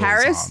Harris Whittles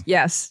Harris? on.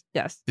 Yes.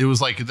 It was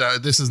like,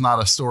 this is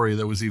not a story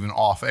that was even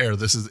off air.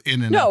 This is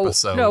in an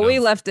episode. No, we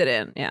left it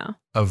in. Yeah.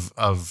 Of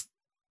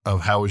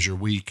How Was Your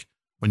Week?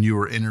 When you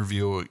were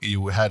interviewing,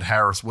 you had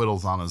Harris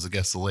Whittles on as a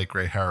guest, the late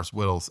great Harris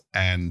Whittles,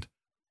 and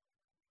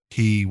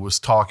he was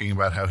talking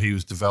about how he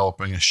was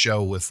developing a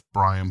show with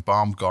Brian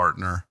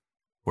Baumgartner,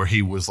 where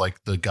he was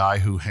like the guy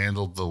who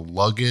handled the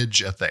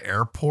luggage at the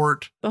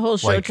airport. The whole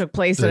show took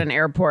place at an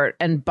airport,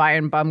 and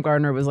Brian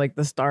Baumgartner was like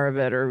the star of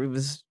it, or he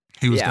was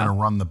going to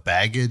run the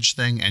baggage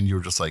thing, and you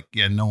were just like,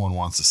 yeah, no one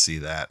wants to see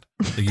that.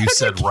 Like you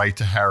said right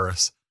to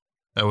Harris.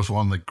 That was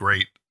one of the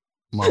great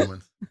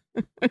moments.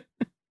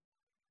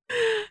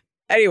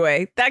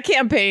 Anyway, that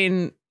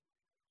campaign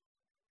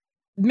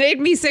made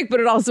me sick, but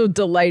it also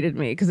delighted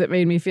me because it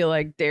made me feel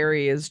like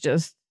dairy is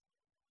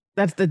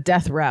that's the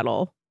death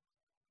rattle.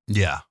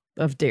 Yeah.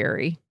 Of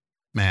dairy.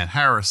 Man,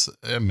 Harris,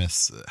 I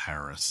miss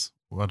Harris.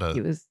 What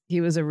a he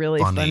was a really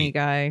funny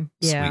guy.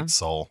 Yeah. Sweet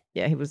soul.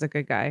 Yeah, he was a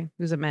good guy.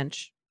 He was a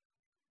mensch.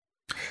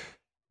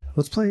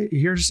 Let's play.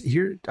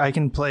 Here, I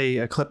can play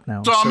a clip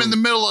now. So I'm in the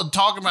middle of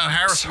talking about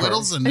Harris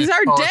Whittles, and he's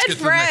our dead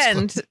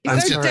friend.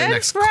 He's our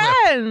dead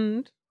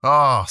friend.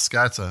 Oh,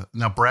 Sky's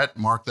now Brett,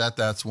 mark that.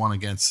 That's one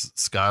against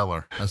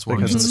Skylar. That's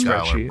one against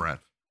Skylar, Brett.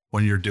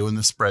 When you're doing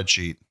the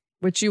spreadsheet,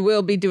 which you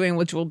will be doing,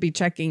 which will be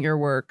checking your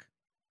work.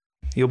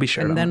 You'll be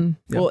sure, and then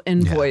we'll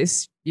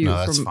invoice you. No,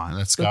 that's fine.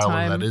 That's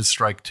Skylar. That is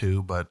strike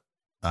 2, but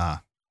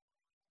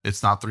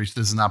it's not 3.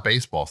 This is not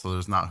baseball, so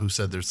there's not. Who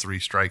said there's 3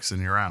 strikes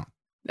and you're out?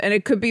 And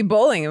it could be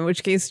bowling, in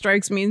which case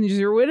strikes means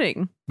you're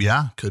winning.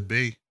 Yeah, could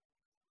be.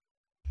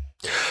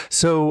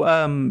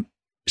 So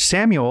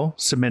Samuel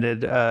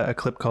submitted a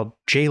clip called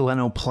Jay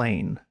Leno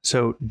Plane.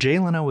 So Jay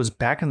Leno was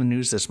back in the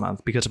news this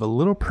month because of a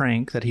little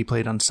prank that he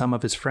played on some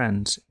of his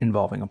friends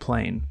involving a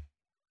plane.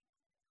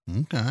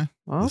 Okay.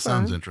 That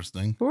sounds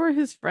interesting. Who are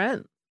his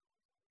friends?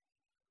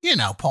 You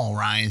know, Paul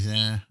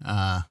Reiser,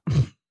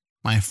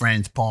 my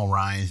friends Paul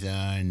Reiser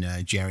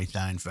and Jerry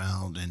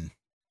Seinfeld and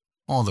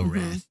all the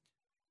rest.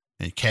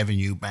 And Kevin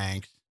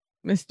Eubanks.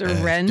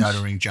 Mr. Wrench.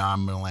 Stuttering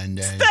John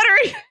Melendez.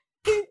 Stuttering?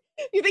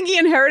 You think he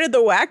inherited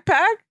the Whack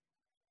Pack?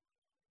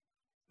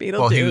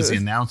 Well, he was the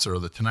announcer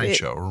of the Tonight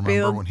Show.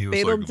 Remember when he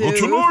was like, The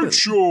Tonight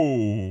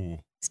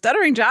Show?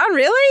 Stuttering John,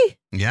 really?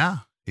 Yeah.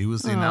 He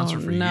was the announcer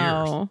for years.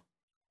 All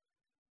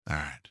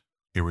right.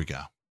 Here we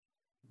go.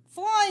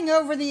 Flying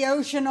over the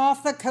ocean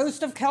off the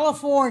coast of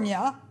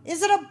California.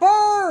 Is it a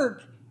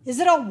bird? Is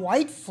it a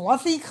white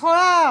fluffy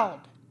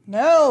cloud?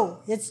 No,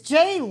 it's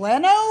Jay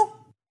Leno?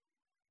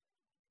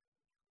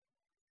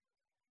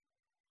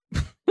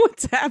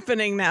 What's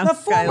happening now, The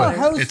former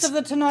host of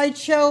The Tonight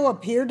Show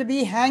appeared to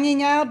be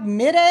hanging out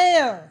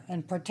midair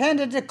and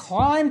pretended to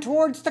climb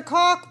towards the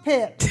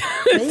cockpit.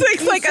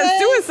 It's like a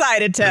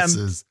suicide attempt. This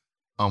is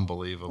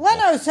unbelievable.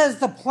 Leno says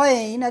the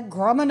plane at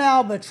Grumman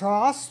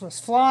Albatross was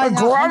flying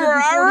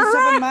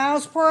 147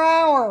 miles per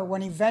hour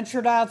when he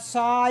ventured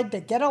outside to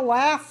get a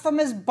laugh from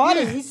his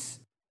buddies.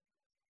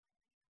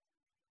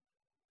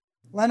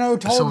 Leno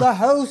told the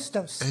host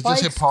of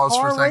Spike's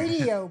Car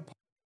Radio.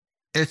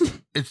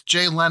 It's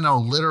Jay Leno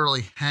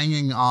literally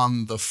hanging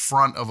on the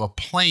front of a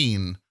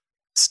plane,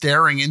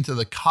 staring into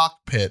the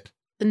cockpit.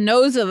 The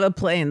nose of a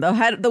plane,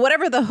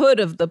 whatever the hood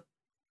of the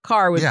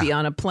car would be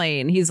on a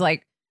plane. He's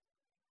like,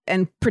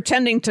 and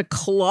pretending to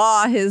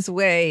claw his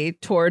way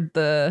toward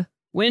the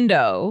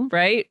window,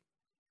 right?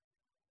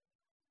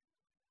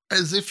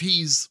 As if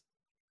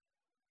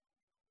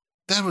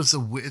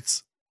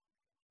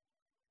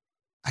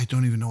I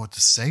don't even know what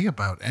to say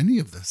about any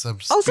of this. I'm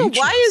also,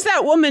 why is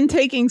that woman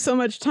taking so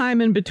much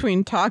time in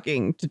between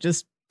talking to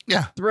just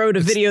throw to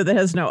video that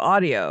has no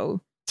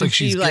audio? It's like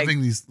she's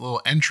giving these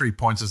little entry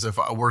points as if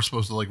we're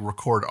supposed to like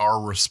record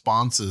our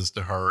responses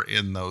to her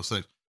in those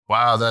things.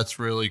 Wow, that's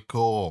really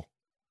cool.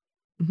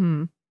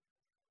 Mm-hmm.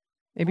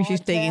 Maybe she's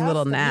taking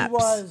little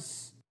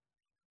naps.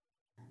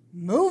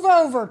 Move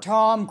over,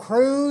 Tom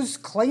Cruise,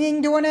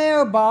 clinging to an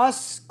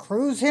Airbus.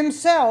 Cruise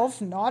himself,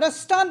 not a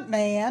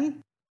stuntman.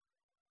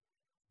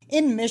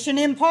 In Mission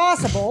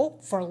Impossible,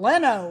 for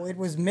Leno, it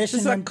was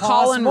Mission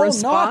Impossible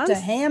not to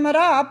ham it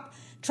up,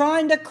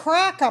 trying to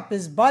crack up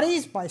his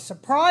buddies by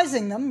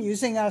surprising them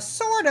using a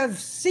sort of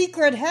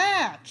secret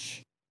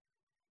hatch.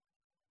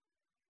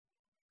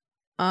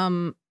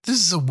 This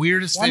is the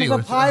weirdest video. One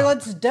of the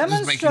pilots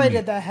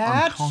demonstrated the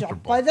hatch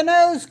up by the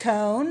nose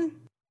cone.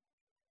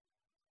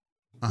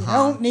 You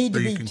don't need to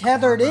be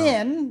tethered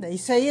in. They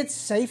say it's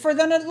safer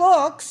than it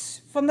looks.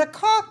 From the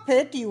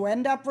cockpit, you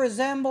end up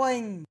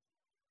resembling...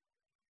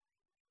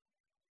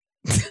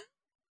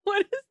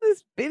 What is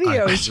this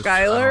video,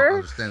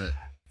 Skylar?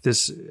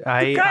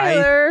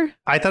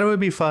 I thought it would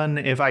be fun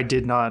if I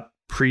did not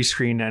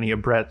pre-screen any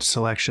of Brett's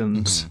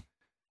selections,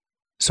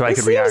 so I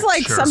could react. It seems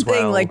like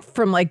something like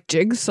from like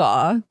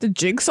Jigsaw. Did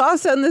Jigsaw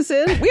send this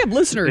in? We have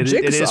listener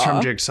Jigsaw. It is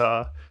from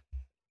Jigsaw.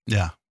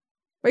 Yeah.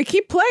 Wait,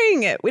 keep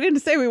playing it. We didn't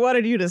say we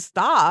wanted you to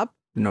stop.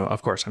 No,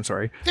 of course. I'm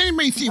sorry. Did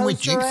anybody see what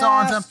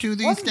Jigsaw's up to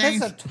these days?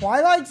 Wasn't this a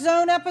Twilight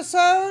Zone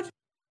episode?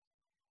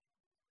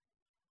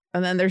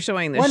 And then they're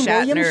showing the when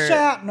Shatner. William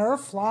Shatner,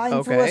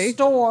 flying through a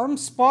storm,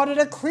 spotted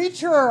a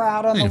creature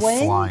out on the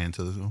wing. Fly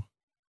into the...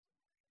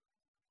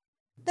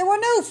 There were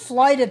no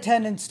flight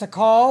attendants to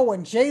call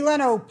when Jay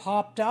Leno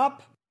popped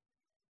up.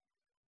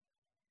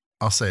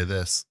 I'll say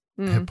this.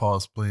 Hit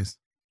pause, please.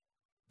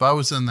 If I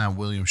was in that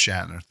William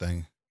Shatner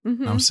thing,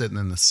 I'm sitting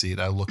in the seat,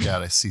 I look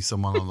out, I see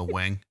someone on the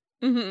wing.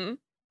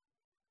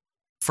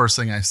 First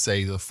thing I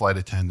say to the flight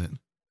attendant,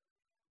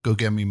 go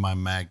get me my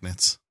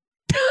magnets.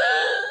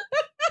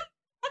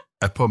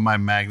 I put my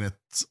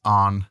magnets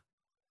on.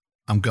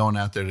 I'm going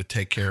out there to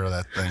take care of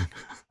that thing.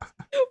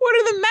 What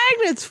are the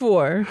magnets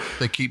for?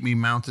 They keep me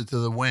mounted to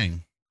the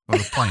wing of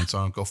the plane so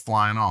I don't go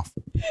flying off.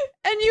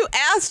 And you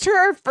asked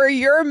her for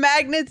your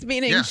magnets,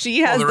 meaning she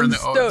has they're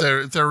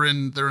them they're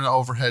in the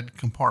overhead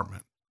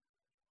compartment.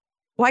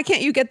 Why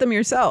can't you get them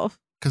yourself?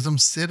 Because I'm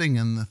sitting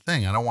in the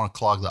thing. I don't want to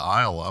clog the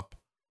aisle up.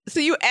 So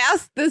you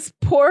asked this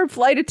poor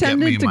flight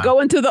attendant to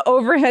go into the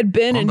overhead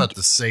bin I'm and about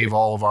to save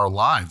all of our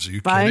lives. Are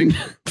you kidding?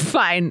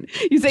 Fine.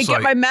 You say,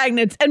 get my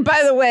magnets. And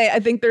by the way, I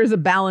think there's a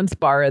balance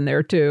bar in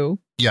there too.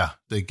 Yeah,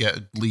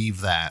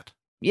 leave that.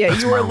 Yeah,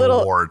 that's you were a little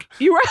reward.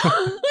 You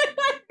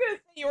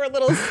were a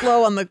little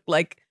slow on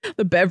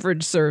the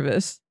beverage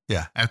service.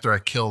 Yeah, after I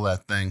kill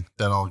that thing,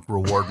 then I'll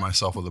reward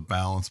myself with a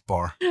balance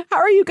bar. How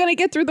are you going to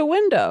get through the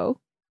window?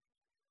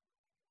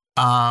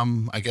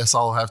 I guess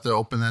I'll have to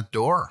open that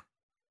door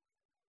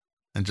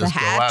and just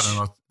go out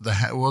and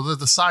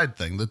the side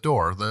thing, the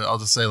door. I'll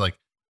just say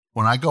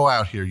when I go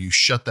out here, you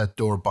shut that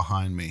door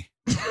behind me.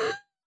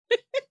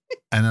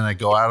 And then I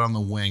go out on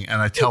the wing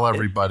and I tell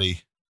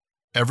everybody,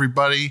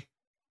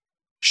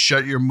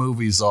 shut your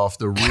movies off.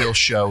 The real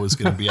show is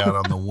going to be out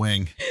on the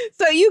wing.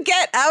 So you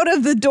get out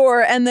of the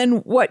door and then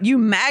what? You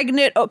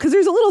magnet? Oh, because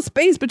there's a little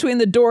space between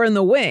the door and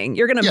the wing.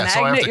 You're going to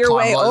magnet your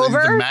way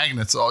over? The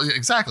magnets.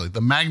 Exactly.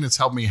 The magnets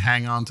help me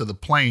hang on to the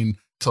plane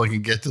till I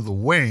can get to the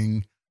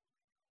wing.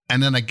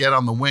 And then I get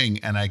on the wing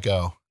and I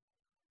go,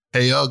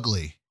 hey,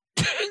 ugly.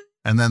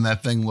 And then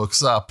that thing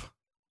looks up.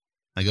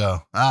 I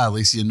go, at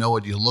least you know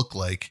what you look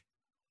like.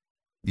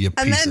 You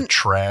piece of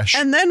trash.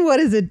 And then what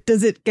is it?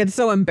 Does it get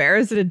so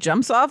embarrassed that it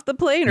jumps off the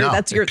plane? Or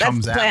that's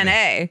plan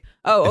A?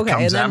 Oh,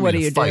 okay. And then what do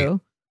you do?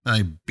 And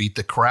I beat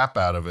the crap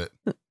out of it.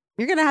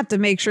 You're going to have to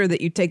make sure that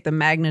you take the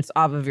magnets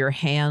off of your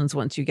hands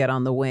once you get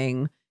on the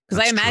wing.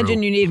 Because I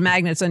imagine you need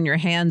magnets on your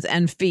hands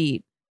and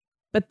feet.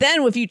 But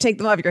then if you take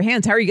them off your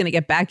hands, how are you going to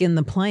get back in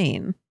the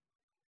plane?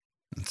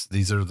 I've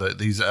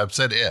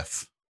said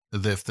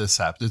if this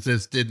happened. If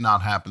this did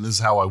not happen, this is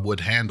how I would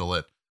handle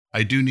it.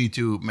 I do need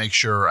to make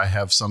sure I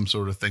have some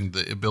sort of thing,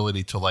 the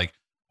ability to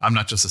I'm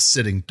not just a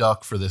sitting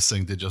duck for this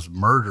thing to just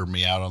murder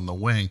me out on the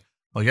wing.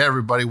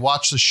 Everybody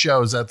watch the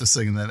shows at this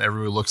thing, and then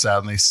everybody looks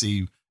out and they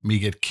see me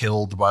get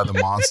killed by the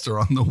monster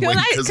on the wing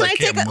because I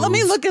can't move. Let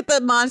me look at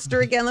the monster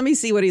again. Let me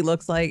see what he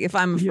looks like, if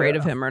I'm afraid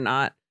of him or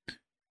not.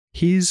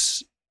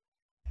 It's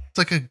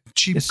like a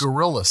cheap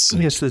gorilla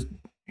suit. Yes,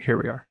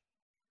 here we are.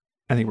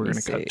 I think we're going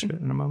to cut to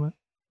it in a moment.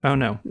 Oh,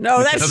 no.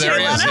 No, that's there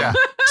he is, yeah.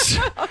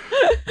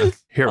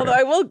 Here Although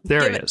I will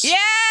there give he it. is.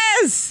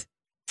 Yes.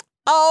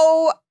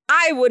 Oh,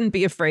 I wouldn't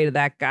be afraid of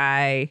that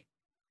guy.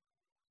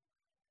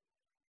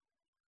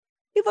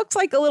 He looks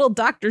like a little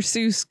Dr.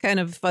 Seuss kind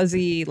of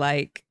fuzzy,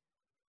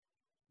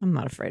 I'm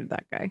not afraid of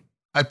that guy.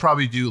 I'd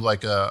probably do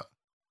a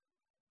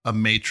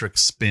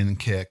Matrix spin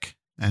kick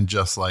and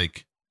just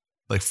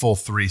full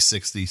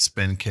 360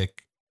 spin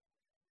kick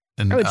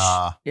and hit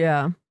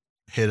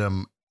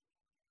him.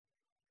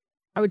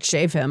 I would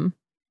shave him.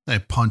 I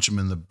punch him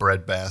in the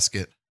bread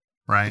basket,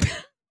 right?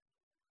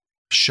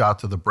 Shot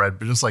to the bread,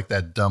 but just like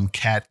that dumb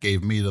cat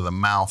gave me to the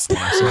mouth when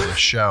I saw the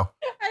show.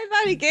 I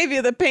thought he gave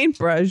you the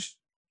paintbrush.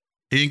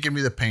 He didn't give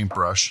me the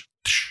paintbrush.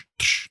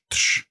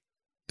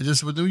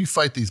 When you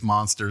fight these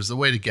monsters, the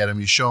way to get them,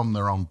 you show them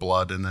their own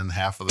blood, and then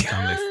half of the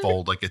time they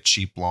fold like a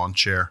cheap lawn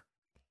chair.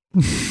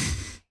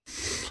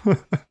 Just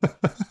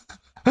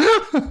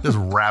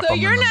wrap them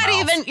in the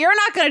mouth.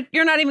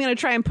 You're not even gonna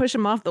try and push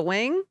him off the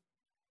wing?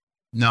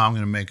 No, I'm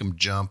going to make him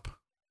jump.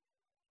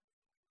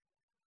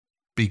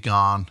 Be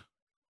gone.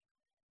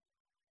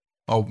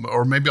 Oh,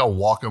 or maybe I'll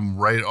walk him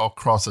right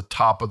across the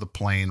top of the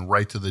plane,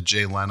 right to the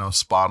Jay Leno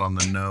spot on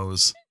the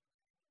nose.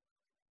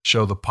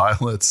 Show the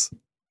pilots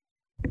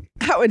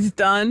how it's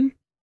done.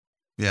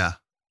 Yeah.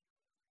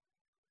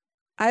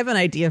 I have an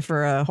idea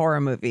for a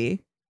horror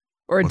movie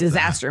or a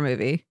disaster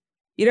movie.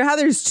 You know how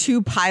there's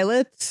two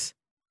pilots,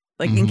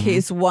 in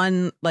case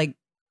one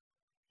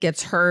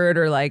gets hurt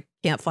or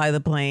can't fly the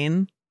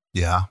plane?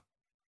 Yeah.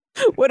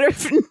 What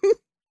if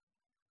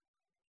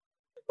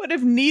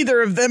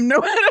neither of them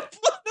know how to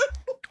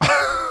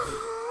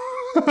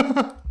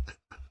fly?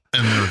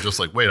 And they were just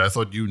wait, I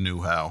thought you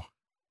knew how.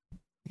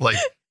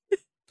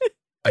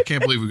 I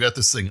can't believe we got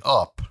this thing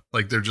up.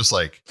 They're just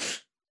I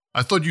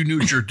thought you knew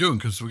what you're doing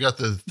because we got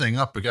the thing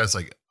up. The guy's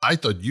I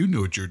thought you knew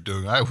what you're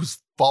doing. I was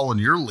following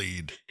your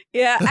lead.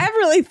 Yeah, I haven't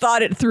really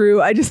thought it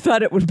through. I just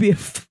thought it would be I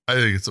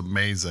think it's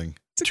amazing.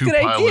 It's a good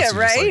idea,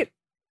 right?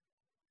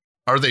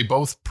 Are they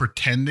both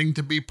pretending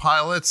to be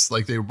pilots?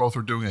 Like they both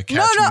were doing a catch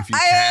No, me if you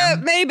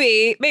can?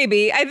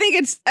 maybe.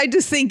 I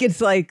just think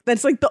it's like,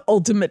 that's like the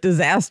ultimate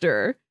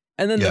disaster.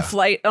 And then the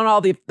flight on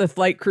all the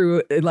flight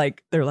crew,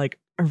 like, they're like,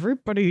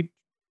 everybody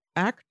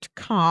act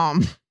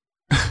calm.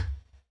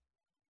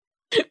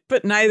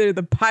 But neither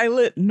the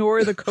pilot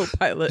nor the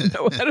co-pilot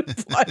know how to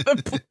fly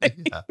the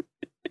plane.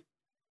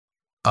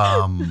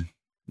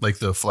 Like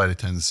the flight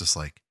attendant's just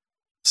like,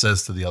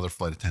 says to the other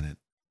flight attendant,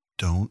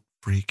 don't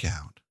freak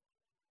out.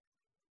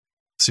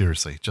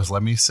 Seriously, just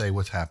let me say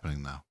what's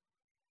happening now.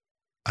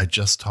 I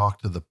just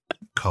talked to the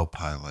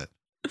co-pilot.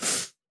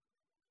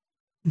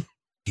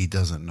 He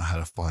doesn't know how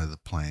to fly the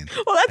plane.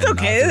 Well, that's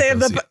okay. They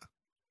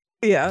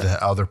have the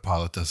other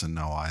pilot doesn't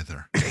know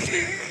either.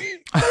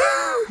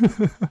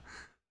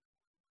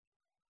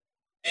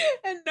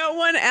 And no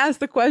one asked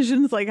the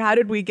questions like, how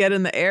did we get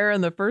in the air in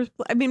the first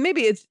place? I mean,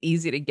 maybe it's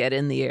easy to get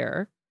in the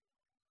air.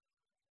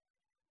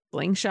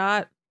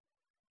 Slingshot.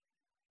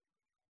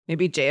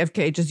 Maybe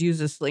JFK just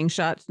uses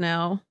slingshots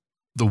now.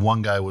 The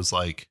one guy was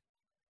like,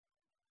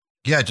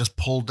 yeah, just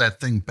pulled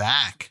that thing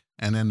back.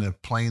 And then the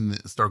plane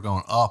started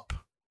going up.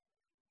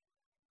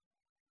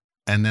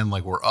 And then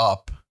like we're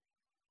up.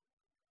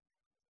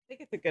 I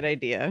think it's a good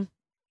idea.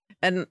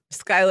 And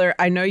Skylar,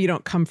 I know you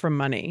don't come from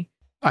money.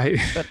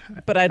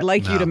 But I'd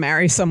like you to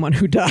marry someone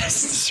who does.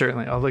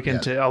 Certainly. I'll look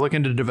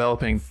into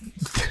developing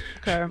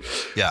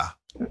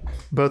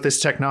both this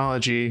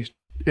technology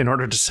in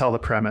order to sell the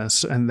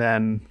premise and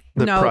then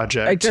the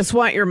project. I just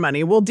want your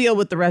money. We'll deal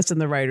with the rest in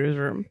the writer's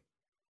room.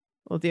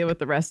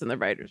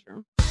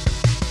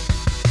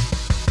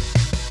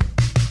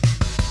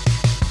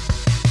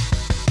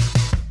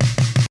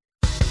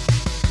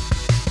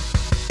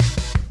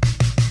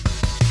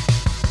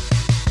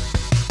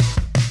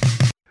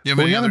 Yeah,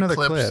 we have another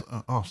clip.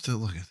 Still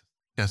look at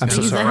I'm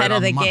so sorry. Ahead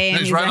of the game.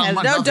 He's right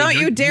on. No, don't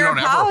you dare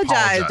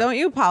apologize. Don't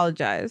you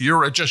apologize.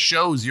 It just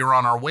shows you're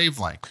on our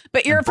wavelength.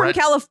 But you're from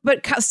California.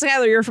 But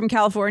Skylar, you're from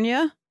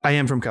California? I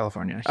am from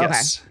California.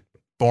 Yes. Okay.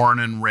 Born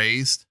and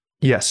raised?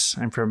 Yes,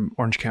 I'm from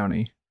Orange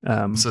County.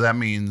 So that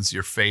means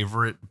your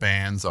favorite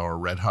bands are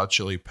Red Hot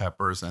Chili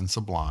Peppers and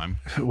Sublime.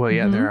 Well,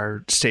 yeah, there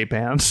are state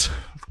bands.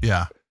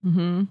 Yeah.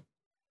 Mm-hmm.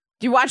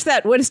 Do you watch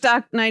that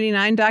Woodstock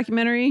 99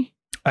 documentary?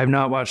 I've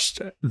not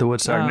watched the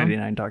Woodstock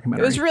 99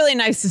 documentary. It was really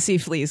nice to see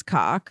Flea's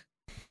cock.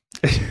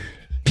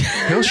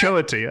 He'll show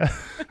it to you.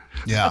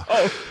 Yeah.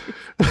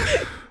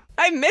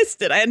 I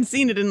missed it. I hadn't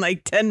seen it in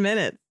like 10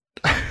 minutes.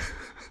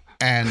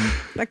 And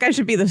that guy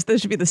should be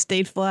the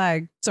state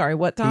flag. Sorry,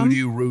 what, Tom? Who do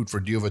you root for?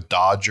 Do you have a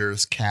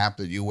Dodgers cap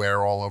that you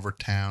wear all over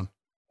town?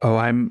 Oh,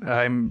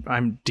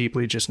 I'm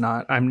deeply just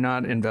not. I'm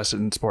not invested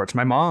in sports.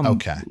 My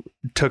mom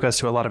took us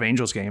to a lot of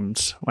Angels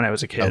games when I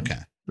was a kid. Okay.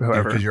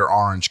 However, because you're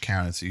Orange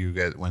County, so you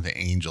guys went to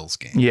Angels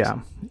games. Yeah,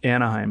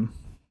 Anaheim.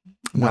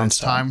 When it's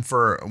time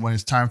for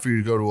you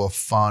to go to a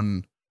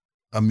fun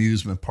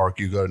amusement park,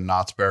 you go to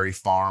Knott's Berry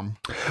Farm.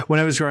 When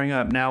I was growing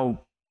up,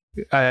 now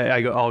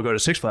I'll go to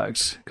Six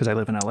Flags because I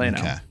live in LA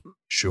now.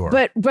 Sure.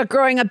 But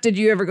growing up, did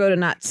you ever go to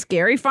Knott's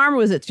Scary Farm, or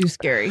was it too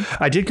scary?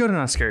 I did go to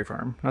Knott's Scary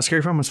Farm. Knott's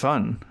Scary Farm was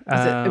fun.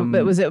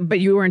 But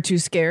you weren't too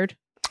scared?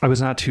 I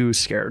was not too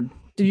scared.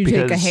 Did you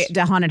take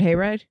a haunted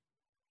hayride?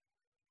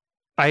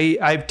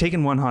 I've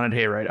taken one haunted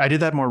hayride. I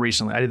did that more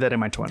recently. I did that in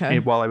my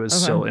 20s while I was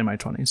still in my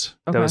 20s.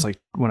 That was like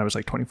when I was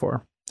like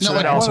 24. So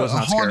that also was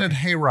not haunted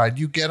hayride.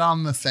 You get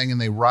on the thing and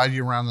they ride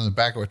you around in the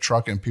back of a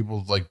truck and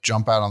people like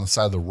jump out on the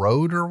side of the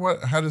road, or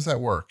what? How does that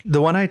work?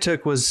 The one I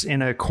took was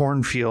in a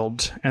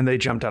cornfield and they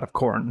jumped out of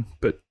corn,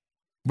 but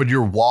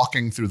you're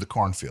walking through the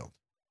cornfield.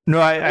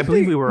 No, I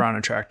believe we were on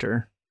a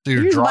tractor. So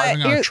you're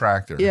driving on a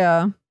tractor.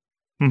 Yeah.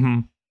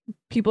 Mm-hmm.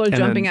 People are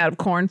jumping out of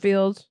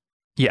cornfields.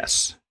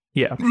 Yes.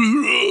 Yeah.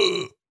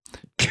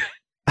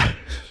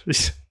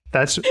 Here's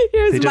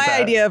my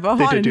idea of a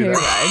haunted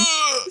hayride.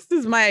 This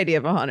is my idea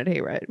of a haunted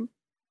hayride.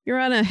 You're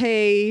on a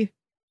hay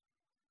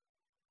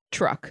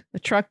truck, a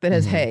truck that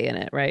has hay in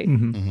it, right?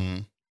 Mm-hmm. Mm-hmm.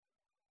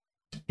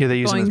 Yeah, they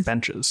use them as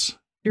benches.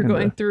 You're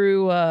going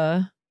through,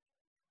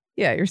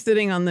 you're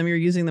sitting on them. You're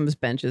using them as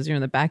benches. You're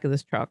in the back of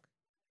this truck.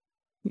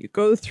 You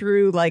go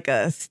through like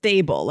a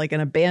stable, like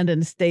an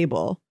abandoned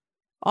stable.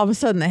 All of a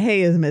sudden, the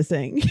hay is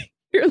missing.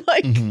 You're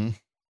like,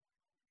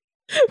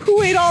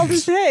 who ate all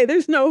this hay?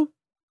 There's no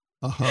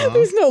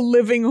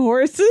living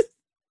horses.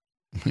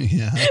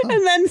 Yeah.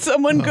 And then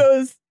someone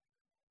goes,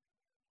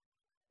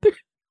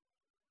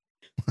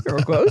 there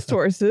are ghost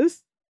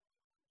horses.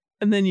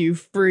 And then you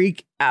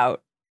freak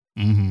out.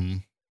 Mm-hmm.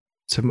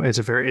 It's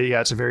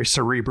a very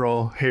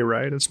cerebral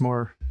hayride. It's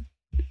more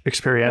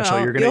experiential.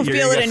 Well, you're gonna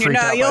feel it in your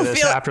you'll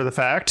feel it after the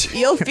fact.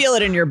 You'll feel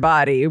it in your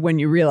body when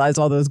you realize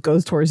all those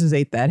ghost horses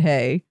ate that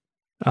hay.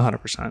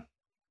 100%.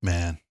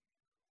 Man.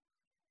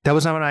 That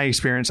was not my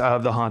experience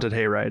of the haunted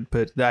hayride,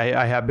 but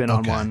I have been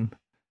on one.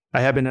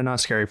 I have been to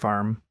Knott's Scary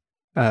Farm.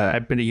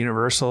 I've been to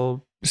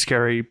Universal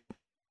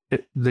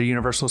the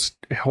Universal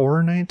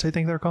Horror Nights, I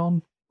think they're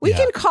called. We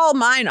can call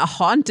mine a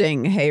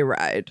haunting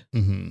hayride.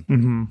 Mm-hmm.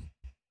 Mm-hmm.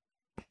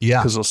 Yeah.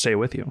 Because they'll stay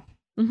with you.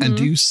 Mm-hmm. And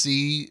do you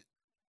see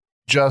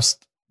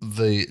just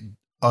the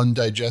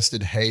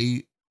undigested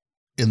hay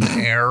in the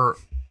air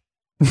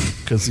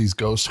because these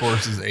ghost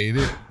horses ate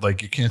it.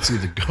 Like you can't see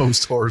the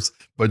ghost horse,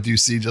 but do you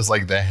see just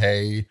like the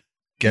hay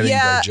getting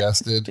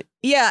digested?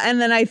 Yeah, and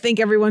then I think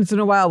every once in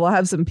a while we'll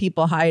have some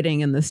people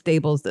hiding in the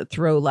stables that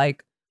throw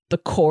like the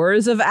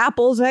cores of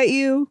apples at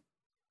you.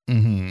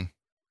 Mm-hmm.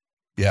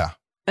 Yeah.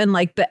 And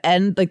like the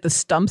end, like the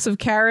stumps of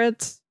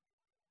carrots.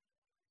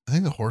 I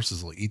think the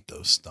horses will eat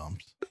those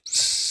stumps.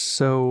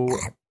 So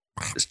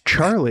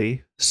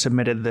Charlie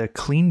submitted the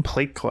Clean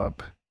Plate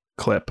Club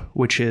clip,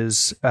 which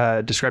is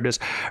described as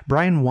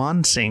Brian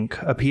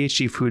Wansink, a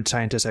PhD food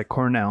scientist at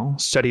Cornell,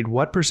 studied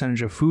what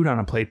percentage of food on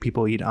a plate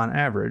people eat on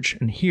average.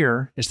 And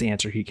here is the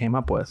answer he came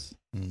up with.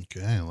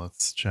 Okay,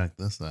 let's check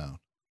this out.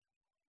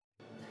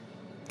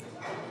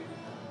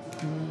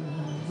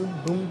 Boom,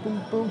 boom,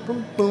 boom, boom,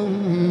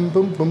 boom, boom,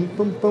 boom,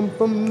 boom, boom,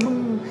 boom,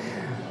 boom.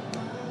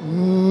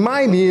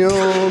 My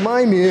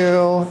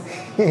meal.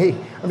 Hey,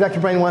 I'm Dr.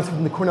 Brian Watson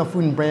from the Cornell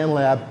Food and Brand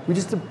Lab. We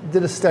just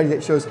did a study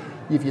that shows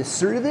if you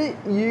serve it,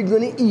 you're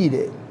going to eat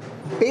it.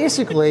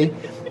 Basically,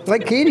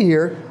 like Katie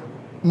here,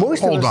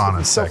 most Hold of us... on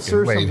a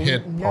second. Wait,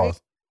 hit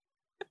pause.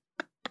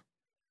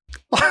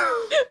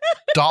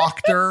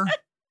 Doctor...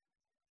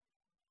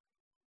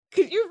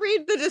 Could you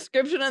read the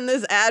description on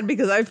this ad?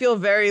 Because I feel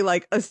very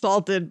like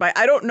assaulted by,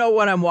 I don't know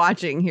what I'm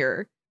watching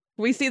here.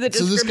 We see the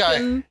description.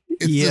 So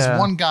this guy, this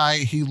one guy,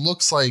 he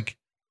looks like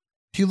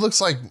Boris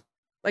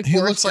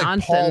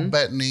Johnson. Paul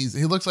Bettany's.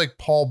 He looks like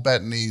Paul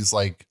Bettany's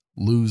like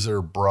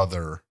loser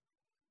brother.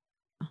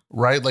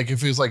 Right? Like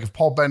if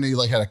Paul Bettany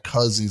like had a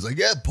cousin, he's like,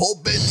 yeah,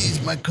 Paul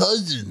Bettany's my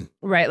cousin.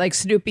 Right, like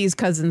Snoopy's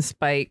cousin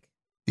Spike.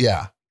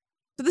 Yeah.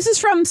 So this is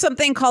from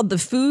something called the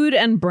Food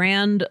and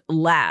Brand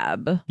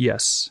Lab.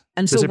 Yes.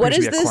 And so what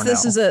is this?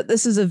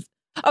 This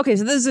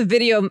is a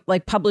video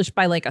like published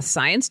by like a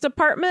science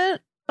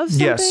department of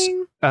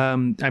something.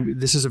 Yes.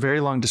 This is a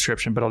very long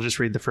description, but I'll just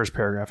read the first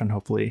paragraph and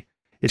hopefully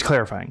it's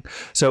clarifying.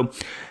 So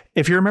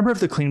if you're a member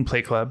of the Clean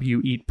Plate Club,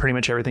 you eat pretty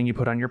much everything you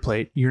put on your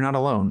plate. You're not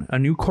alone. A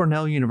new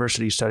Cornell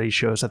University study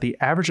shows that the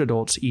average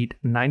adults eat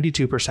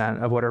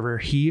 92% of whatever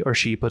he or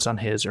she puts on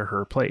his or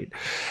her plate.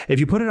 If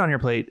you put it on your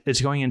plate, it's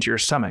going into your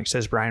stomach,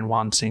 says Brian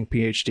Wansink,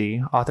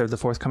 PhD, author of the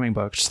forthcoming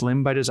book,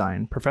 Slim by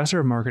Design, professor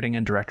of marketing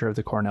and director of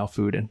the Cornell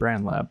Food and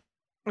Brand Lab.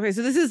 Okay,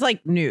 so this is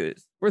like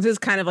news, or this is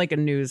kind of like a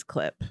news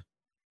clip.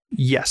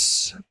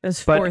 Yes,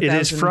 but it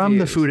is from views.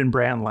 the Food and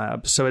Brand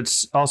Lab, so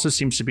it also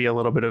seems to be a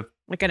little bit of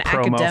like an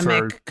promo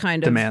academic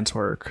kind of demands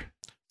work.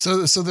 So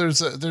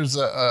there's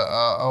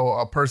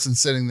a person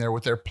sitting there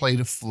with their plate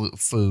of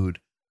food,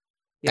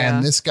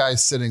 and this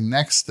guy's sitting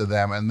next to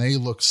them, and they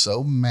look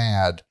so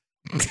mad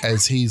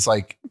as he's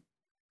like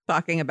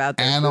talking about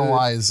their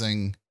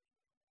analyzing.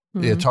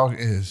 food.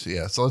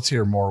 So let's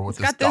hear more. What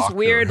he's got this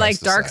weird like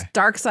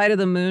dark side of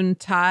the moon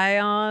tie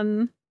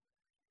on.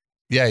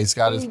 Yeah, he's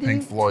got his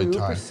Pink Floyd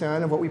tie.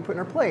 82% of what we put in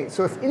our plate.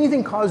 So if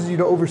anything causes you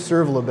to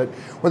overserve a little bit,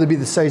 whether it be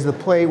the size of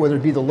the plate, whether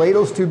it be the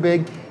ladle's too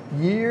big,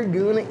 you're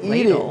gonna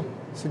eat it.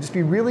 So just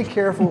be really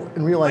careful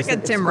and realize like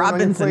that a Tim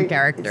Robinson plate,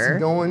 character. It's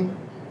going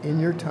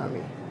in your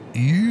tummy.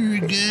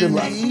 You're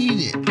gonna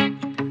eat it.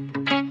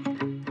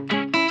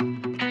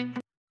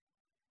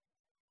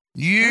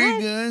 You're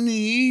gonna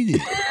eat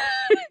it.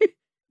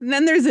 And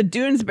then there's a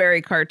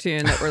Doonesbury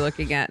cartoon that we're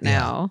looking at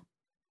now.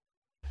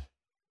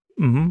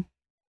 Mm-hmm.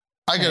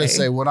 I gotta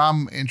say, what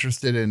I'm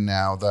interested in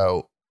now,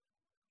 though,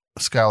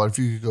 Skylar, if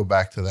you could go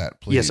back to that,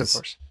 please. Yes, of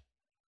course.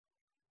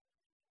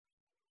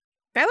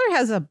 Skylar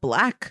has a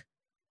black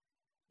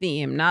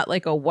theme, not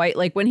like a white.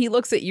 Like when he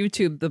looks at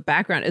YouTube, the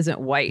background isn't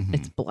white;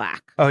 it's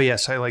black. Oh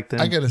yes, I like the.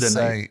 I gotta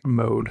say, night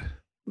mode.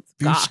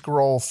 If you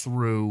scroll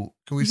through,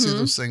 can we see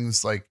those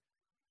things? Like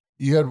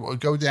you had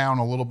go down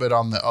a little bit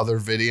on the other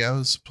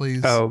videos,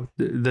 please. Oh,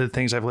 the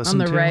things I've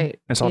listened on the to. Right,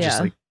 it's all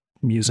just like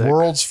music.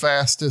 World's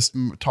fastest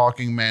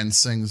talking man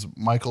sings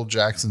Michael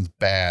Jackson's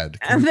 "Bad."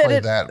 Can we play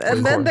that? Please?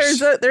 And then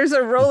there's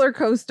a roller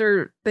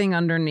coaster thing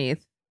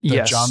underneath.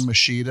 Yes. John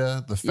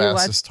Machida, the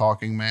fastest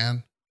talking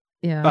man.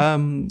 Yeah.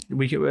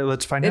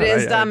 Let's find out. It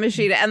is Don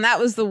Machida, and that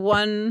was the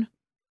one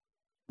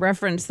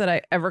reference that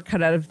I ever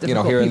cut out of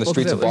difficult here in the People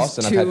streets of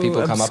Boston, I've had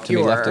people come up to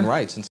me left and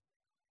right since.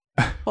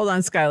 Hold on,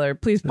 Skylar.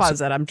 Please pause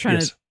that. I'm trying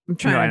to.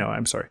 No, I know.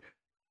 I'm sorry.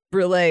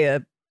 Relay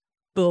a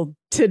little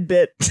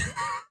tidbit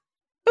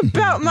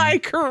about my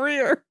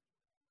career.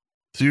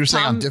 So you're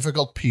saying on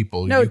difficult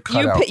people? No, you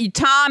cut out.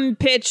 Tom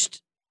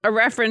pitched a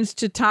reference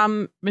to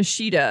Tom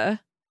Machida,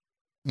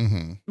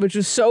 which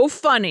was so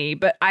funny,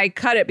 but I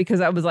cut it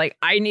because I was like,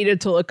 I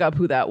needed to look up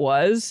who that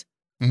was,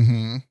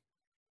 and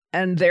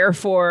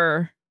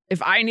therefore,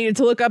 if I needed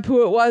to look up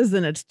who it was,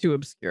 then it's too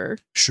obscure.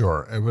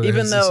 Sure,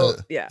 even though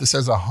this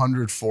has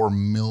 104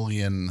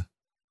 million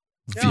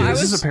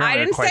views. No, I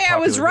didn't say I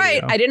was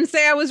right. I didn't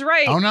say I was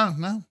right. Oh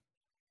no.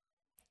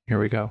 Here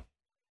we go.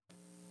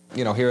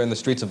 Here in the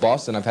streets of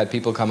Boston, I've had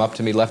people come up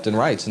to me left and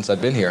right since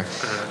I've been here.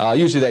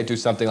 Usually they do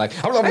something like,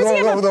 or,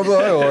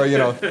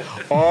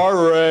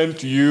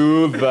 aren't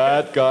you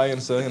that guy?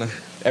 And so,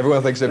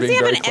 everyone thinks they're being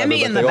very clever,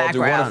 but they all do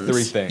one of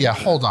three things. Yeah,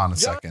 hold on a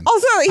second.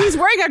 Also, he's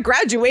wearing a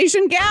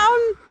graduation gown.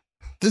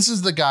 This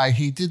is the guy.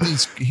 He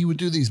would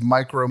do these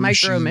micro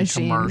machine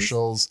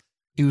commercials.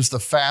 He was the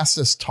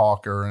fastest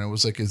talker, and it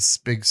was like his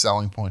big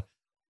selling point.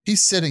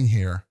 He's sitting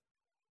here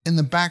in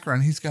the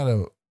background. He's got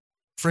a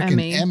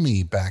freaking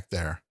Emmy back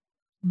there.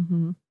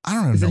 Mm-hmm. I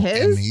don't know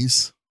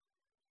Emmys.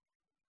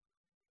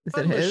 Is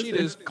it his?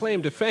 Mashida's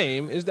claim to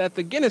fame is that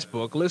the Guinness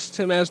Book lists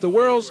him as the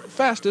world's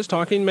fastest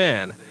talking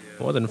man,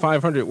 more than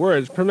 500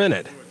 words per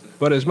minute.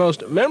 But his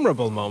most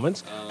memorable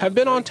moments have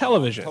been on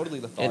television,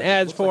 in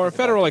ads for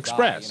Federal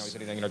Express.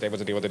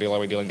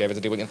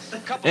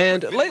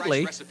 And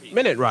lately,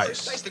 Minute Rice.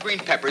 Slice the green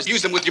peppers,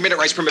 use them with your Minute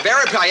Rice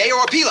Primavera, paella,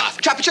 or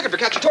pilaf. Chop a chicken for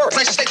cacciatore.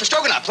 Slice a steak for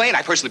stroganoff. Plain,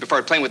 I personally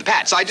prefer plain with the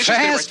pat. Side dishes,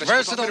 Fast,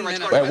 versatile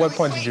Minute Rice. At what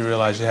point did you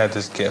realize you had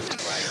this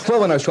gift?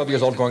 Well, when I was 12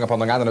 years old, growing up on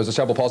Long Island, there was a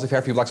cerebral palsy fair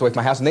a few blocks away from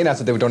my house, and they announced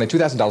that they would donate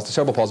 $2,000 to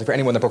cerebral palsy for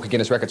anyone that broke a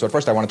Guinness record. So at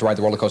first I wanted to ride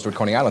the roller coaster at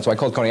Coney Island, so I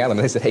called Coney Island,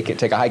 and they said, hey kid,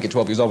 take a hike at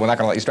 12 years old. We're not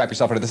going to let you strap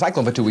yourself into the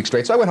cyclone for 2 weeks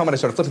straight. So I went home and I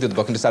started flipping through the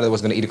book and decided I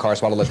wasn't going to eat a car,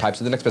 swallow lead pipe.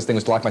 So the next best thing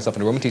was to lock myself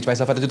in a room and teach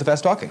myself how to do the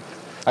fast talking.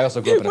 I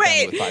also grew up in a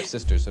family with 5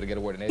 sisters, so to get a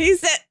word in He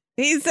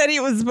said he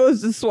was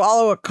supposed to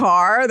swallow a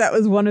car. That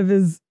was one of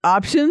his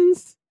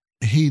options.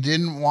 He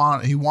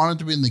wanted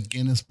to be in the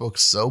Guinness Book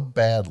so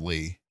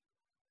badly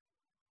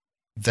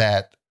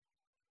that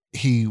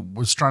he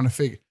was trying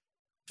to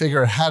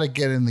figure out how to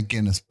get in the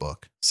Guinness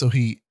Book. So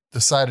he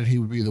decided he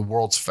would be the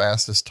world's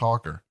fastest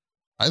talker.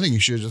 I think he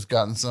should have just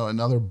gotten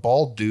another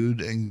bald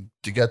dude and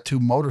to get 2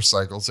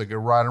 motorcycles that could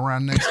ride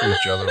around next to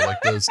each other like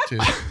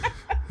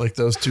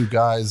those two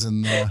guys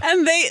in the.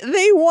 And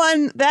they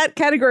won. That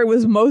category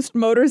was most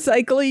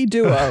motorcycle-y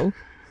duo.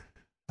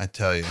 I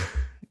tell you,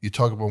 you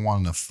talk about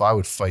wanting to. I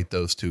would fight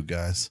those 2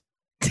 guys.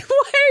 Why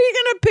are you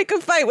gonna pick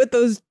a fight with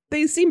those?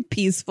 They seem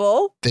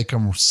peaceful. They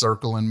come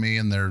circling me,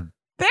 and they're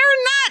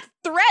not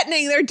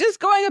threatening. They're just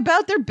going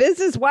about their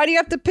business. Why do you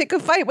have to pick a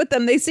fight with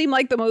them? They seem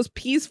like the most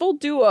peaceful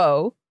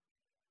duo.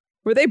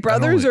 Were they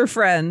brothers or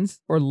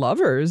friends or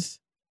lovers?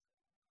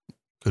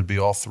 Could be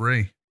all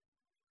 3.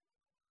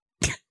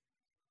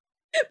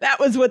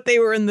 That was what they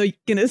were in the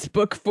Guinness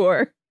Book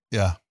for.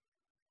 Yeah.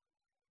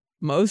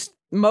 Most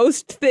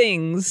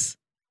things.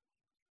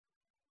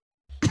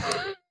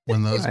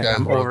 When those guys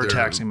I'm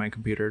overtaxing my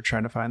computer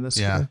trying to find this.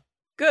 Yeah.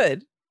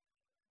 Good.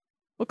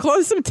 Well,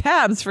 close some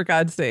tabs for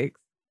God's sakes.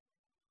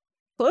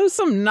 Close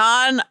some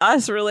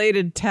non-us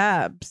related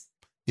tabs.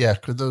 Yeah,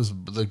 could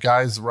the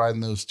guys riding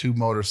those 2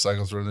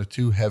 motorcycles, or the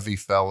 2 heavy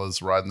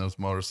fellas riding those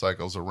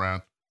motorcycles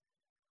around,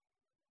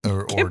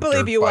 or can't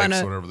believe dirt you bikes,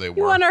 wanna, whatever they were.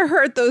 You want to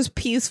hurt those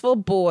peaceful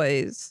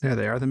boys? Yeah,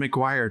 they are the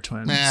McGuire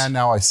twins. Nah,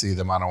 now I see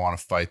them. I don't want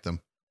to fight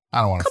them.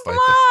 I don't want to fight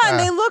them.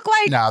 them. They look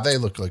like. No, they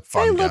look like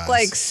fun. They look guys.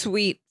 like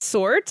sweet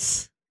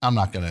sorts. I'm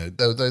not gonna.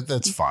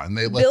 That's fine.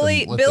 They let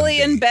Billy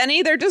them and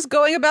Benny. They're just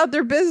going about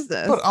their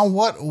business. But on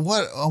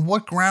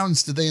what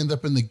grounds did they end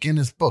up in the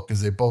Guinness Book?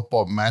 Because they both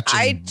bought matching.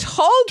 I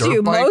told dirt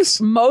you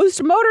bikes?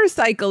 most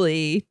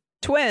motorcycle-y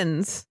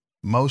twins.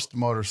 Most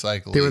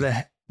motorcycle. They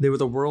were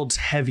the world's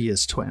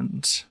heaviest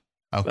twins.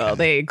 Okay. Well,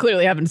 they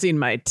clearly haven't seen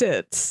my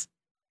tits.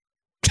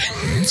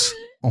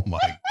 Oh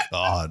my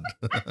God.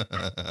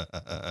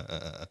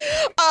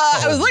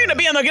 I was looking to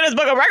be in the Guinness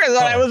Book of Records, and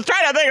I was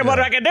trying to think of what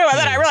I could do, and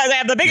then I realized I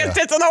have the biggest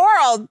tits in the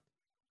world.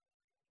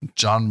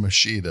 John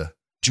Machida.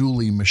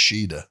 Julie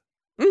Machida.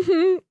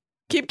 Mm-hmm.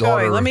 Keep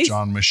daughter going. Let me. Of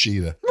John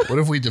Machida. What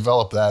if we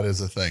develop that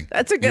as a thing?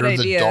 That's a good You're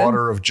idea. The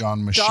daughter of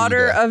John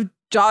Machida.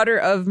 Daughter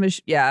of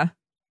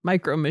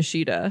Micro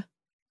Machida.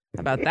 How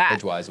about that?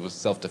 Edgewise, it was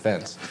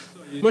self-defense.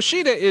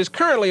 Machida is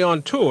currently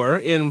on tour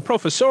in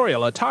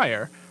professorial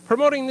attire,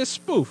 promoting this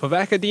spoof of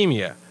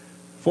academia.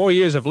 4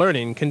 years of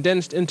learning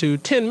condensed into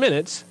 10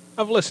 minutes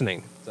of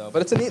listening.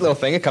 But it's a neat little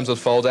thing. It comes with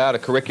fold-out, a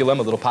curriculum,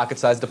 a little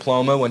pocket-sized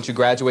diploma. Once you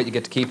graduate, you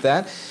get to keep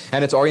that.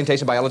 And it's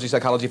orientation, biology,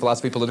 psychology,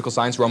 philosophy, political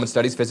science, Roman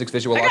studies, physics,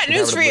 visual arts. I got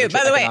news for you,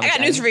 by the way. I got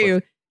news for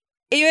you.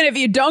 Even if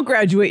you don't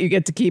graduate, you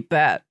get to keep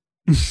that.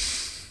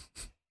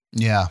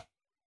 Yeah.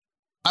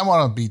 I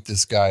want to beat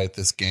this guy at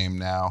this game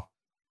now.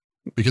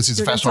 Because he's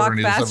a fast talker and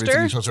he does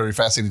everything. He talks very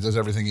fast and he does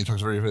everything. He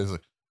talks very fast.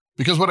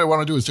 Because what I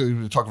want to do is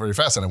to talk very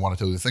fast, and I want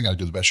to do the thing. I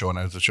do the best show, and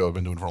it's a show I've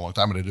been doing for a long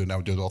time, and I do it now.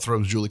 We do it all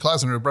through Julie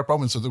Klausner and Brett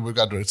Bowman. So then we've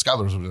got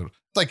Scholars.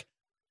 Like,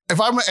 if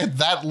I'm at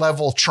that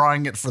level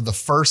trying it for the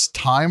first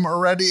time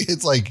already,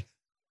 it's like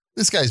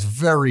this guy's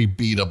very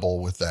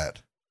beatable with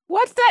that.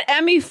 What's that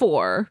Emmy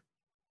for?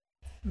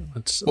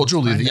 Well,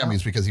 Julie, the Emmy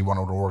is because he won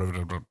an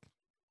award.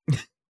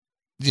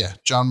 Yeah,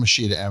 John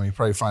Machida Emmy.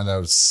 Probably find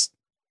out it's.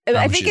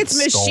 I think it's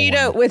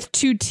Machida with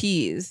 2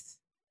 T's.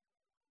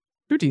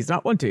 2 T's,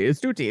 not 1 T. It's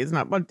 2 T's,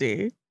 not 1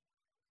 T.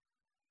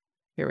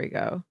 Here we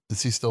go.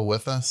 Is he still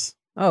with us?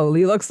 Oh,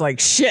 he looks like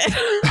shit.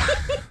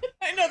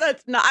 I know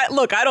that's not.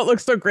 Look, I don't look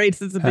so great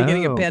since the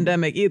beginning of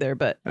pandemic either.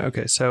 But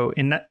okay, so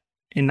in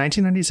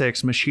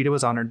 1996, Machida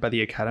was honored by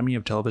the Academy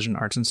of Television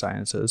Arts and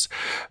Sciences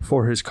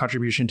for his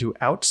contribution to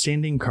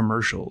outstanding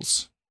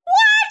commercials.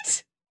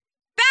 What?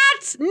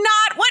 That's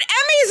not what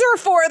Emmys are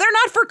for. They're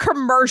not for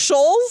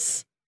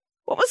commercials.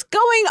 What was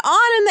going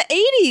on in the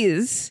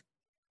 80s?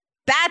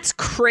 That's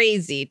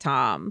crazy,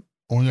 Tom.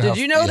 Did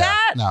you know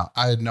that? No,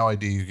 I had no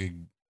idea you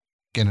could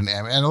get an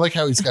Emmy. And I like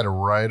how he's got it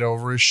right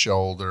over his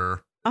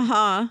shoulder.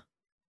 Uh-huh.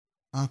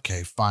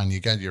 Okay, fine. You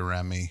got your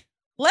Emmy.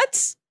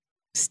 Let's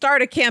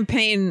start a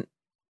campaign.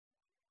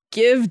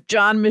 Give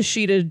John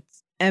Mashida's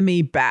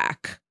Emmy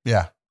back.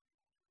 Yeah.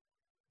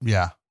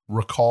 Yeah.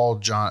 Recall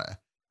John.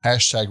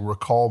 Hashtag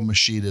recall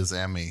Mashida's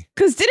Emmy.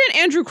 Because didn't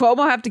Andrew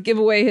Cuomo have to give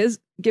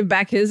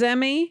back his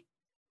Emmy?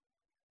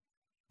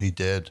 He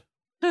did.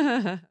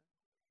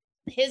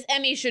 His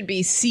Emmy should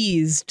be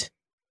seized.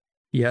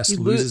 Yes,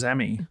 loses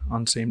Emmy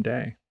on same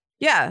day.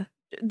 Yeah.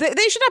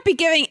 They should not be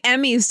giving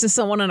Emmys to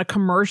someone in a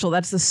commercial.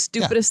 That's the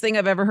stupidest thing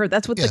I've ever heard.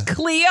 That's what the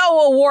Clio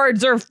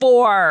Awards are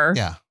for.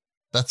 Yeah.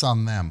 That's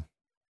on them.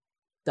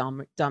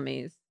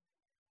 Dummies.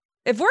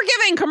 If we're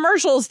giving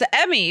commercials to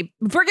Emmy,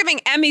 if we're giving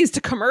Emmys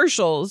to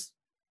commercials,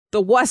 the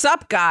What's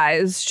Up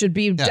guys should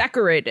be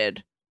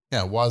decorated.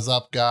 Yeah. What's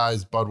Up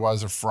guys,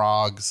 Budweiser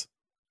Frogs,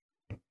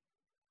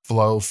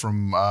 Flo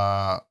from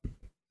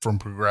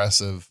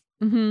Progressive.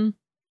 Mm-hmm.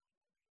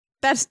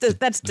 That's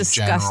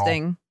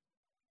disgusting.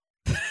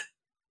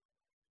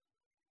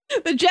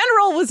 The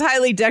general was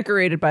highly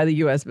decorated by the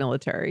U.S.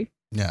 military.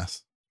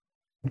 Yes.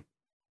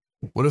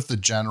 What if the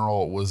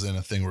general was in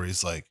a thing where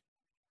he's like,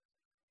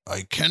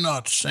 I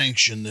cannot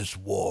sanction this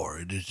war.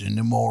 It is an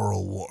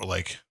immoral war.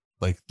 Like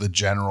the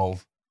general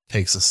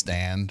takes a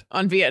stand.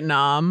 On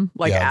Vietnam,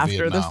 after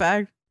Vietnam. the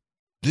fact.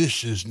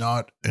 This is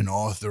not an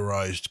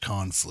authorized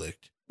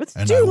conflict. Let's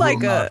and do I like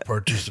will not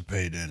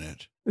participate in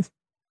it.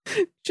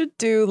 Should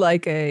do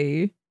like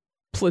a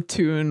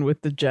platoon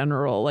with the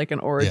general, like an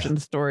origin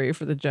story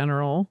for the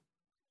general.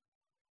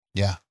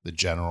 Yeah, the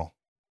general.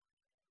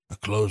 I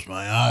close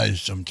my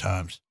eyes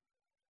sometimes.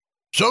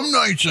 Some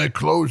nights I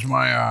close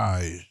my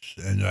eyes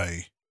and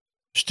I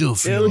still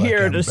feel like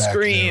hear I'm the back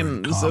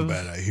screams there in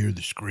combat. I hear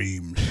the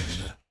screams.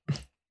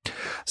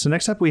 So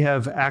next up we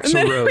have Axl And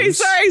then, Rose. wait,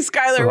 sorry,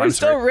 Skylar, we're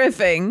still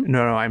riffing.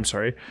 No, I'm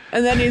sorry.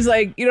 And then he's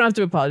like, you don't have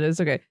to apologize.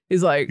 Okay.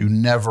 He's like, You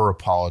never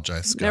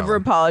apologize, Skylar. never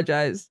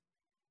apologize.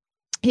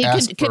 He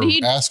ask could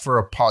he ask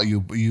for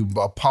you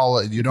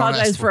apologize. You don't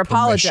apologize ask for permission.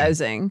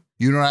 apologizing.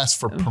 You don't ask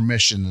for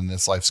permission in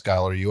this life,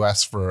 Skylar. You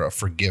ask for a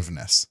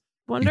forgiveness.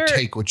 Wonder, you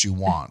take what you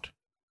want.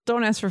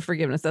 Don't ask for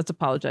forgiveness. That's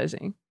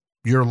apologizing.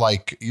 You're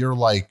like the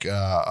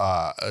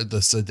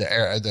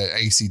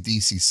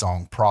AC/DC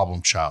song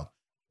 "Problem Child."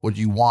 What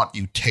you want,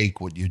 you take.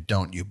 What you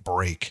don't, you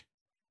break.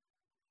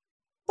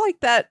 Like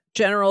that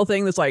general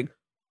thing that's like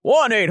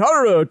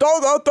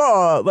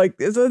 1-800 like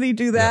doesn't he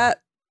do that?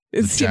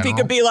 If he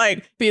could be like,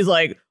 if he's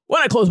like,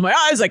 when I close my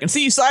eyes, I can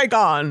see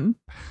Saigon.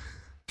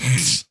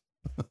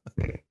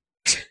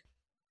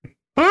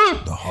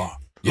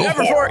 You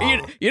never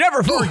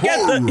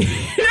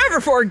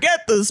forget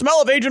the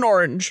smell of Agent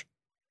Orange.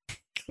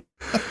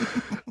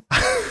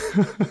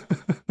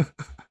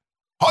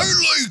 I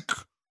like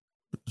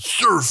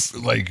surf.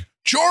 Like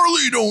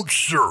Charlie don't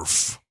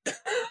surf.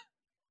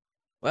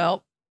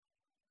 Well,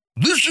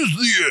 this is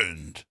the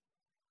end.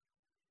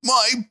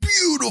 My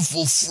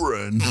beautiful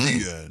friend,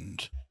 the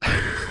end.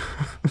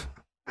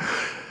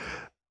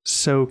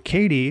 So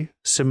Katie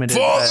submitted.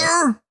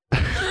 Father,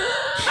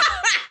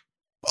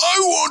 I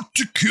want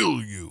to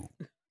kill you.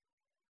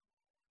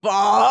 Father,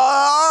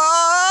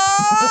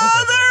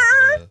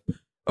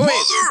 Mother,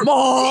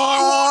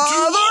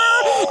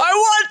 I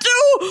want to.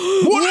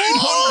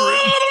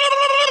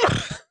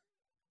 1-800.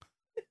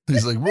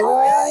 He's like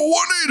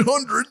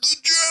 1-800 the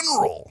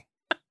general.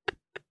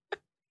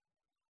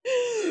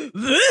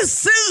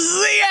 This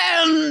is the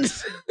end.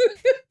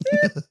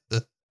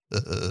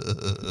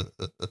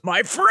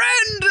 My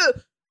friend.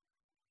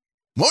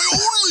 My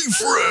only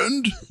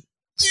friend.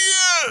 The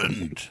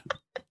end.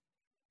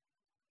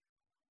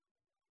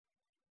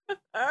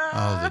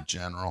 Oh, the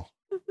general.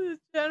 The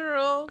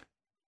general.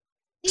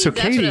 He So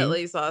Katie-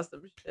 definitely saw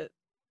some shit.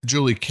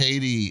 Julie,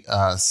 Katie.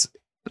 What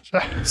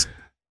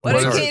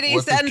did Katie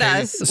send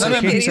us? So What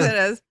did Katie Katie said- send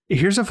us?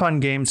 Here's a fun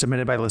game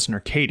submitted by listener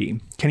Katie.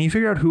 Can you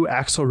figure out who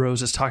Axl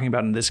Rose is talking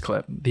about in this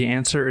clip? The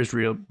answer is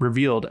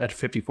revealed at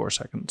 54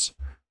 seconds.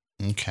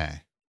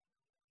 Okay.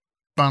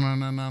 Okay,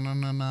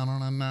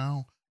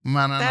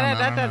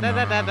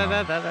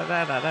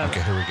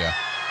 here we go.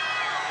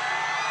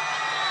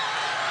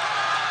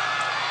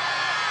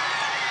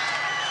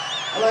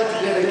 I'd like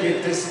to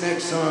dedicate this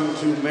next song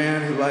to a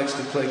man who likes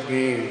to play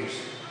games.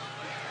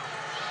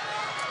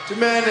 To a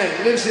man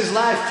that lives his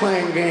life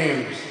playing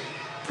games,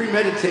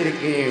 premeditated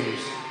games.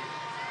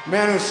 A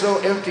man who's so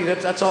empty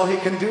that that's all he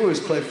can do is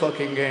play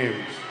fucking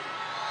games.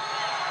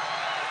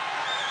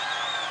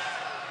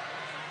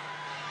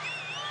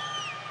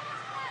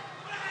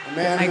 A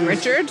man Mike who's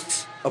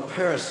Richards? a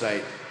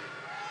parasite.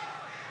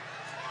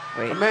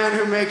 Wait. A man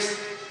who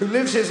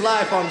lives his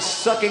life on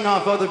sucking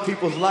off other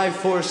people's life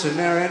force and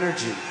their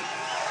energy.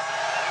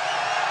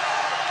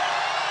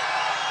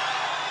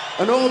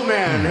 An old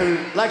man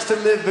who likes to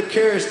live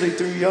vicariously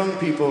through young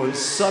people and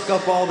suck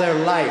up all their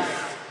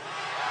life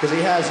because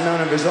he has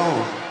none of his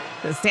own.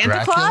 The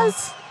Santa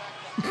Claus?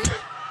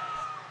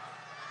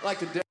 I like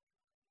to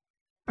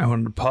I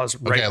wanted to pause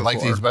right Okay, I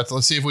like these bets.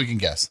 Let's see if we can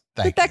guess.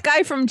 Like that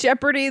guy from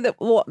Jeopardy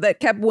that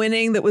kept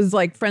winning that was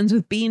like friends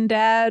with Bean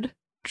Dad.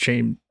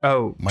 James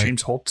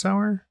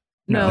Holtzhauer?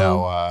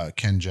 No.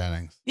 Ken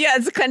Jennings. Yeah,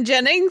 it's Ken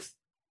Jennings.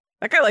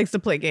 That guy likes to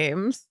play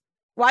games.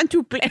 Want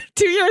to play?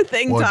 Do your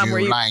thing, Would Tom. you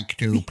where like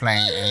to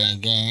play a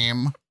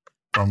game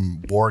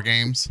from War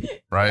Games?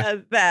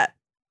 Right? That.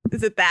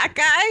 Is it that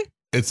guy?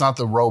 It's not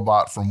the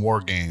robot from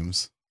War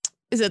Games.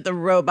 Is it the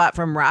robot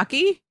from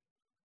Rocky?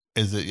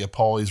 Is it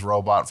Paulie's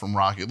robot from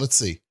Rocky? Let's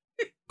see.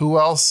 Who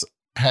else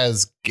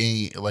has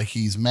game? Like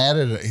he's mad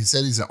at. He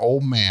said he's an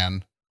old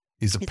man.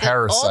 He's a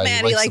parasite. Old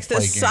man. He likes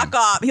to suck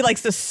off. He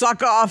likes to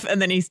suck off,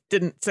 and then he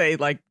didn't say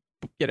like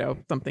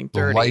something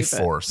dirty. The life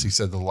force. He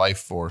said the life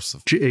force.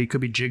 It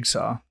could be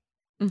Jigsaw.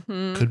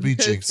 Mm-hmm. Could be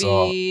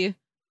Jigsaw. Be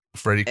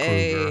Freddy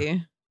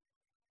Krueger.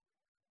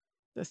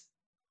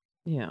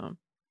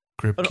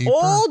 Crypt An Keeper.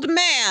 old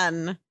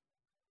man.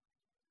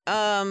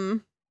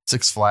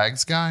 Six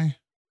Flags guy.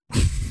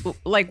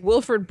 Like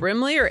Wilford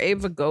Brimley or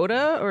Abe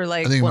Vigoda or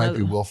like I think it might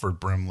be Wilford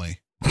Brimley.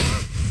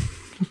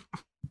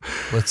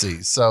 Let's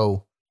see.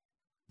 So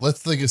let's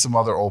think of some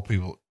other old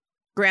people.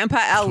 Grandpa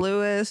Al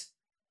Lewis.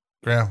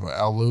 Grandpa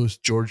Al Lewis,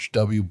 George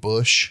W.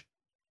 Bush,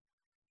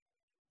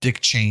 Dick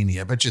Cheney.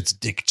 I bet you it's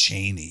Dick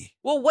Cheney.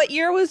 Well, what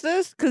year was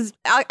this? Because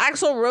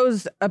Axl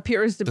Rose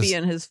appears to be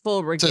in his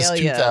full regalia. It says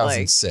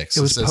 2006.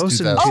 It was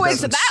posted in 2006. Oh,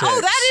 it's that. Oh,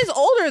 that is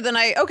older than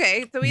I.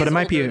 Okay, so but it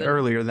might be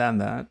earlier than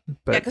that.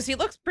 But yeah, because he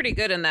looks pretty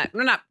good in that.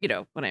 Not,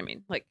 what I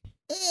mean. Like,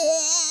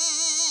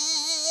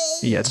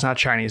 yeah, it's not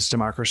Chinese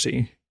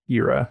democracy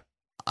era.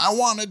 I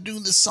want to do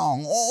the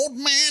song. Old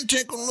man,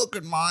 take a look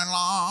at my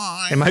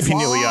life. It might be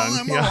Neil Young.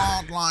 I'm a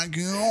lot like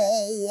you.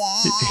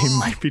 He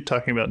might be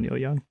talking about Neil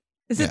Young.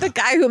 Is it the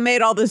guy who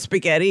made all the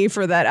spaghetti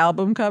for that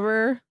album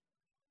cover?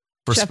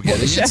 For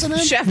Spaghetti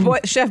Incident? Chef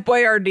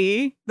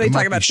Boyardee. They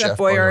talk about Chef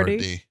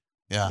Boyardee.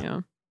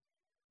 Yeah.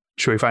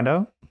 Should we find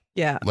out?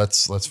 Yeah.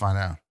 Let's find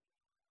out.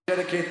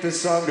 Dedicate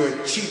this song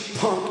to a cheap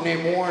punk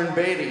named Warren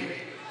Beatty.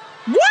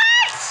 What?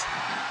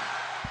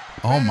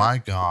 Oh my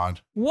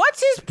God.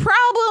 What's his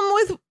problem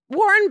with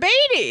Warren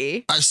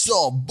Beatty? I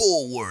saw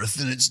Bullworth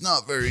and it's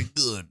not very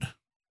good.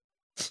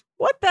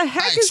 What the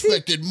heck I is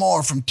expected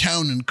more from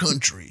Town and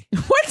Country.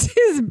 What's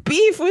his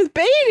beef with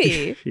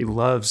Beatty? He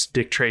loves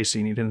Dick Tracy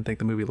and he didn't think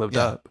the movie lived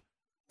up.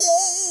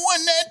 Oh,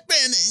 Annette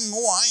Bening.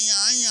 Why?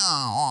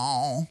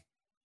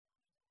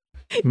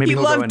 Maybe he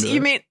he'll go loved. into You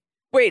it. mean?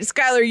 Wait,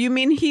 Skylar. You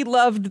mean he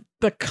loved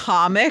the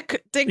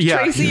comic Dick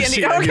Tracy?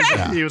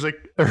 He was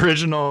like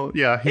original.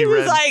 Yeah, he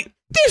was like,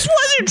 this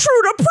wasn't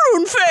true to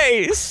Prune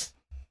Face.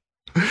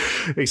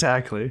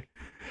 Exactly.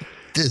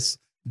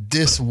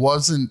 This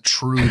wasn't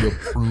true to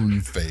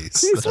Prune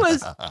Face. This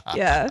was,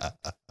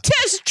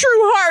 Tess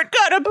Trueheart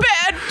got a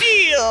bad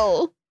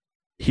deal.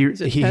 He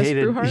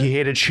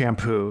hated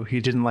shampoo.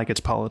 He didn't like its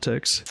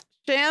politics.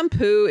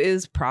 Shampoo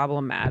is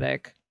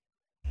problematic.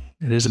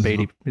 It is a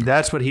Beatty.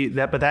 That's what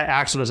but that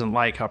Axl doesn't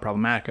like how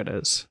problematic it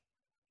is.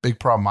 Big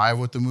problem I have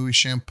with the movie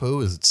Shampoo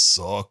is it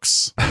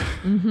sucks.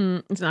 Mm-hmm.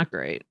 It's not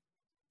great.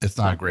 It's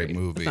not a great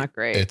movie. It's not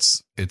great.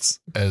 It's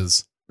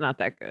as not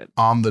that good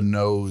on the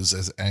nose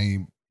as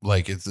any.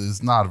 Like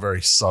it's not a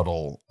very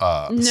subtle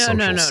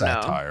social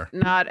satire. No,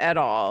 not at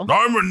all.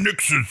 I'm a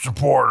Nixon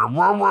supporter.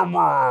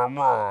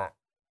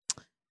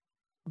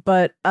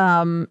 But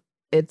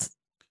it's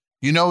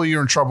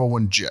you're in trouble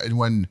when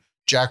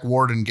Jack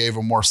Warden gave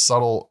a more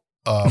subtle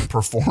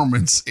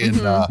performance in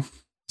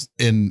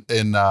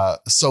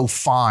So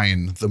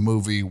Fine, the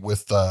movie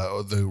with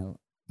the.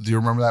 Do you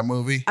remember that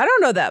movie? I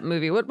don't know that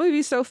movie. What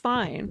movie's So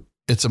Fine?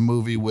 It's a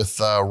movie with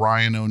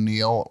Ryan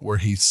O'Neal where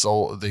they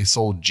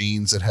sold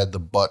jeans that had the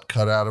butt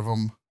cut out of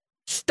them.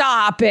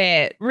 Stop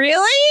it.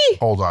 Really?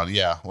 Hold on.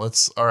 Yeah.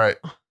 All right.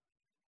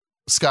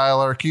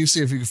 Skylar, can you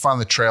see if you can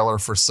find the trailer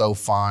for So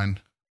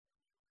Fine?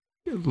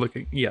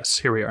 Looking. Yes,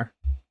 here we are.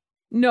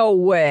 No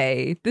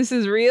way. This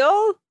is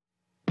real?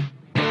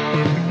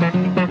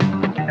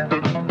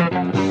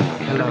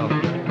 Hello.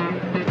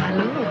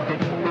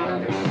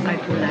 I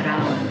pull that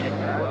out.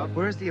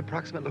 Where's the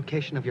approximate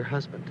location of your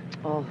husband?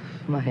 Oh,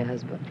 my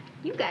husband.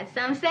 You got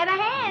some set of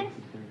hands.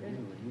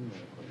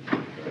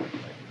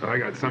 I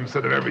got some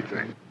set of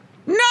everything.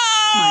 No!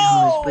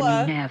 My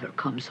husband never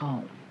comes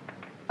home.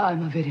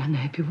 I'm a very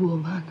unhappy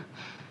woman.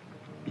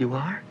 You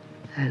are?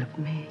 Help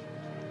me.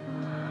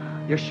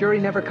 You're sure he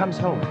never comes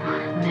home?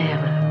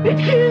 Never.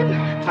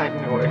 I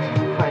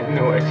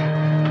knew it.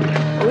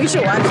 We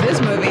should watch this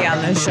movie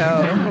on this show.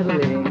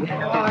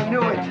 Oh, I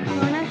knew it.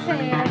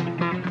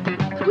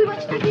 We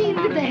watched the game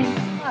today.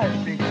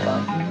 I'm big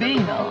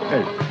bambino.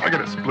 Hey, I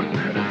got a splitting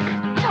headache.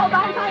 Oh,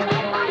 bye.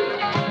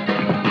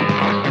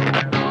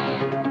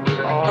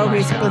 Oh,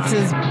 he splits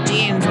his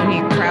jeans when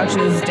he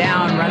crouches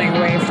down, running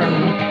away from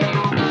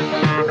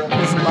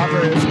his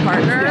lover's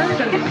partner.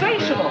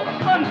 Sensational!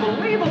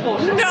 Unbelievable!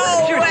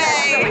 No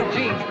way!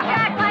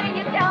 Jack, why didn't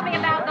you tell me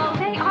about those?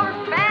 They are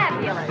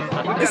fabulous.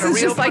 This is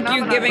just like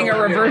you giving a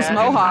reverse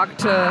mohawk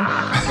to...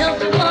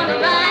 Don't you want to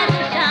rise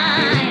and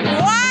shine?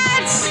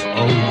 What?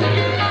 Oh,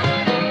 yeah.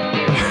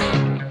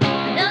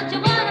 Don't you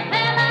want to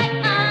feel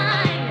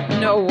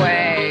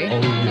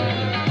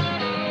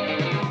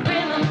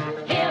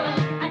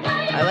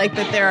like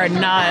that there are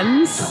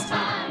nuns.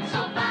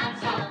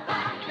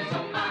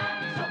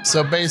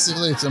 So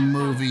basically, it's a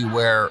movie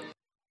where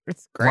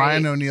It's great.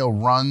 Ryan O'Neal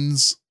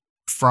runs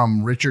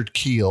from Richard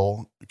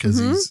Kiel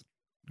because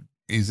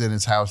he's in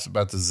his house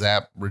about to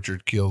zap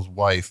Richard Kiel's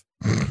wife.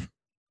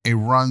 He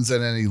runs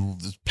and then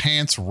his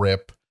pants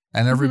rip,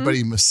 and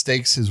everybody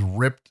mistakes his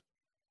ripped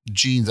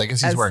jeans. I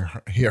guess he's wearing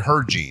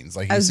her jeans.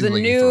 Like as the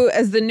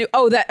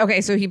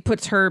new. So he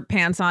puts her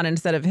pants on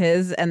instead of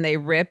his, and they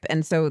rip,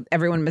 and so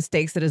everyone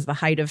mistakes it as the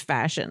height of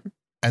fashion.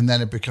 And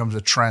then it becomes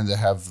a trend to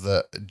have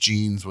the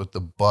jeans with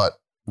the butt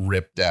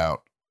ripped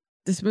out.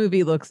 This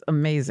movie looks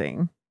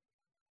amazing.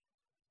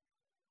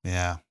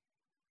 Yeah.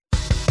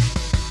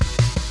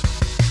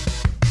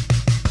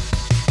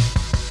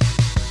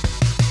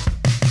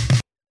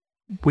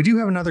 We do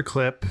have another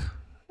clip.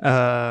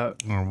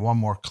 One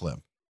more clip.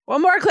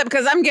 One more clip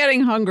because I'm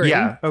getting hungry.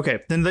 Yeah. Okay.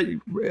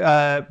 Then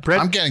Brett.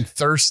 I'm getting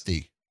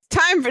thirsty.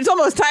 It's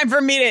almost time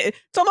for me to.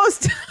 It's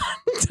almost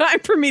time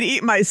for me to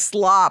eat my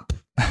slop.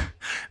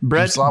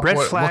 Brett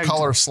What flagged.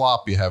 color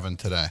slop you having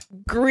today?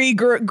 Gray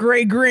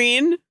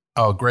green.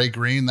 Oh, gray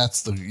green.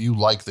 You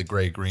like the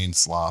gray green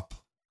slop.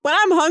 When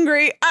I'm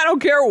hungry, I don't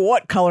care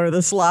what color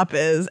the slop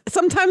is.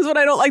 Sometimes when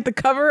I don't like the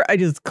cover, I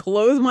just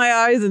close my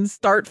eyes and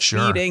start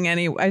feeding.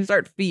 I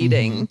start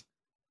feeding.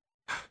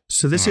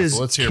 So this is.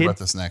 Let's hear about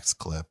this next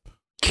clip.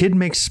 Kid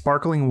makes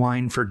sparkling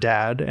wine for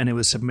dad, and it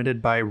was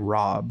submitted by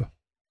Rob.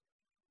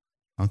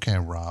 Okay,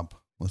 Rob.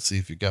 Let's see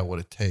if you got what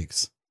it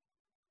takes.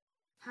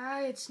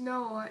 Hi, it's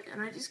Noah,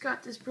 and I just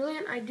got this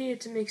brilliant idea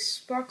to make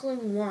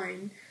sparkling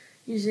wine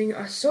using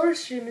a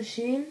SodaStream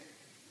machine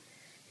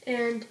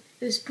and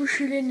this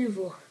Boucher de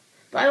Nouveau.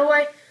 By the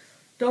way,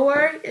 don't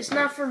worry, it's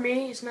not for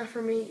me. It's not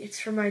for me. It's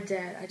for my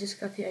dad. I just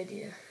got the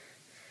idea.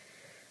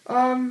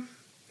 I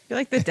feel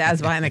like the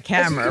dad's behind the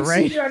camera, as you can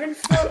right? see here, I didn't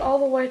fill it all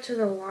the way to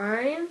the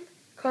line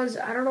because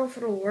I don't know if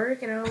it'll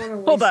work, and I don't want to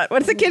waste. Hold on.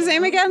 What's the kid's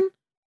name again?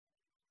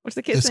 What's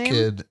the kid's name?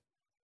 This kid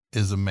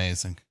is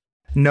amazing.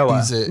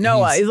 Noah.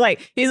 He's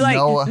like,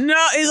 Noah.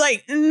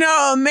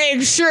 no,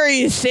 make sure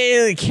you say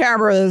to the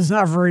camera that's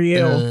not for you.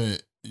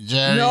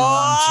 Daddy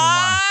wants some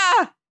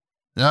wine.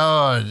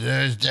 No,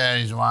 there's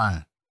Daddy's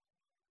wine.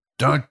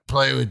 Don't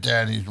play with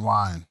Daddy's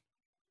wine.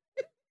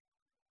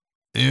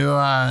 You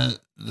want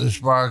the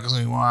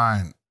sparkling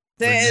wine.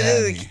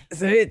 Say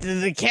it to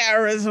the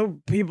camera so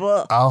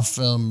people. I'll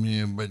film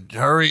you, but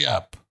hurry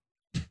up.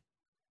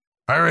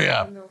 Hurry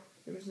up. No,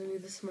 there's only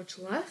this much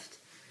left.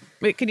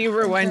 Wait, can you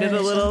rewind it a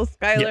little,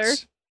 Skylar?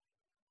 Yes.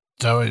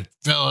 So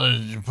fill it,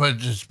 you put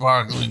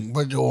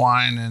the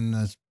wine in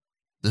the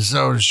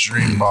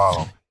SodaStream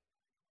bottle.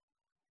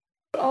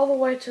 All the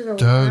way to the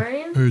Dad,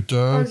 line. hey,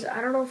 Dad. Because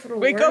I don't know if it'll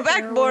Wait, work. go and I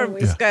back don't more, wanna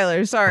waste-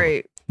 Skylar.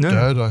 Sorry.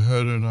 Dad, I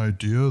had an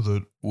idea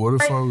that what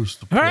if I was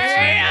to put some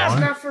It's wine?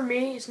 not for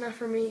me. It's not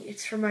for me.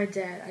 It's for my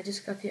dad. I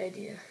just got the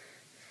idea.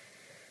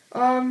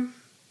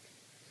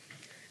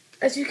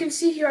 As you can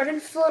see here, I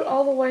didn't fill it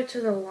all the way to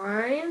the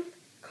line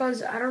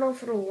because I don't know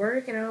if it'll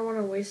work, and I don't want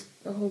to waste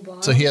the whole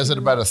bottle. So he has it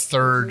about a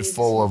third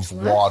full of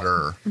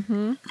water.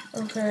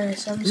 Okay,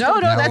 so I'm just No,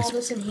 gonna put that's- all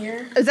this in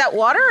here. Is that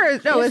water? Or,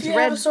 no, If it's you have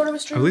red. a soda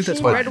machine, I believe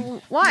that's red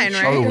wine,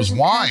 right? Oh, it was Doesn't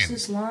wine. pass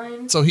this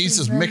line, So he's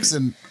just and then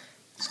mixing.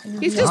 it's gonna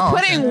He's be- just Oh,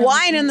 putting okay.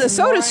 wine in the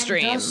soda Wine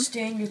stream. does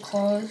stain your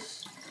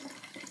clothes.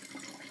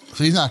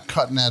 So he's not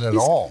cutting that at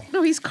all.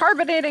 No, he's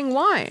carbonating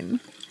wine.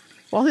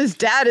 While his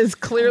dad is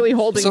clearly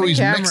holding So the he's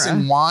camera.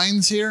 mixing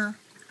wines here.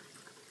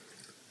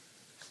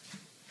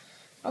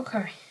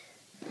 Okay.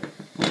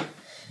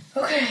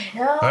 Okay,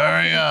 now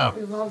Hurry up.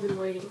 we've all been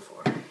waiting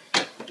for.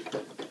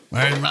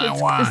 Where's my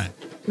wine?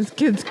 This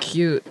kid's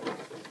cute.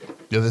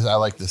 Yeah, I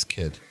like this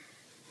kid.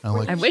 I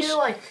like. I wish. Hear,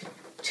 like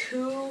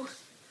two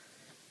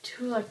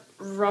like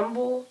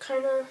rumble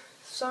kind of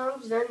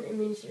sounds, then it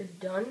means you're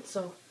done.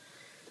 So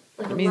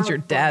like It a means loud your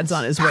dad's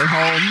on his way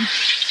home.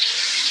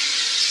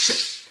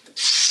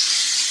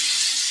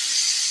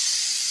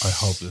 I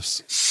hope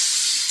this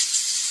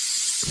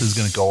is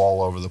going to go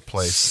all over the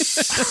place.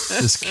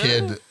 This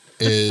kid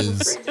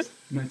is.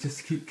 No,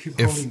 just keep If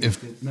holding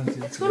if it. No,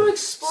 It's gonna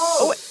explode.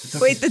 Oh,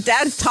 wait, the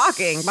dad's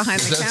talking behind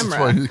the that's camera.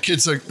 why the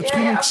kid's like, it's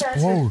going to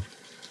explode.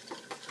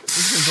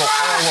 It's going to go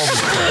all over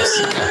the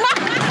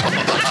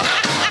place.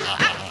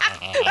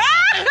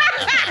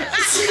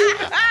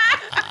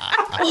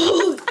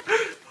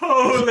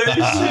 Holy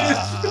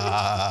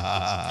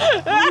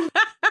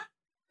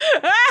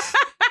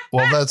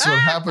Well, that's what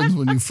happens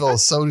when you fill a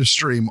soda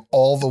stream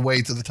all the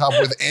way to the top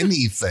with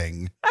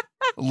anything,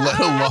 let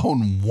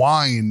alone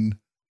wine.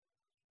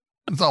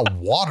 It's not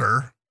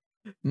water.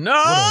 No!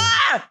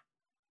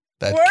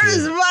 That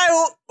Where's kid.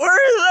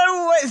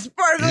 my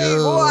sparkling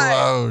You wine?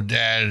 owe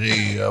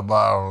Daddy a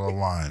bottle of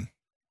wine.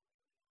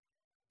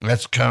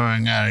 That's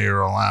coming out of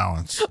your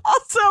allowance.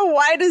 Also,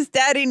 why does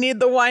daddy need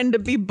the wine to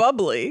be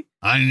bubbly?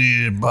 I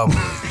need it bubbly.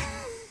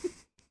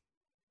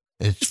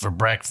 It's for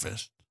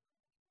breakfast.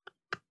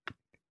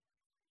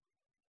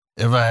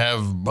 If I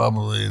have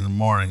bubbly in the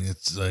morning,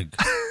 it's like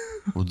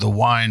the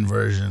wine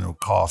version of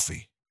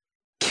coffee.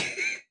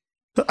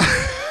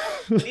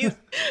 Do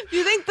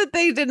you think that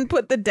they didn't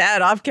put the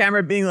dad off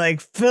camera being like,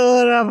 fill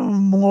it up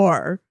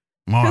more?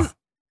 More.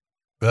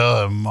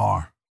 Fill it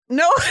more.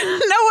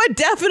 Noah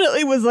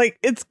definitely was like,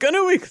 it's going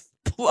to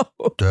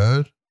explode.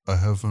 Dad, I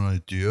have an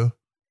idea.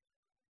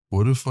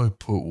 What if I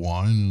put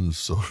wine in the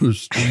soda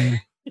stream?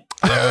 Yeah,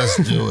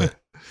 let's do it.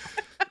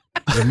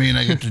 Does that mean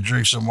I get to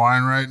drink some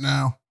wine right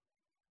now?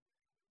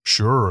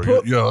 Sure.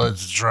 Yeah,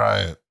 let's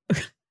try it.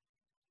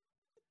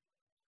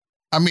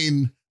 I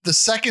mean, the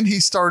second he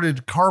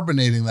started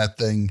carbonating that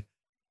thing,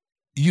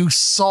 you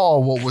saw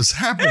what was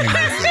happening with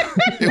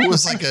it. It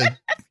was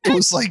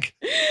like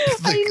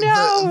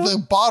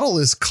the bottle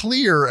is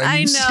clear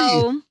and you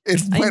see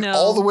it went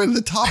all the way to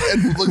the top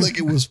and it looked like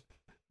it was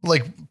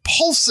like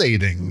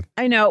pulsating.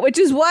 I know, which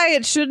is why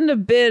it shouldn't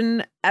have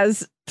been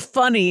as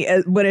funny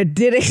as when it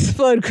did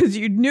explode, because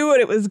you knew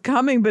it was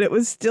coming, but it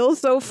was still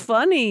so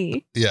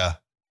funny. Yeah.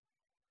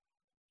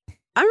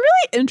 I'm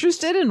really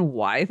interested in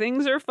why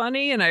things are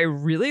funny, and I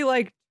really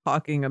like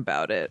talking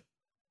about it.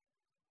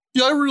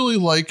 Yeah, I really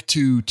like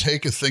to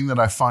take a thing that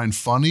I find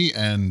funny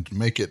and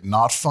make it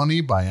not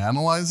funny by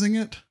analyzing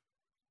it.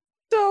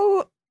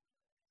 So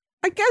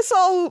I guess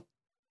I'll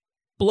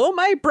blow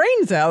my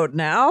brains out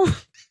now.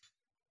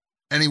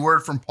 Any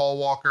word from Paul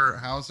Walker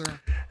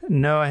Hauser?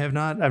 No, I have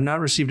not. I've not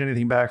received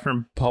anything back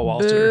from Paul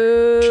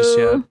Walter just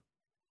yet.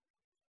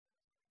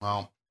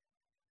 Well,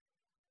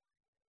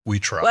 we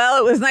try.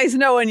 Well, it was nice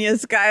knowing you,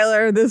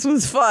 Skylar. This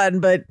was fun,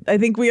 but I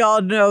think we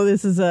all know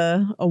this is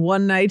a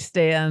one-night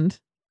stand.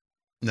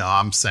 No,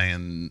 I'm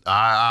saying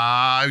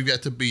I've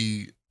got to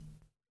be.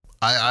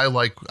 I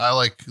like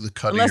the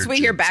cut. Unless we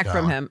hear back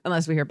from him.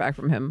 Let's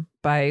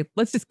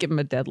just give him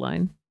a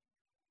deadline.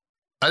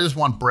 I just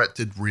want Brett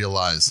to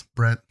realize,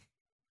 Brett,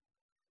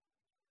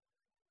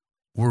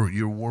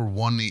 we're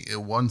one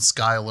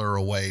Skylar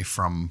away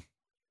from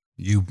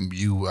you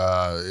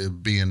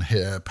being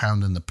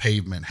pounding the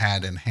pavement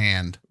hat in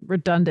hand.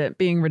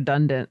 Being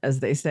redundant, as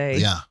they say.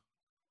 Yeah.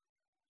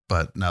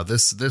 But no,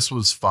 this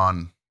was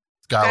fun.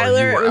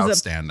 Skylar, you were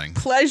outstanding.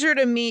 Pleasure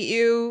to meet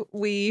you.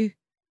 We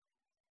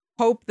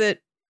hope that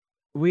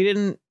we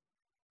didn't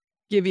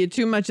give you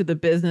too much of the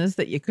business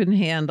that you couldn't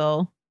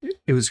handle.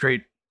 It was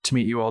great to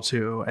meet you all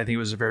too. I think it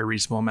was a very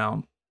reasonable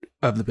amount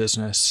of the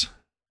business.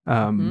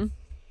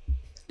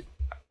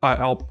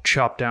 I'll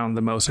chop down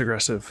the most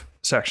aggressive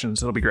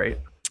sections. It'll be great.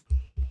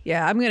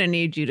 Yeah, I'm going to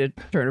need you to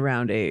turn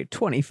around a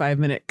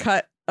 25-minute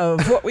cut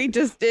of what we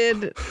just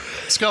did.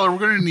 Skylar, we're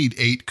going to need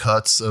 8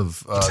 cuts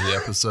of the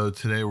episode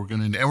today. We're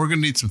going to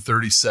need some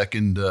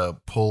 30-second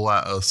pull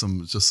out,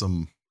 some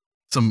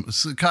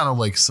kind of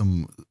like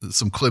some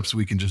clips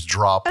we can just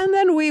drop. And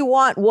then we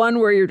want one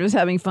where you're just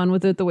having fun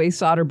with it, the way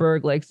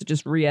Soderbergh likes to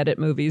just re-edit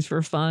movies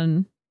for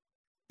fun.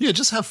 Yeah,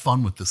 just have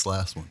fun with this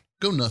last one.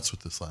 Go nuts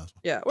with this last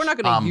one. Yeah, we're not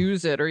going to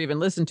use it or even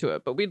listen to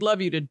it, but we'd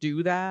love you to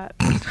do that.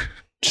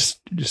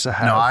 just a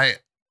have. No,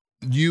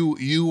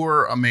 you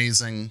were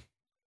amazing.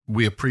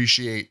 We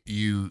appreciate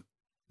you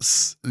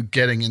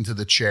getting into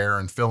the chair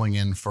and filling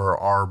in for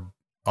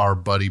our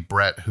buddy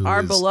Brett,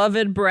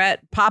 beloved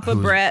Brett, Papa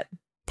Brett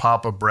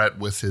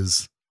with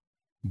his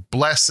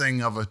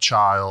blessing of a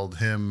child.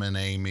 Him and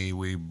Amy,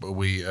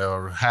 we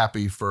are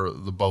happy for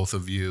the both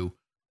of you.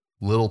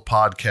 Little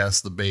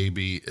podcast, the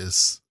baby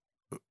is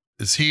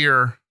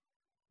here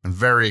and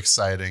very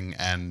exciting,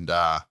 and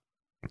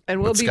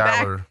we'll be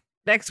Skylar, back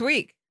next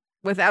week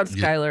without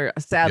Skylar,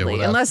 sadly.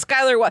 without. Unless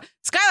Skylar,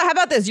 Skylar, how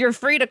about this? You're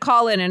free to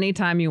call in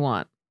anytime you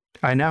want.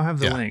 I now have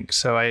the link,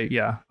 so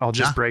I'll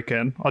just break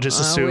in. I'll just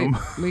assume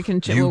we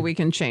can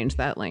change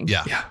that link.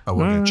 Yeah. Oh,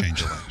 we're gonna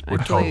change the link. We're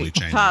totally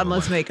changing. Todd,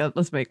 let's make a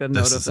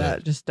note of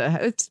that. Just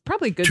it's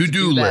probably good to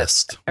do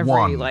list. Every,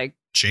 1,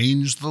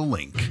 change the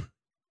link.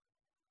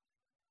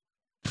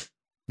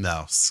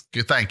 No,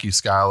 thank you,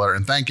 Skylar,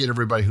 and thank you to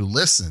everybody who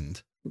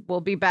listened. We'll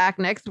be back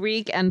next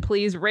week, and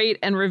please rate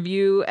and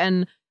review.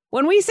 And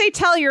when we say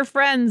tell your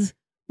friends,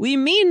 we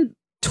mean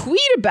tweet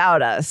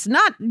about us,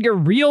 not your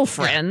real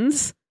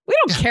friends. We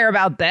don't care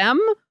about them.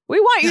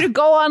 We want you to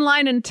go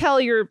online and tell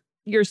your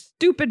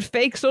stupid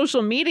fake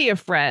social media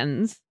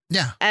friends.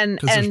 Yeah, and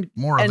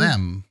more of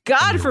them.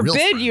 God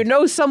forbid you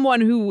know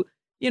someone who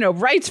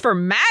writes for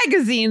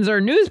magazines or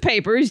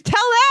newspapers.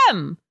 Tell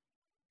them.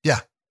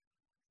 Yeah.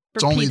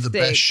 It's only the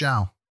best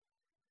show.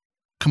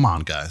 Come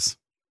on, guys.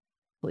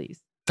 Please.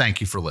 Thank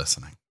you for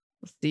listening.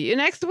 We'll see you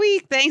next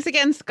week. Thanks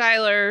again,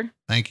 Skylar.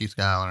 Thank you,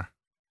 Skylar.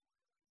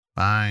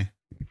 Bye.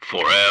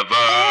 Forever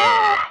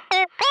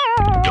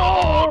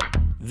Dog.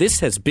 This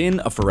has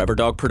been a Forever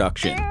Dog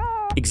production.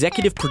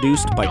 Executive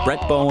produced by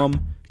Brett Boehm,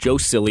 Joe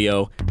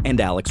Cilio, and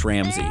Alex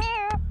Ramsey.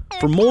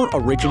 For more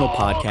original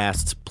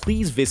podcasts,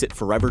 please visit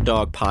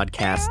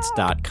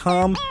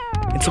foreverdogpodcasts.com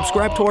and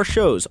subscribe to our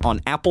shows on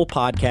Apple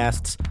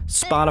Podcasts,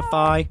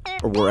 Spotify,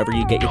 or wherever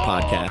you get your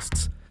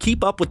podcasts.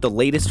 Keep up with the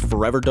latest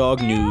Forever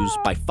Dog news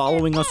by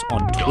following us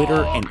on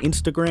Twitter and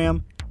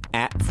Instagram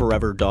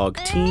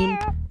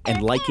 @ForeverDogTeam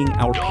and liking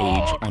our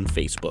page on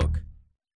Facebook.